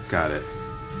weapon. Got it.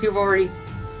 So you've already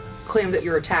claimed that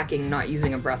you're attacking, not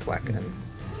using a breath weapon,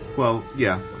 Well,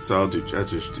 yeah. So I'll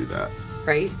just do that.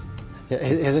 right? Yeah,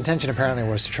 his intention apparently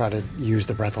was to try to use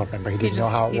the breath weapon, but he didn't know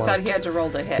how it He worked. thought he had to roll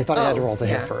to hit. He thought he had to roll to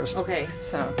yeah. hit first. Okay.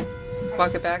 So,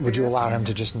 Walk it back. Would I you guess? allow him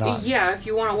to just not? Yeah, if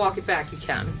you want to walk it back, you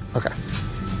can. Okay.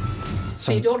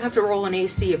 So you don't have to roll an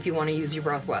AC if you want to use your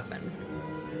breath weapon.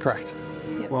 Correct.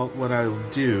 Well, what I'll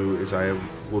do is I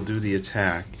will do the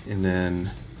attack, and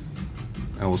then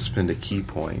I will spend a key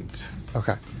point.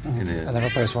 Okay. And And then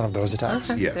replace one of those attacks?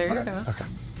 Okay, Yeah. there you go. Okay.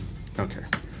 Okay.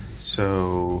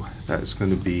 So that's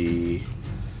going to be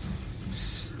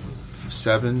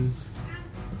 7.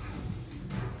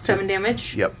 7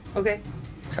 damage? Yep. Okay.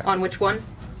 Okay. On which one?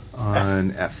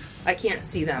 On F. I can't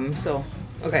see them, so...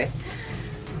 Okay.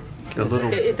 The little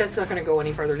That's not going to go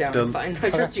any further down. The- It's fine. I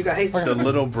trust you guys. the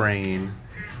little brain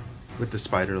with the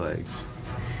spider legs.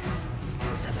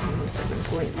 7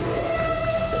 points.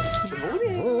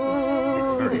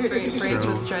 Brains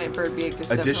with giant bird beak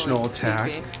is Additional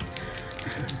definitely attack.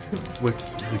 creepy. With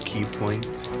the key point.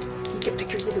 You get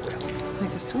pictures of the growth.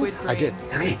 Like a squid brain. I did.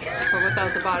 But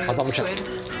without the body I'll of the double check.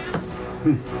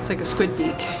 squid. It's like a squid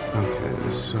beak. Okay,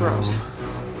 so Gross.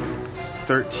 it's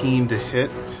 13 to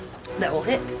hit, That will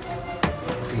hit.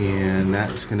 and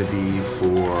that's going to be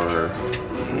for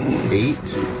 8.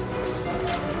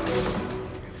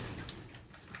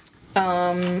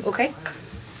 Okay.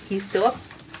 He's still up.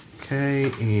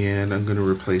 Okay, and I'm going to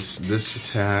replace this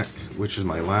attack, which is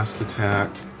my last attack,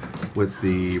 with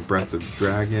the Breath of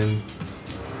Dragon.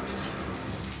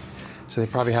 So they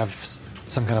probably have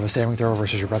some kind of a saving throw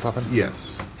versus your breath weapon?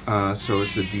 Yes. So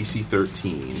it's a DC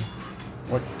 13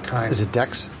 What kind? Is it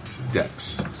dex?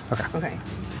 Dex. Okay. Okay.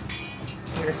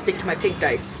 I'm going to stick to my pig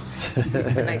dice.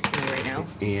 They're nice to me right now.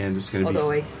 And it's going to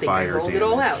Although I be think I fire rolled damage. it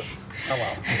all out. Oh,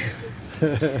 wow.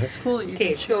 It's cool that you Okay,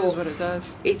 can choose so- what it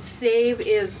does. Its save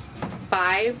is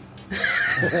 5. I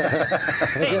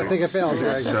think it fails,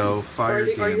 right? So Are fire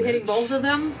you, are you hitting damage. both of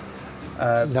them?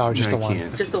 No, just No, the I one.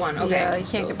 can't. Just the one. Okay. Yeah, you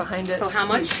can't get behind it. So how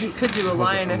much? You could do a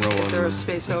line if roll there on was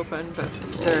space open, but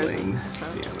there Rolling isn't. So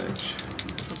it damage.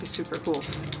 would be super cool.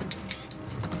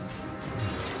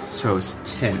 So it's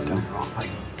 10.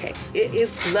 Okay. It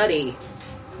is bloody.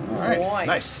 All right. Nice.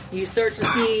 Nice. You start to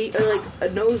see like a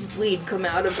nosebleed come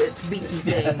out of its beaky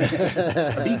thing.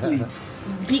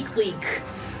 Beak leak. Beak leak.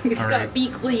 It's All got right.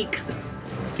 beak leak.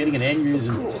 It's getting an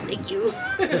aneurysm. Cool. Thank you.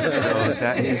 So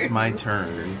that is my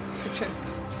turn.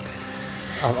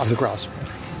 Of the growls.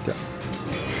 Yeah.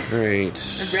 Great.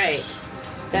 Right.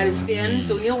 That is Finn.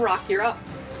 So Neil Rock, you're up.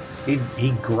 He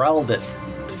growled it.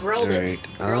 He growled All it. right.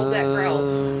 Growled that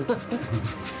growl.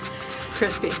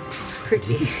 Crispy.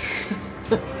 Crispy.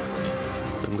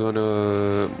 I'm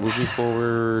gonna move you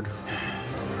forward.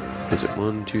 Is it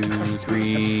 1, 2,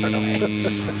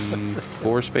 3,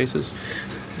 4 spaces?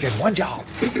 You had one job.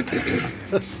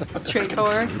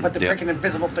 Straightforward. Put the Yeah. freaking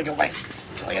invisible thing away.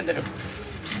 That's all you had to do.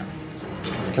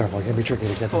 Careful, it can be tricky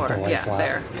to get them 4. to lay Yeah, flat.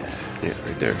 there. Yeah,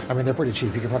 right there. I mean, they're pretty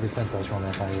cheap. You could probably print those from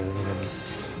them if I really needed them.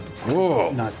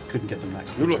 Oh, Couldn't get them back.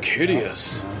 you look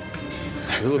hideous.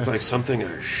 You look like something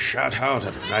shot out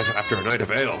after a night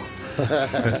of ale.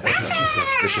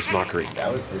 Vicious mockery.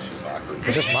 That was vicious mockery.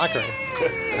 It's just mockery.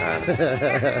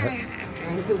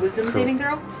 Is it wisdom saving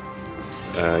throw?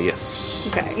 Yes.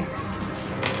 Okay.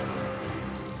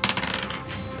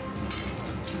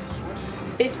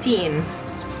 15.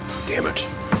 Damn it.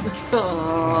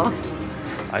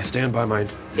 I stand by my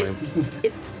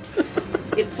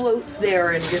It floats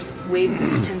there and just waves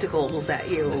its tentacles at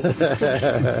you.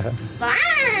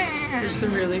 There's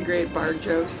some really great bard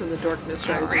jokes in the Dorkness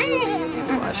Rising movie. You need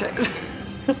to watch it.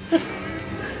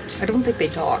 I don't think they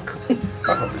talk.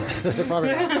 They're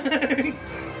probably not.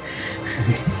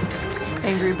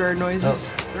 Angry bird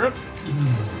noises.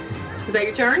 Is that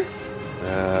your turn?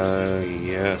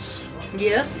 yes.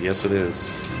 Yes. Yes, it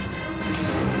is.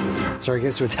 Sarah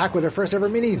gets to attack with her first ever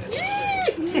minis.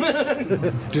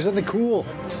 Do something cool.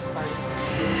 I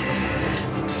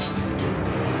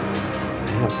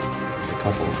have a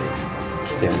couple of them.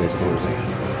 Yeah, there's always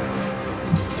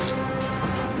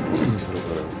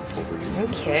over you.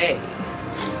 Okay.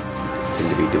 Seem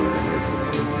to be doing it.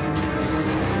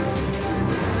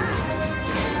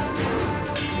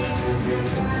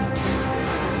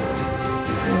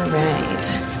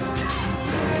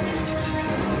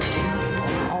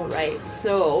 All right.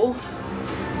 So,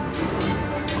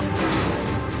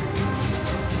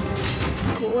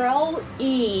 Grell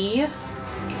E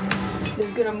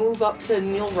is going to move up to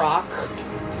Neil Rock.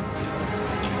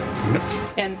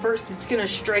 And first, it's going to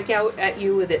strike out at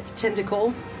you with its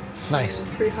tentacle. Nice.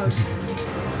 Free hugs.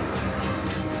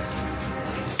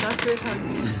 Not good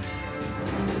hugs.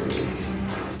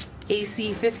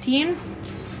 AC 15.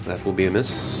 That will be a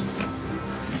miss.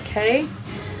 Okay.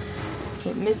 So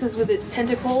it misses with its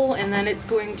tentacle, and then it's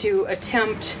going to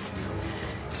attempt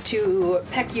to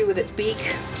peck you with its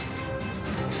beak.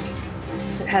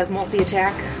 It has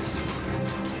multi-attack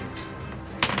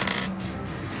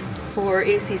for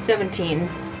AC 17.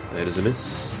 That is a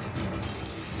miss.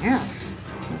 Yeah.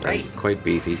 Right. Quite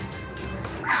beefy.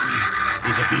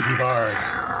 He's a beefy bard.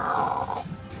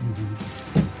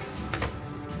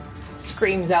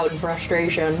 Screams out in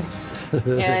frustration.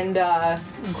 And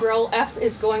Grell F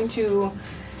is going to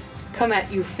come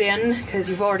at you, Finn, because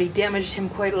you've already damaged him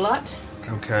quite a lot.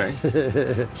 Okay.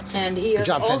 And he is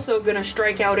job, Finn. also going to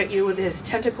strike out at you with his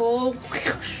tentacle.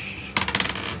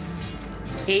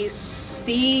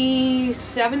 AC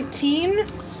 17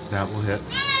 That will hit.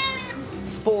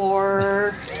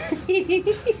 for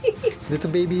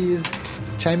Little babies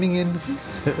chiming in.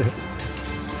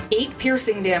 8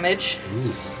 piercing damage.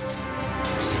 Ooh.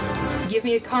 Give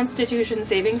me a Constitution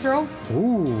saving throw.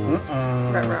 Ooh.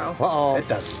 Ruh-roh. Uh-oh. It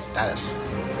does. Status.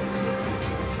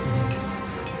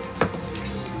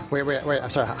 Wait. I'm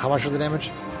sorry. How much was the damage?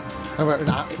 No, never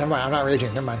mind. I'm not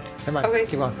raging. Never mind. Okay.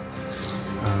 Keep going.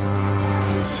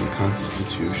 Let's see,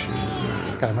 Constitution.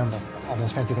 Gotta remember, all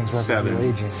those fancy things work 7. when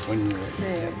you're raging. When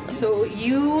you So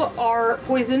you are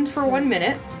poisoned for 1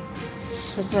 minute.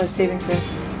 That's not a saving throw.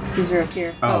 These are up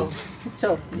here. Oh. It's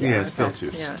still. Yeah, still okay. 2.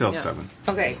 Yeah, Still yeah. 7.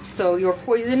 Okay, so you're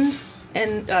poisoned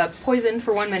and poisoned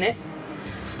for 1 minute.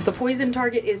 The poison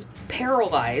target is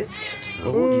paralyzed.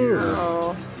 Oh, dear.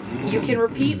 Oh. You can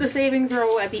repeat the saving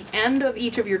throw at the end of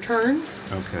each of your turns,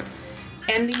 Okay.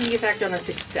 ending the effect on a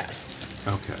success.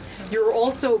 Okay. You're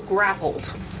also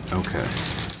grappled. Okay.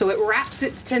 So it wraps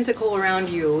its tentacle around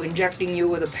you, injecting you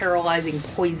with a paralyzing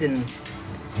poison.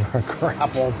 You're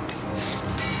grappled.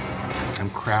 I'm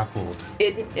crappled.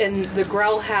 And the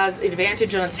Grell has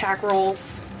advantage on attack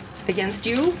rolls against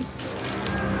you.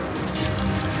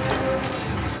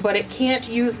 But it can't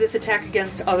use this attack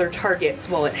against other targets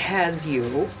while it has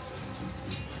you.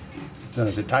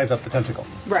 it ties up the tentacle.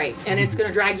 Right, and it's going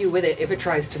to drag you with it if it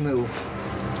tries to move.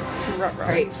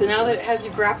 Right, so now that it has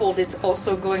you grappled, it's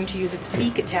also going to use its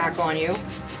beak attack on you.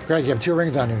 Greg, you have 2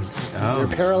 rings on you. Oh. You're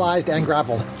paralyzed and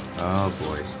grappled. Oh,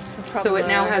 boy. So it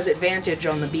now has advantage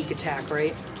on the beak attack,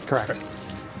 right? Correct.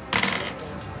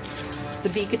 The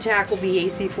beak attack will be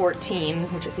AC 14,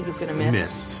 which I think it's going to miss.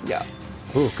 Miss. Yeah.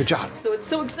 Ooh, good job. So it's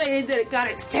so excited that it got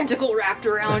its tentacle wrapped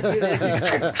around you.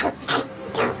 That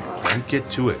Don't get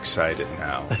too excited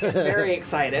now. it's very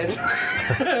excited. Keep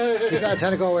that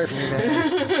tentacle away from me,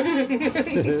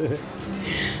 man.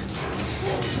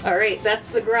 All right, that's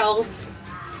the growls.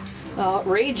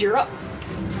 Rage, you're up.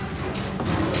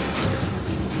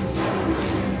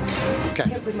 I Okay.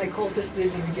 can't believe my cultist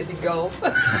didn't even get to go.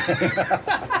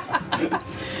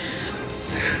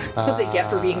 That's what they get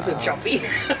for being so jumpy.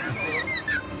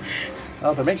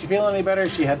 Well, if it makes you feel any better,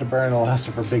 she had to burn the last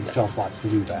of her big spell slots to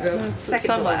do that. Second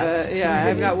Some to last. of it. Yeah,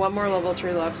 I've got one more level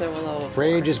 3 left and one level 4.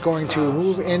 Rage is going to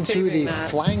move into Saving the that.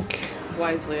 flank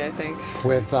Wisely, I think.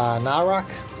 with Narok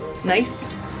Nice.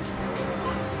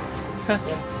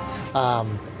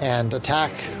 and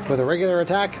attack with a regular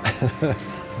attack.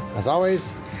 As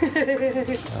always.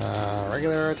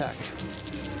 Regular attack.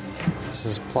 This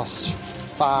is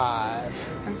 +5.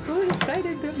 I'm so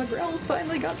excited that my growls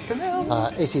finally got to come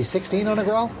out. AC 16 on a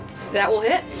growl. That will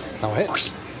hit. That'll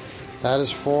hit. That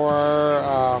is for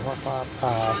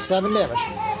 7 damage.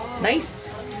 Nice.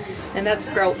 And that's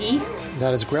Growl E.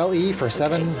 That is Grell E for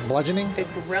 7 bludgeoning. Big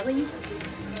Grelly.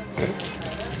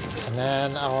 And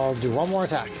then I'll do one more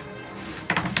attack.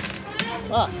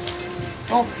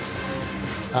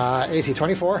 AC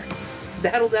 24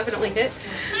 That'll definitely hit.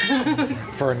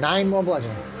 for 9 more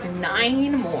bludgeoning.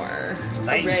 9 more.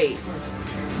 Nice. All right.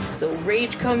 So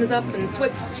Rage comes up and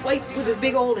swipe with his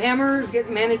big old hammer.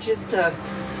 Manages to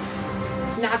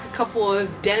knock a couple of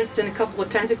dents and a couple of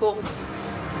tentacles.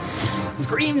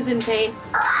 Screams in pain.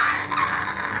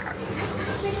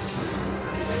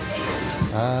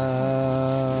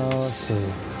 Let's see.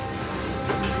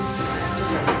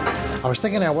 I was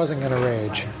thinking I wasn't going to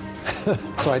rage,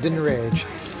 so I didn't rage.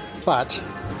 But,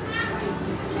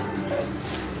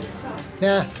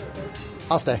 yeah,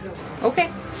 I'll stay. Okay.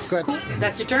 Good. Cool.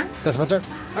 That's your turn. That's my turn.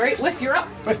 All right, Whiff, you're up.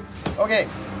 Okay.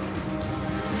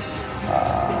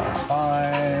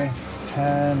 5,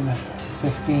 10,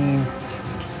 15,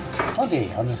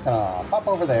 20. I'm just gonna pop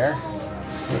over there,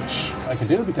 which I could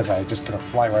do because I'm just gonna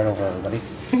fly right over everybody.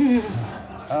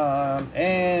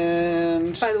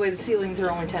 And By the way, the ceilings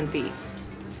are only 10 feet.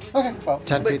 okay, well,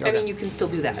 10 But, feet. I Okay. mean, you can still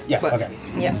do that. yeah, but, okay,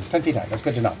 Yeah. 10 feet high. That's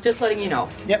good to know. Just letting you know.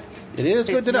 Yep, it is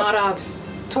good It's to know. not a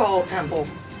tall temple.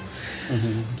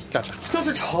 Gotcha. It's not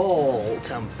a tall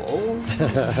temple.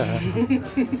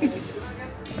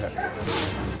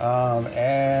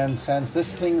 And since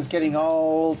this thing's getting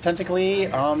all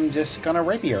tentacly, I'm just gonna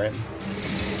rapier it.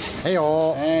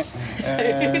 Hey-oh.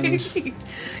 And Is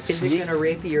it going to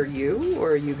rapier you,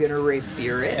 or are you going to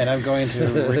rapier it? and I'm going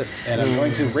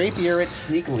to rapier it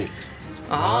sneakily.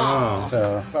 Oh.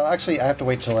 So, well, actually, I have to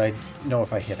wait till I know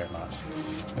if I hit or not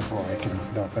before I can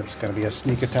know if it's going to be a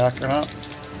sneak attack or not.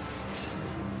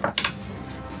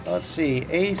 Let's see.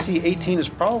 AC 18 is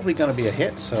probably going to be a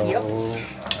hit, so Yep. I'll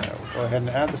go ahead and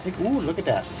add the sneak. Ooh, look at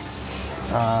that.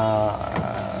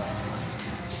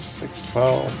 6,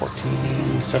 12,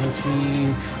 14,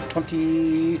 17,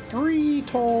 23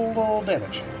 total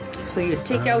damage. So you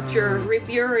take out your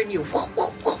rapier and you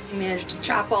manage to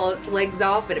chop all its legs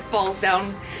off, and it falls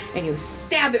down, and you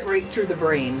stab it right through the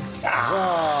brain.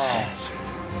 Wow.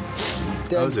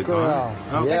 Dead is it girl. gone?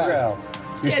 Oh. Yeah. Growl.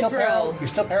 You're Dead still growl. you're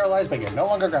still paralyzed, but you're no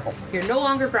longer grappled. You're no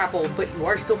longer grappled, but you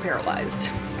are still paralyzed.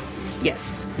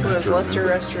 Yes. There's Luster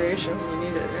Restoration when you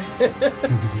need it, right? I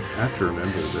have to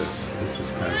remember this. This is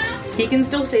kind of... He can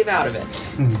still save out of it.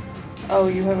 Oh,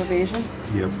 you have evasion?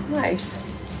 Yep. Nice.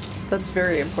 That's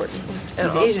very important. And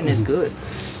Evasion awesome. is good.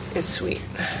 It's sweet.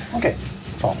 Okay.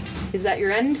 Paul. Is that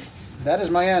your end? That is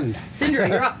my end. Cinder,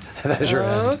 you're up. That is your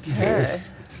end. Okay.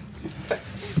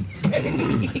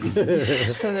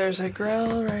 So there's a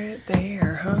grill right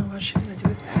there, huh? What's she gonna do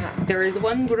with that? There is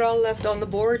one Grawl left on the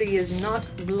board. He is not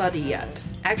bloody yet.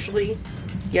 Actually,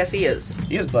 yes, he is.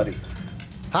 He is bloody.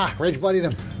 Ha! Rage bloodied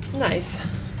him. Nice.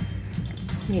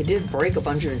 He did break a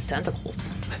bunch of his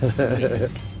tentacles.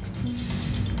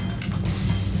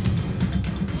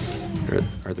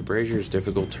 Are the braziers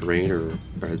difficult terrain, or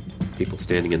are people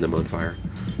standing in them on fire?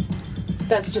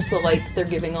 That's just the light they're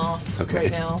giving off Okay.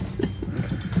 right now.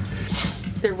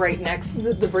 They're right next.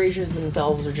 The braziers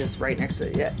themselves are just right next to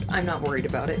it. Yeah, I'm not worried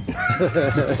about it.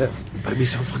 But it'd be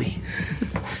so funny.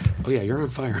 Oh yeah, you're on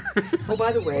fire. Oh,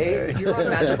 by the way, you're on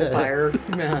magical fire.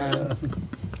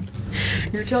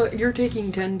 You're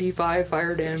taking 10d5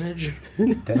 fire damage.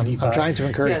 I'm trying to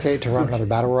encourage Yes. Kate to run another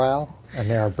battle royale, and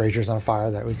there are braziers on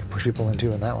fire that we can push people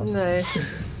into in that one. Nice.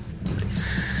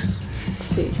 Let's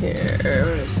see here.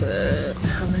 What is it?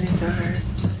 How many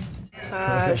darts?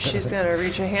 She's gonna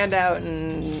reach a hand out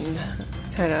and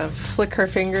kind of flick her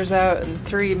fingers out, and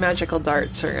 3 magical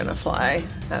darts are gonna fly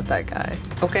at that guy.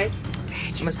 Okay.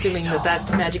 I'm assuming that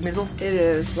that's magic missile. It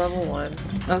is level 1.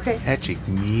 Okay. Magic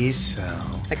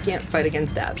missile. I can't fight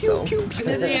against that, so give me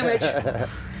the damage.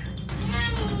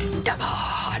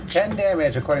 Damage. 10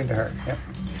 damage, according to her. Yep.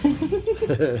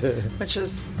 Which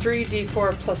is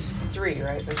 3d4 plus 3,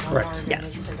 right? There's one Correct. more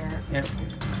Yes. damage per dart. Yep.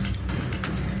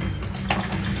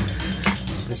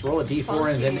 Just roll a d4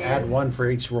 and then add 1 for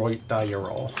each die you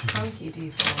roll. Funky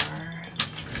d4.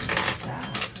 That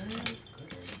is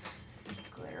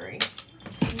glittery.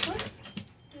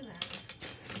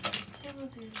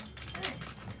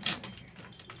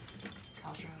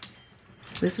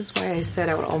 This is why I set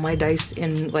out all my dice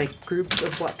in like groups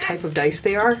of what type of dice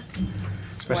they are.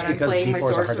 Especially I'm because playing my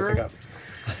d4s are hard to sorcerer. pick up.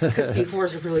 Because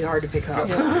D4s are really hard to pick up.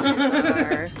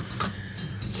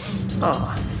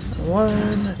 Oh, 1.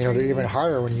 You know, they're even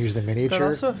harder when you use the miniature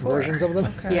also a 4. versions of them.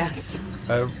 Yes.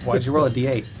 Why'd you roll a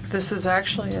d8? This is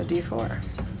actually a d4.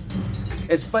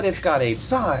 But it's got 8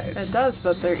 sides. It does,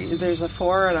 but there's a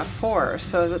 4 and a 4.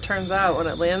 So as it turns out, when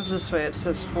it lands this way, it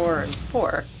says 4 and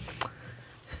 4.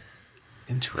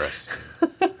 Interesting.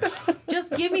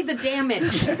 Just give me the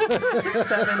damage.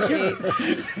 7, 8,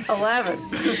 11.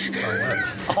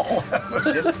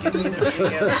 Just give me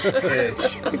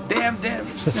the damn damage.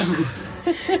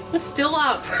 Still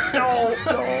up. No.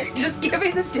 Just give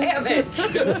me the damage.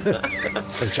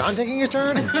 Is John taking his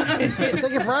turn? It's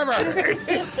taking forever. I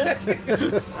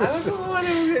was the one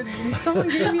who... Someone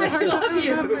gave me a hard love time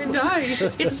you. with my dice.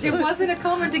 It wasn't a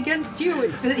comment against you.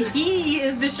 It's that he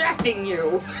is distracting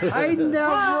you. I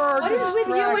never What is with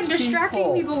you and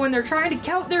distracting people when they're trying to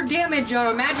count their damage on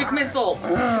a magic missile?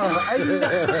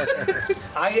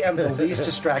 I am the least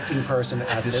distracting person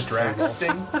at this table.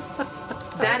 Distracting?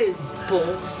 That is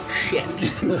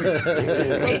bullshit.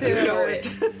 You know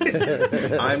it.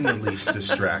 I'm the least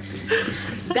distracting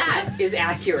person. That is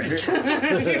accurate.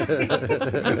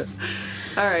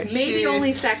 All right. Maybe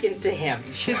only second to him.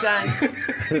 She's done. So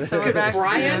we're Because back,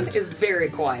 Brian is very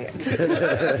quiet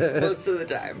most of the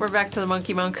time. we're back to the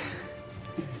monkey monk.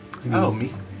 Oh,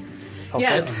 me?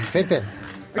 Yes. Fin.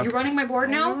 Are you running my board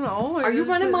now? I don't know. Are you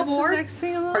running my What's the board? next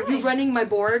thing on the Are you line? running my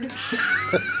board?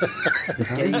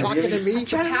 Are you talking to me?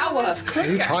 Power. Are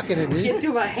you talking to me?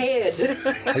 Into my head.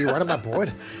 Are you running my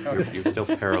board? You're still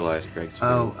paralyzed, Greg. so-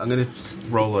 Oh, I'm going to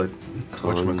roll a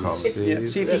whatchamacallit. Yeah,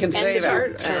 see if you can End save of out.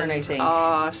 your turn, I think.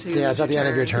 Yeah, it's at the end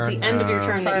of your turn. It's the end of your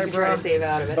turn that you can try to save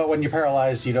out of it. But when you're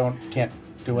paralyzed, you can't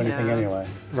do anything Yeah. anyway.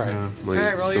 Right. Well, All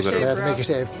right, you roll your still So you gotta- have to make your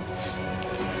save.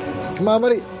 Come on,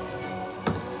 buddy.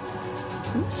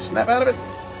 Snap out of it.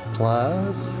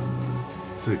 Plus.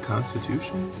 Is it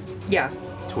Constitution? Yeah.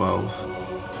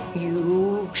 12.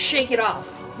 You shake it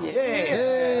off.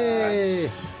 Hey.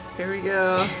 Here we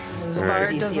go. The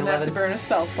bard DC doesn't have to 11. burn a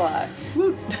spell slot.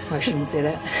 I shouldn't say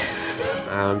that.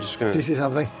 I'm just Do you gonna see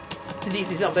something? It's a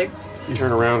DC something.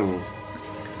 turn around and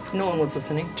No one was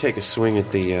listening. take a swing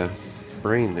at the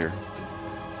brain there.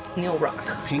 Neil Rock.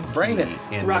 Pink brain it.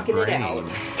 In Rocking the it brain.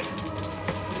 out.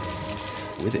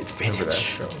 With Remember that advantage.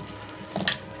 show.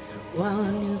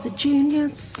 One is a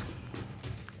genius.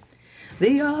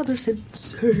 The other's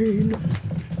insane.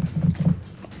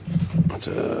 It's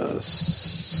a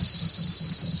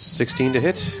 16 to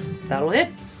hit That'll hit.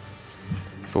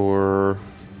 for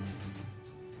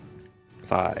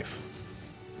 5.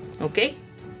 Okay.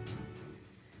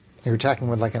 You're attacking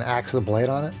with like an axe with a blade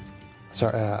on it?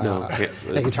 Sorry, No,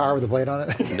 a guitar with a blade on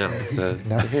it? No, it's a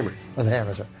No. hammer. Oh, the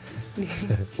hammer, sorry. He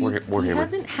Warhammer.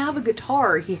 doesn't have a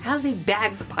guitar. He has a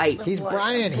bagpipe. He's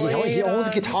Brian. He blade owns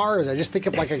on- guitars. I just think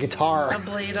of like a guitar. A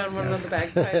blade on one of the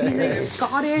bagpipes. He's a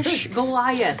Scottish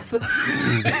Goliath.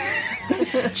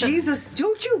 Jesus,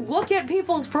 don't you look at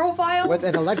people's profiles? With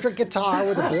an electric guitar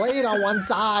with a blade on one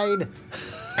side.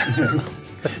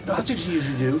 That's what you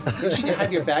usually do. You should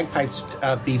have your bagpipes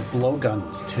be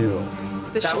blowguns too.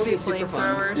 This That should would be be super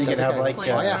fun. flamethrowers. You can have like Oh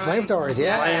yeah, flamethrowers.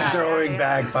 Yeah. flamethrowing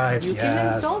bagpipes. You can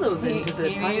yes. install those into the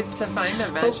He needs to pipes. find a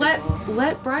But magic.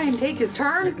 let Brian take his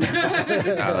turn.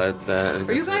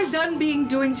 Are you guys done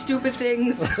doing stupid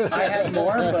things? I had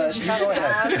more, but you go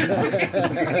ahead.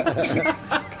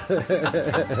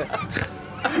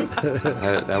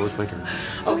 That was my turn.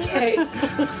 Okay.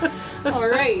 All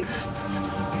right.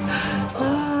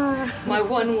 My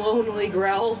one lonely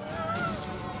growl.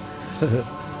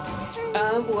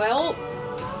 Well,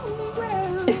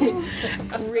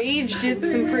 Rage did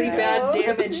some pretty bad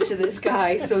damage to this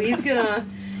guy, so he's gonna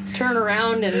turn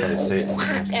around and Say,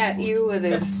 at you with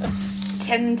his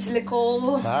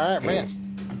tentacle. All right, bring it.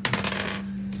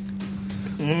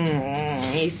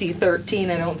 AC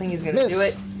 13, I don't think he's gonna Miss. do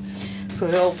it. So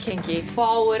he'll Kinky.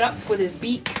 follow it up with his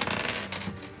beak.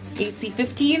 AC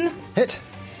 15, Hit.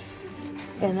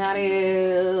 and that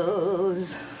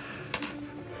is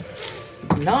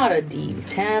not a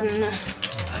D10.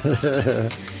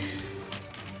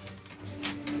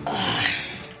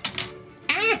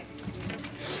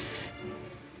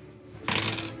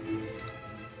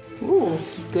 Ooh,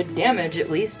 good damage at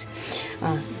least.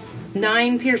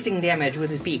 9 piercing damage with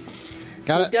his beak.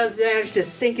 Got He it. does manage to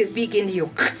sink his beak into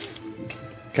you.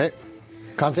 Okay.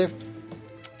 Con save.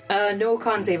 No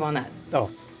con save on that. Oh,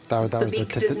 that The was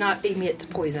beak the. does not emit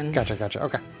poison. Gotcha.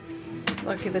 Okay.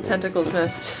 Lucky the tentacles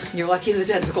missed. You're lucky the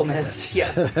tentacle missed.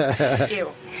 Yes.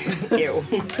 Ew. Ew.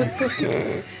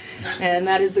 And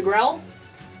that is the growl.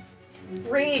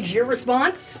 Rage, your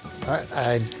response? All right.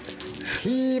 I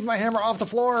heave my hammer off the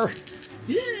floor.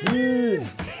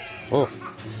 Heave. Oh.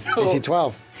 AC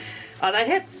 12. That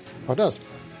hits. Oh, it does.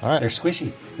 All right. They're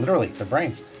squishy, literally. They're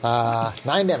brains.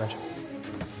 9 damage.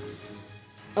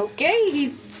 Okay,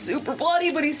 he's super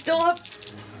bloody, but he's still up.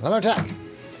 Another attack.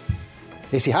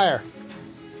 AC higher.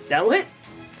 That'll hit.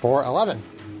 For 11.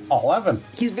 11.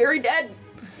 He's very dead.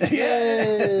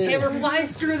 Yay. Hammer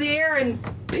flies through the air and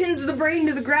pins the brain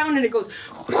to the ground, and it goes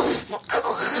all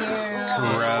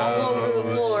over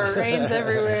the floor. Brains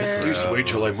everywhere. please wait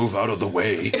till I move out of the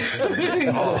way.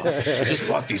 I just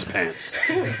bought these pants.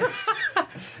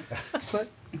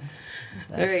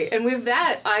 All right, and with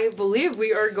that, I believe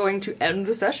we are going to end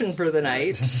the session for the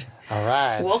night. All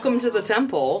right. Welcome to the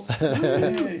temple.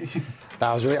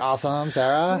 That was really awesome,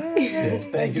 Sarah.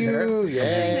 Thank you, Sarah.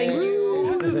 Yay. Thank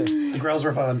you. The grills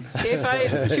were fun. 2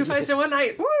 fights, 2 fights in one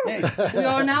night. Woo! We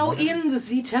are now in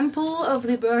the temple of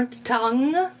the burnt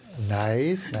tongue,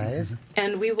 Nice.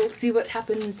 and we will see what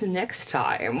happens next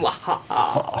time.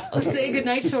 Say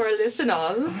goodnight to our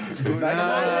listeners. Good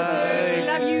night. We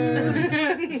love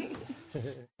you.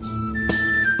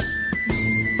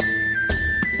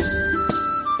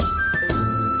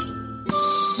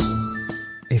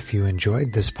 If you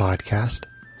enjoyed this podcast,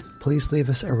 please leave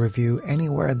us a review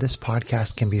anywhere this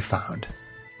podcast can be found.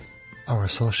 Our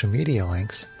social media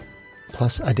links,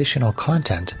 plus additional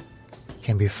content,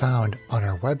 can be found on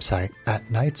our website at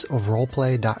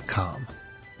knightsofroleplay.com.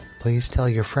 Please tell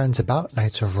your friends about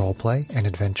Knights of Roleplay and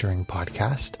Adventuring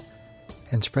Podcast,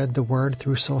 and spread the word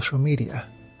through social media.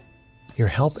 Your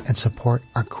help and support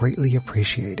are greatly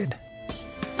appreciated.